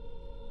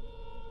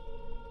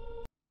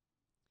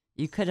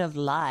 You could have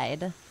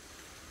lied.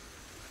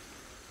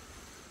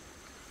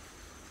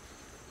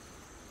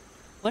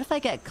 What if I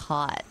get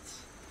caught?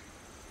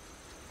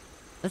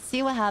 Let's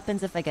see what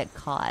happens if I get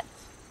caught.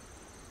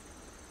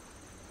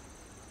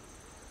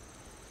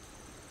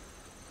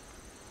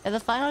 And the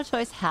final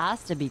choice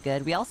has to be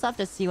good. We also have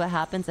to see what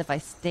happens if I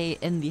stay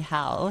in the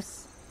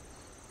house.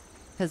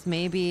 Because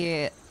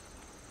maybe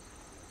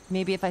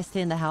if I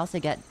stay in the house, I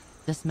get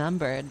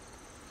dismembered.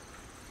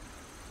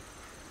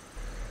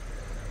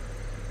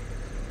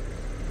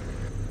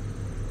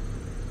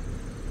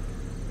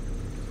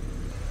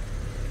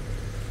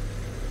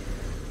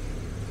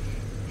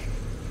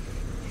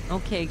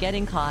 Okay,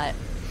 getting caught.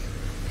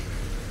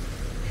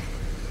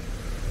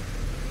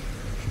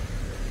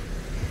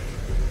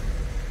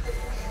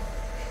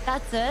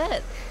 That's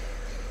it.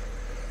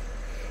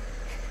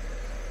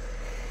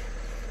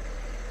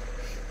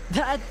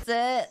 That's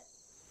it.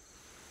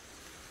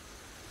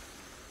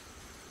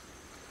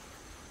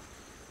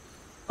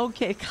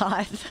 Okay,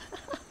 caught.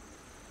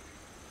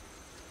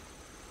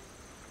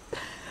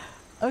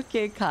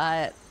 Okay,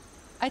 caught.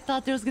 I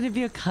thought there was gonna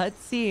be a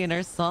cutscene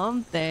or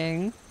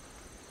something.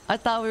 I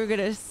thought we were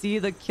gonna see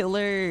the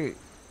killer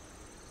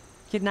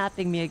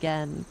kidnapping me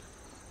again.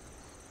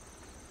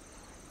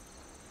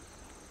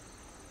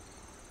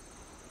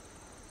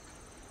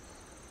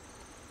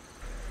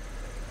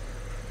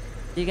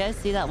 Do you guys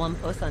see that one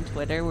post on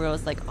Twitter where it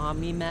was like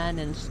Omni-Man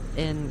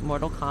in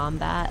Mortal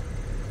Kombat?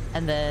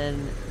 And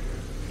then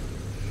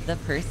the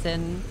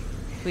person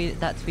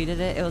that tweeted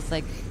it, it was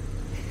like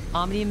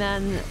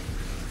Omni-Man,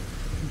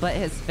 but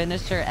his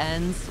finisher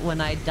ends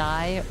when I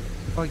die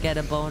or get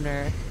a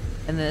boner.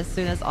 And then as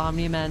soon as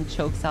Omni-Man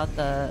chokes out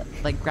the,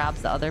 like,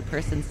 grabs the other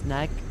person's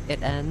neck,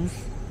 it ends.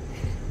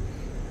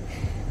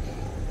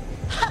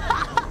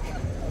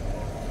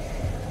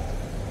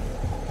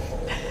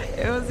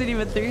 It wasn't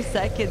even 3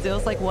 seconds, it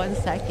was like 1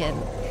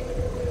 second.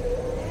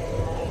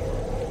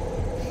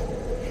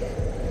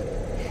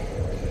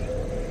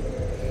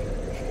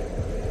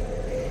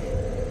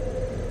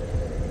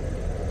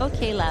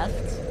 Okay,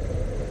 left.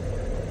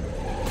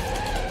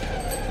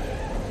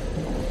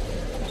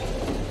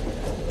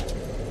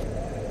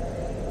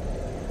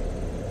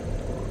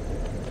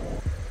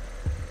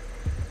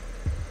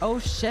 Oh,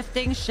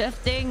 shifting,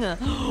 shifting.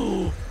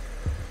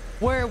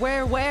 Where?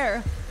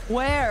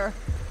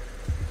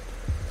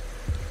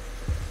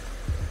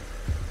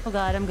 Oh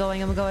god, I'm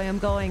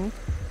going.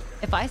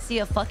 If I see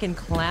a fucking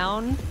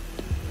clown,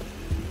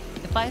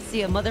 if I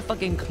see a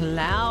motherfucking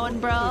clown,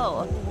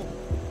 bro,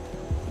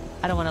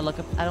 I don't want to look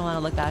up. I don't want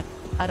to look back.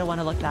 I don't want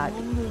to look back.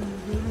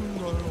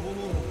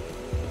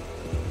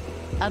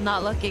 I'm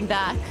not looking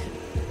back.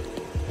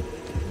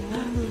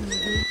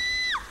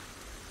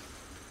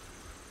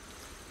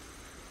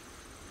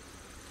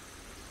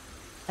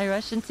 I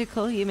rushed into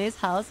Kohime's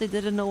house. I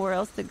didn't know where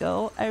else to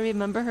go. I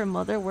remember her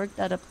mother worked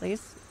at a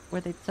place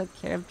where they took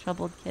care of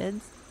troubled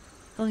kids.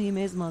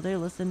 Kohime's mother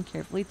listened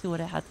carefully to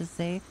what I had to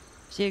say.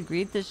 She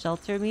agreed to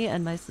shelter me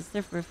and my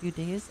sister for a few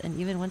days and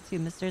even went to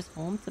Mr's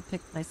home to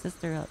pick my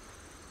sister up.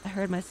 I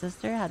heard my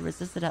sister had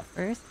resisted at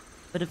first,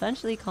 but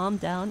eventually calmed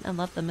down and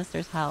left the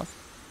Mr's house.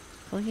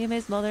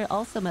 Kohime's mother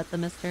also met the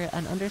Mr.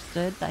 and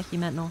understood that he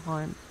meant no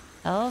harm.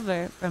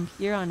 However, from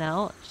here on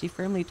out, she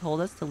firmly told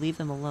us to leave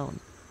him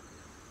alone.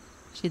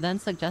 She then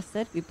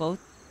suggested we both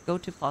go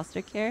to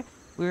foster care.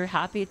 We were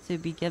happy to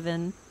be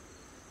given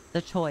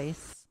the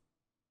choice.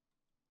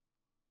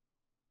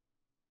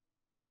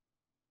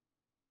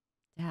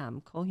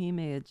 Damn,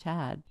 Kohime and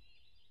Chad.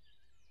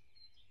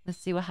 Let's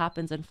see what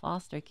happens in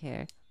foster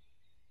care.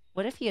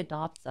 What if he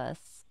adopts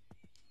us?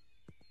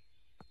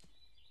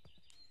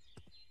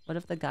 What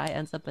if the guy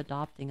ends up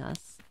adopting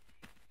us?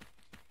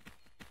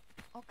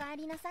 おかえ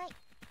りなさい。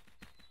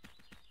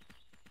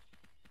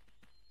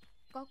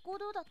学校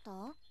どうだった？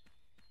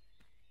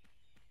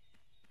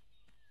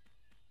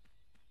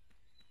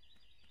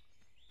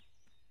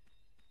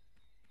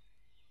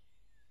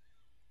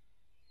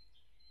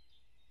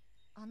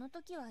あの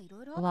時はい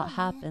ろいろ A あ lot っ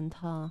たね。 happened,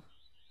 huh?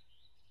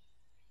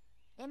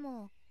 で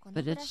もこ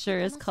の But 暮 it らし sure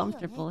楽 is しいよね。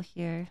 comfortable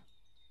here.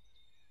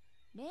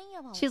 レン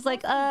ヤはお She's 母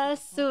like, さんの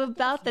こと so 怖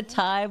がっ about て the るし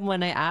ね。 time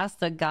when I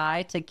asked a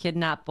guy to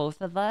kidnap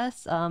both of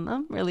us,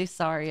 I'm really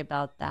sorry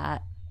about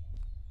that.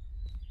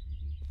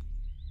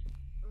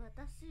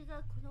 私が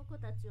この子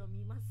たちを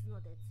見ます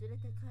ので連れ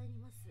て帰り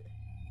ます。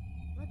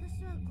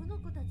私はこの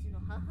子たち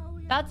の母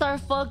親。 That's our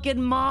fucking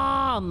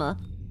mom!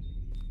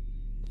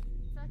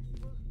 さ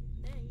きこ、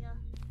レンヤ、行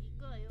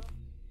くわよ。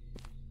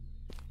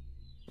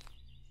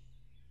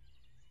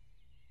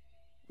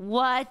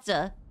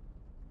 What?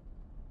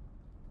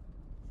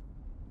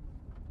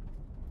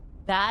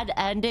 Bad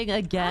ending あ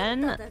ん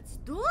again? たたち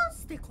どう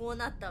してこう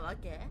なったわ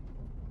け？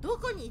ど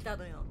こにいた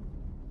のよ？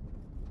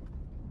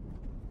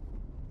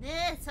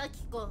ねえ、さ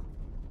きこ、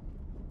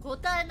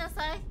答えな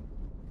さい。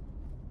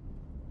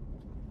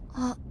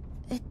あ、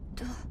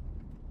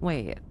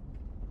Wait.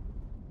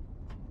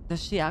 Does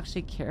she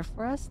actually care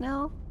for us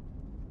now?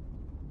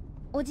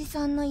 おじ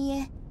さんの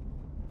家。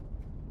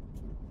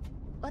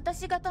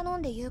私が頼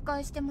んで誘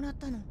拐してもらっ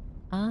たの。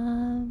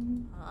あ？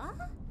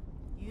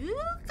誘拐？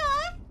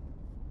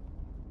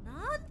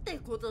なんて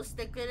ことし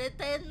てくれ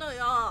てんの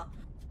よ。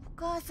お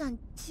母さん違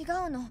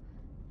うの。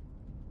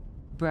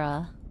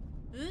 Bruh.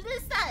 うる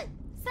さい。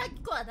さ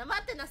きこは黙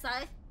ってなさ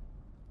い。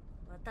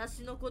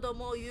私の子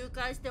供を誘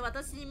拐して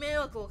私に迷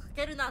惑をか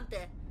けるなん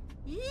て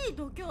いい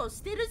度胸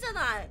してるじゃ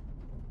ない。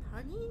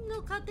他人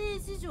の家庭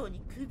事情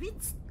に首突っ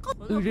込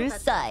む。この子た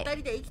ちは二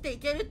人で生きてい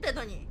けるって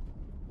のに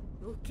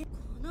余計こ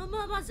の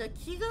ままじゃ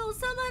気が収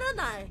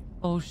まらない。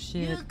 Oh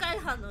誘 shit. 拐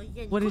犯の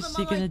家にこ What の is ま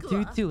she ま gonna 行く do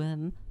わ。 to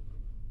him?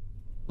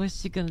 What's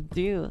she gonna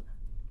do?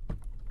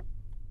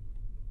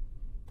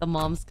 The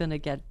mom's gonna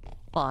get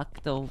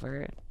fucked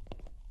over.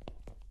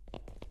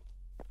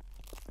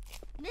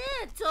 ね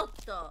えちょっ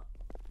と、あん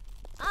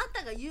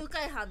たが誘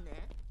拐犯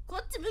ね。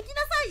こっち向きな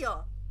さい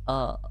よ。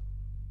 Oh,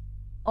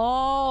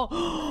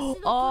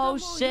 oh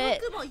shit!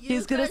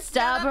 He's gonna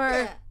stab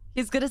her.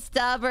 He's gonna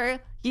stab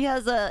her. He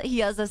has a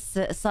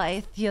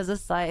scythe. He has a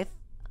scythe.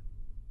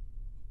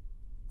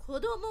 子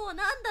供を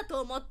何だ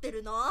と思って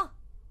るの？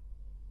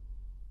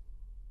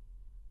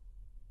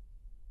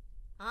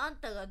あん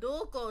たがど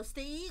うこうし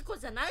ていい子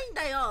じゃないん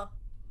だよ。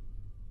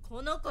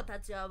この子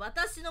たちは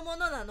私のも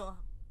のなの。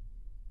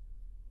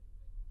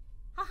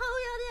母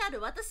親であ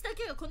る私だ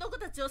けがこの子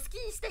たちを好き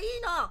にしていい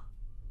の。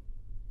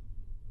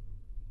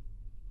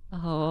 Oh.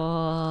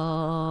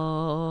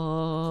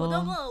 子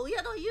供は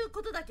親の言う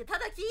ことだけた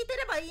だ聞いて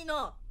ればいい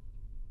の。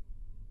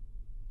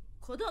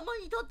子供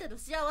にとっての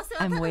幸せ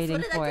はただ I'm それ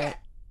waiting だ for け。 it.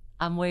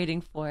 I'm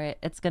waiting for it.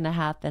 It's gonna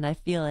happen. I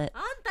feel it.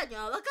 あんたに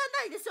は分かん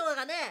ないでしょう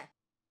がね。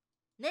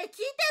ねえ聞い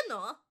てん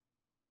の？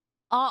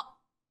 Oh.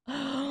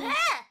 ねえ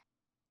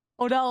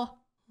Oh no.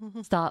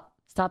 Stop.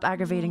 Stop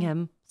aggravating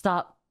him.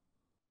 Stop.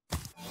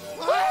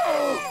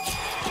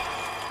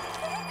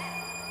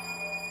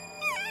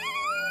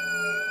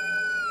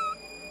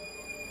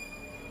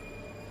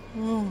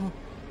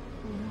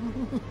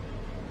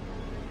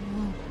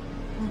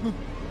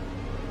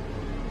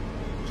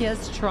 He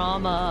has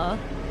trauma.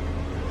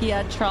 He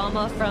had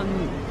trauma from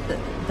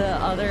the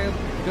other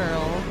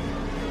girl.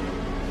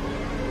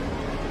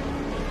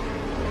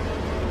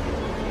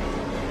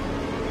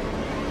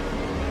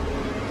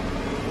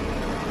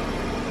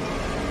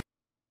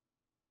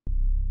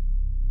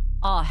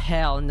 Oh,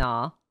 hell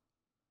nah.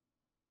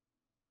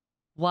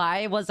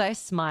 Why was I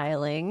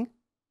smiling?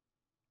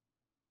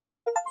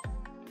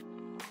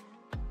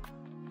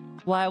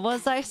 Why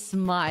was I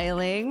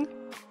smiling?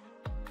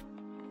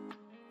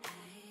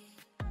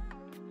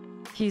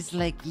 He's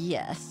like,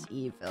 yes,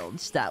 evil.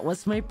 That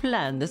was my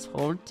plan this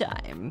whole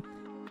time.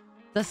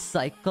 The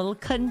cycle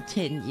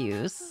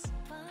continues.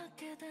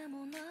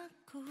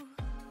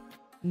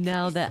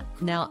 Now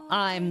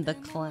I'm the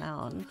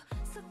clown.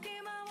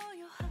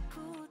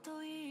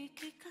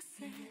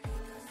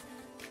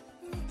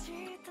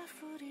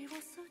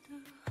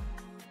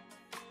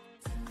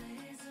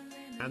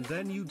 And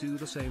then you do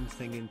the same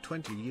thing in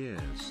 20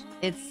 years.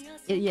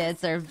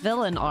 It's our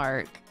villain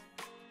arc.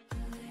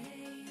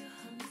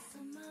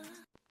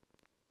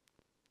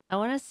 I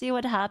want to see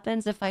what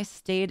happens if I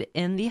stayed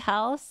in the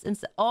house and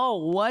oh,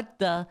 what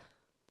the?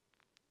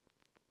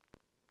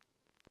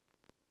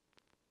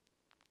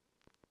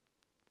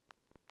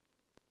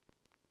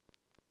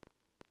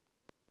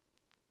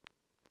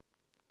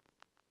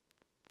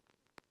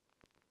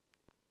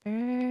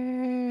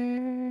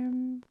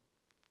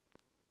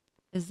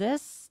 Is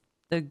this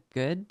the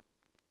good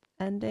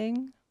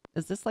ending?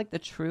 Is this like the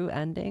true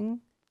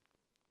ending?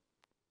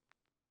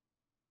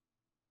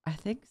 I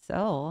think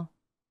so.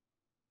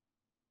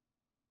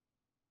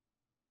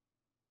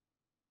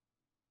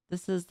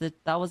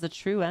 That was a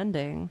true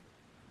ending.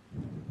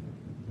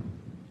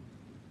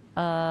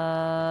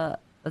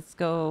 Let's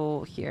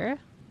go here.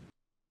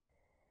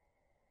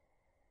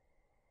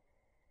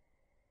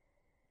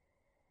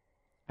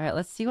 All right,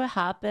 let's see what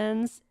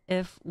happens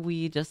if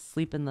we just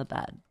sleep in the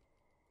bed.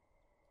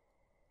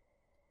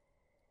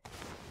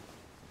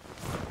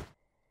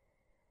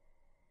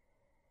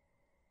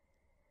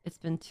 It's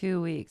been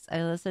 2 weeks.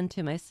 I listened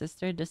to my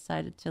sister,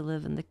 decided to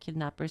live in the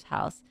kidnapper's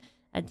house.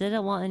 I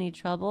didn't want any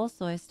trouble,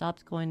 so I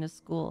stopped going to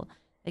school.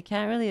 I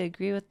can't really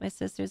agree with my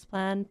sister's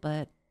plan,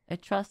 but I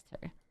trust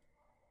her.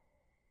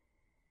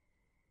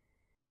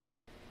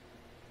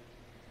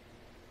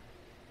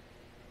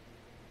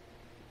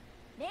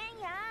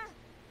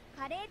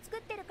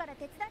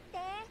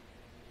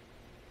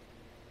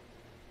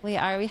 Wait,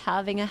 are we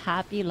having a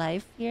happy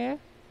life here?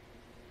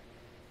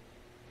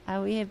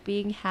 Are we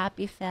being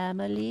happy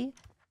family?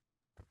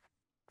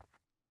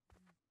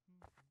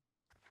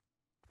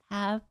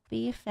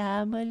 Happy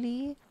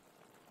family?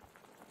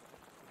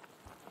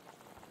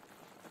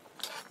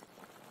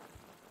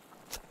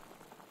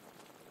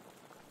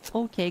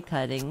 Okay,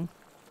 cutting.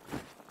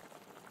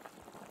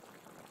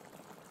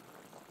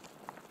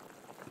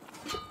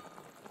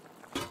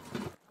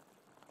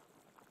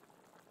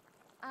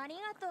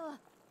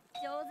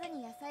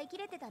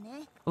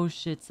 Oh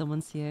shit,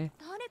 someone's here.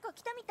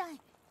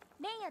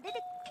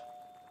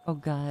 Oh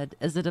god,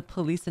 is it a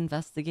police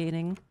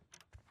investigating?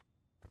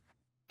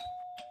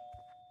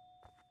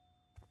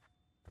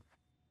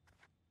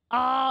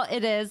 Oh,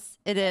 it is.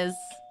 It is.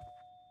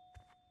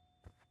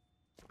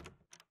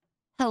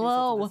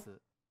 Hello.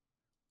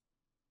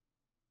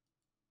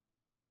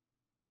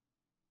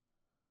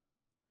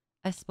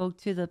 I spoke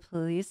to the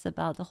police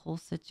about the whole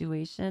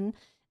situation.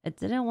 I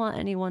didn't want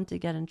anyone to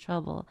get in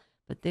trouble,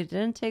 but they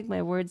didn't take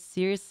my words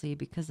seriously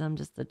because I'm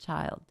just a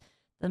child.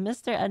 The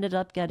mister ended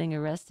up getting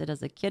arrested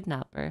as a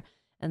kidnapper,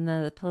 and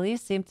the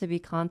police seemed to be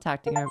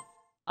contacting her.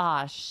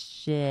 Ah,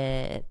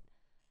 shit.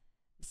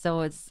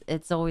 So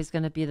it's always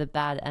going to be the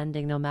bad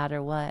ending no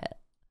matter what.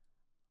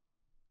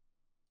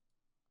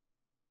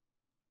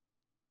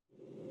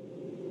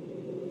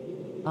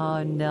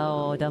 Oh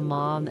no, the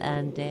mom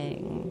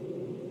ending.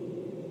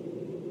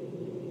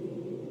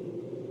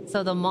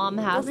 So the mom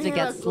has to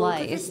get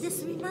sliced.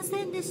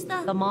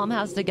 The mom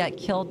has to get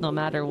killed no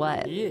matter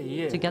what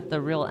to get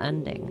the real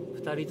ending.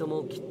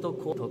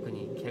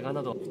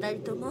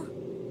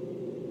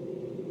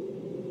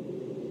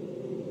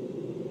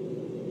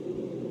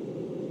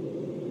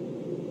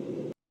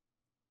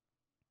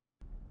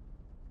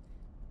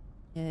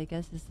 Yeah, I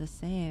guess it's the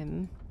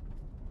same.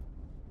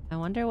 I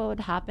wonder what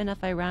would happen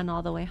if I ran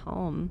all the way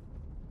home.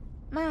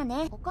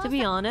 To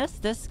be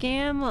honest, this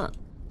game,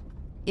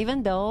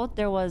 even though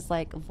there was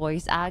like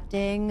voice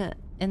acting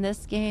in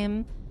this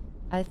game,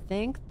 I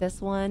think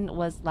this one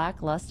was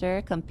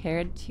lackluster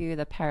compared to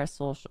the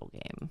Parasocial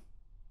game.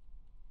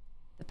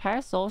 The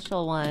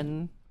Parasocial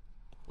one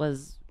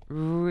was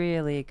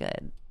really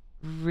good.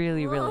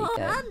 Really, really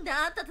good.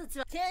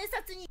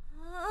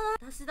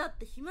 私だっ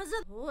て暇じ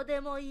ゃどう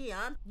でもいい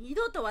やん。二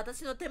度と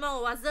私の手間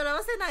を煩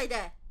わせない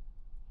で。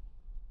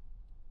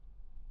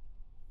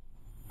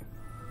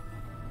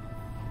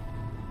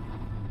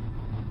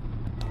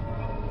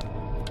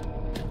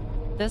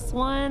This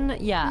one,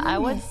 yeah, I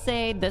would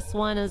say this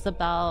one is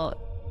about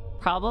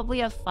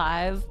probably a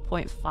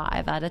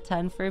 5.5 out of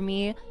 10 for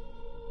me.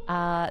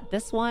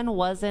 This one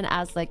wasn't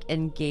as like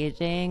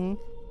engaging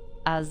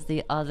as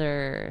the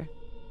other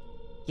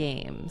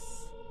games.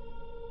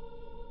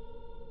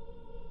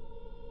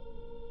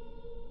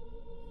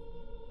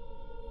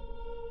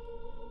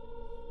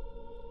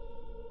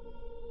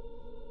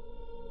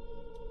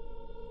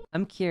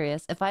 I'm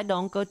curious, if I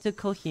don't go to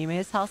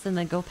Kohime's house and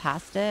then go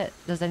past it,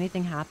 does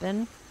anything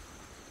happen?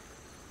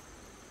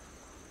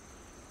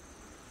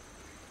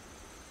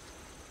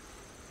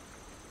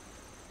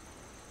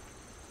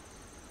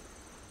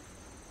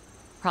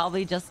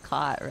 Probably just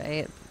caught,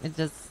 right? It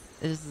just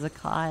is a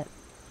caught.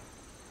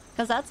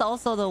 Because that's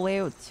also the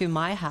way to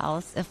my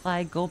house if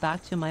I go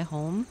back to my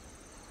home.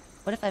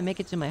 What if I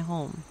make it to my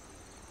home?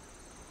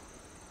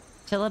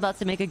 Chill about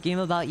to make a game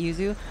about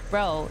Yuzu?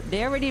 Bro,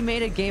 they already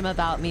made a game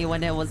about me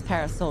when it was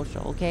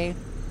Parasocial, okay?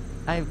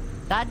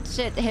 That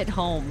shit hit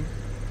home.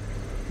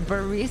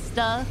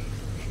 Barista,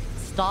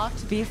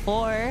 stalked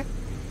before,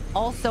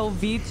 also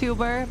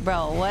VTuber.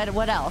 Bro,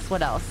 what else?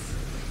 What else?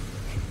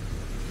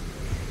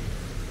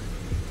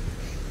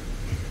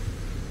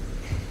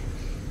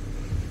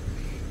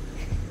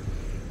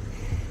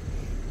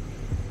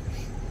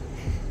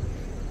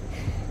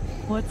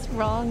 What's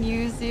wrong,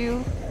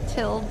 Yuzu?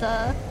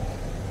 Tilda?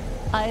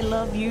 I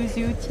love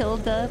Yuzu,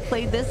 Tilda.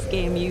 Play this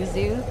game,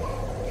 Yuzu.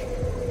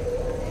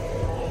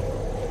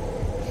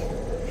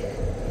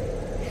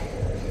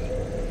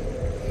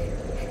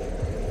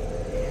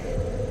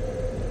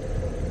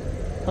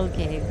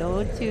 Okay,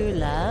 go to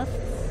left.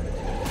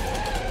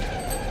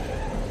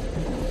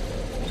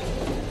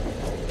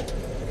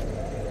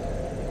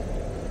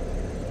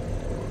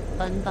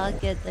 Fun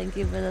Bucket, thank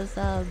you for the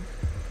sub.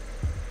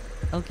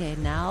 Okay,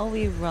 now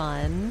we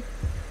run.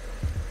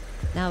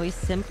 Now we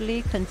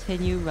simply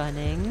continue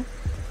running.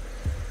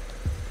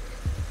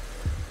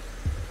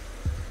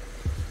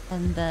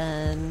 And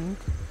then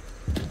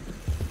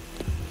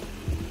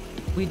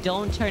we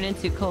don't turn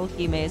into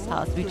Kohime's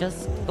house. We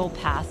just go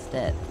past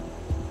it.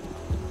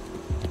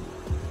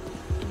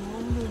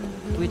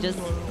 We just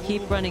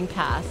keep running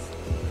past.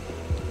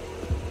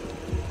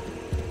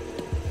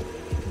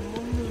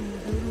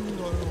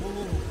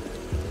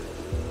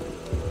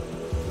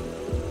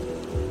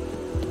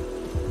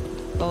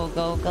 Go,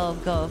 go, go,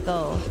 go,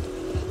 go.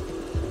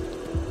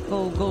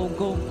 Go, go,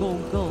 go, go,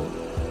 go.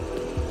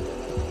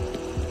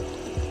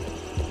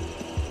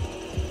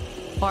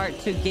 Fart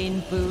to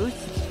gain boost.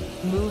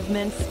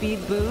 Movement speed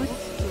boost.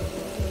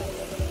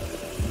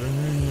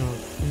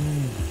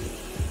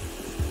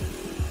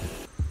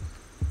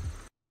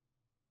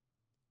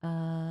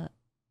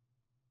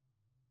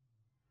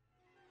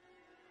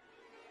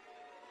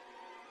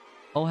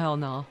 Oh hell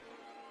no.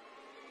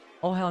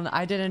 Oh hell no.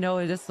 I didn't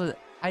know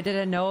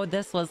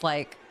this was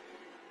like...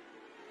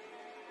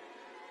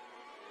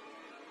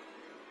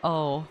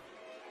 Oh.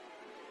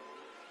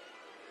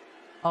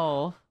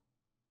 Oh.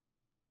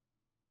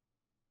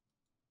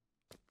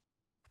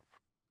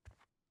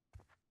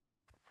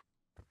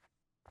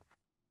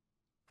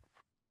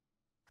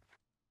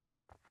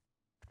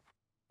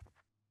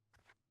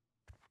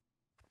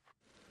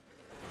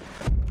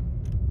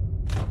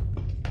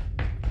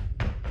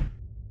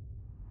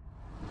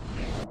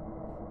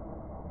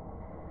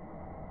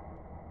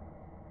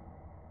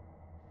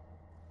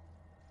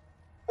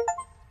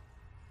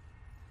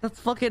 That's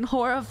fucking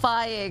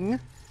horrifying.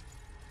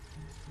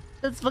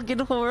 That's fucking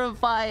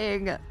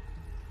horrifying.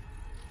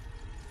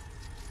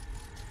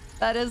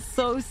 That is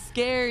so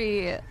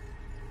scary.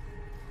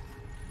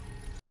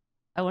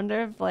 I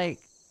wonder if like...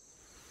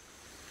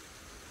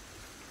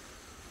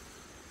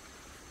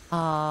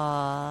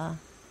 I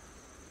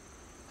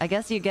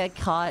guess you get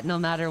caught no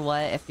matter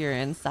what if you're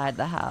inside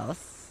the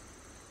house.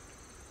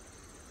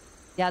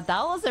 Yeah,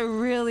 that was a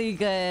really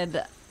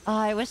good...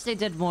 I wish they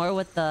did more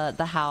with the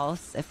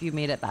house if you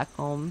made it back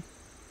home.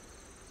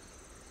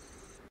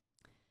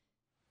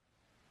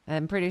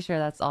 I'm pretty sure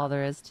that's all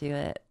there is to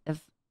it.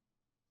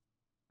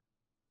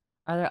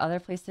 Are there other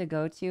places to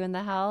go to in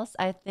the house?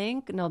 I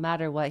think no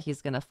matter what,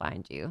 he's gonna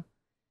find you.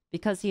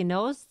 Because he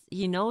knows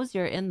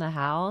you're in the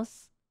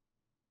house.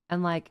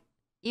 And like,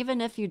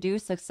 even if you do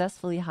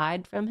successfully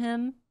hide from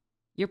him,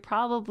 you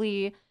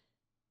probably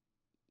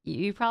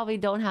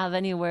don't have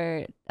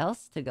anywhere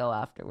else to go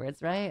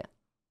afterwards, right?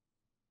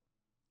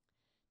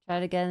 Try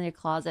to get in your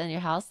closet in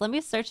your house. Let me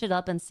search it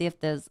up and see if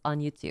there's on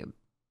YouTube.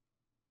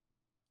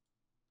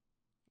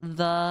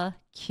 The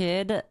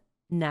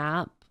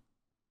Kidnap.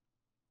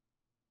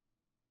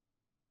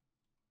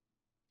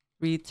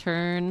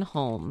 Return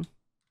home.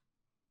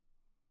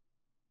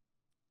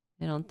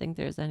 I don't think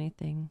there's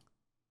anything.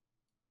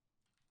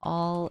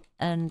 All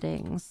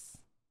endings.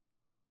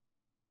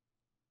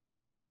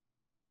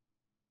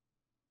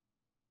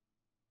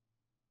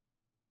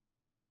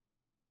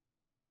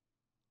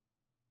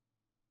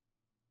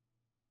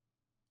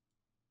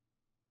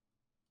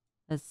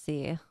 Let's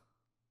see.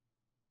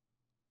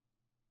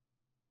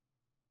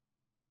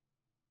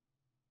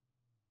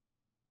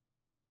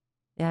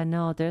 Yeah,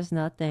 no, there's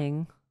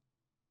nothing.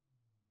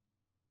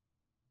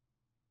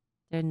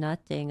 There's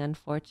nothing,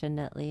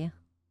 unfortunately.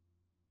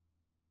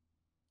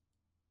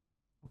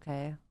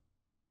 Okay.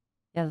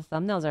 Yeah, the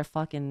thumbnails are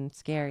fucking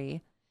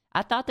scary.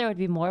 I thought there would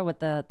be more with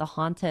the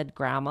haunted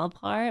grandma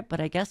part, but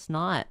I guess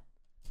not.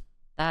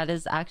 That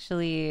is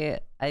actually...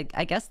 I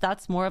guess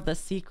that's more of the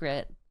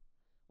secret.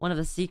 One of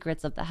the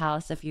secrets of the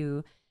house if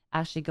you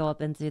actually go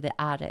up into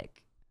the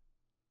attic.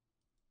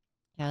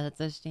 Yeah, that's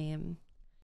a shame.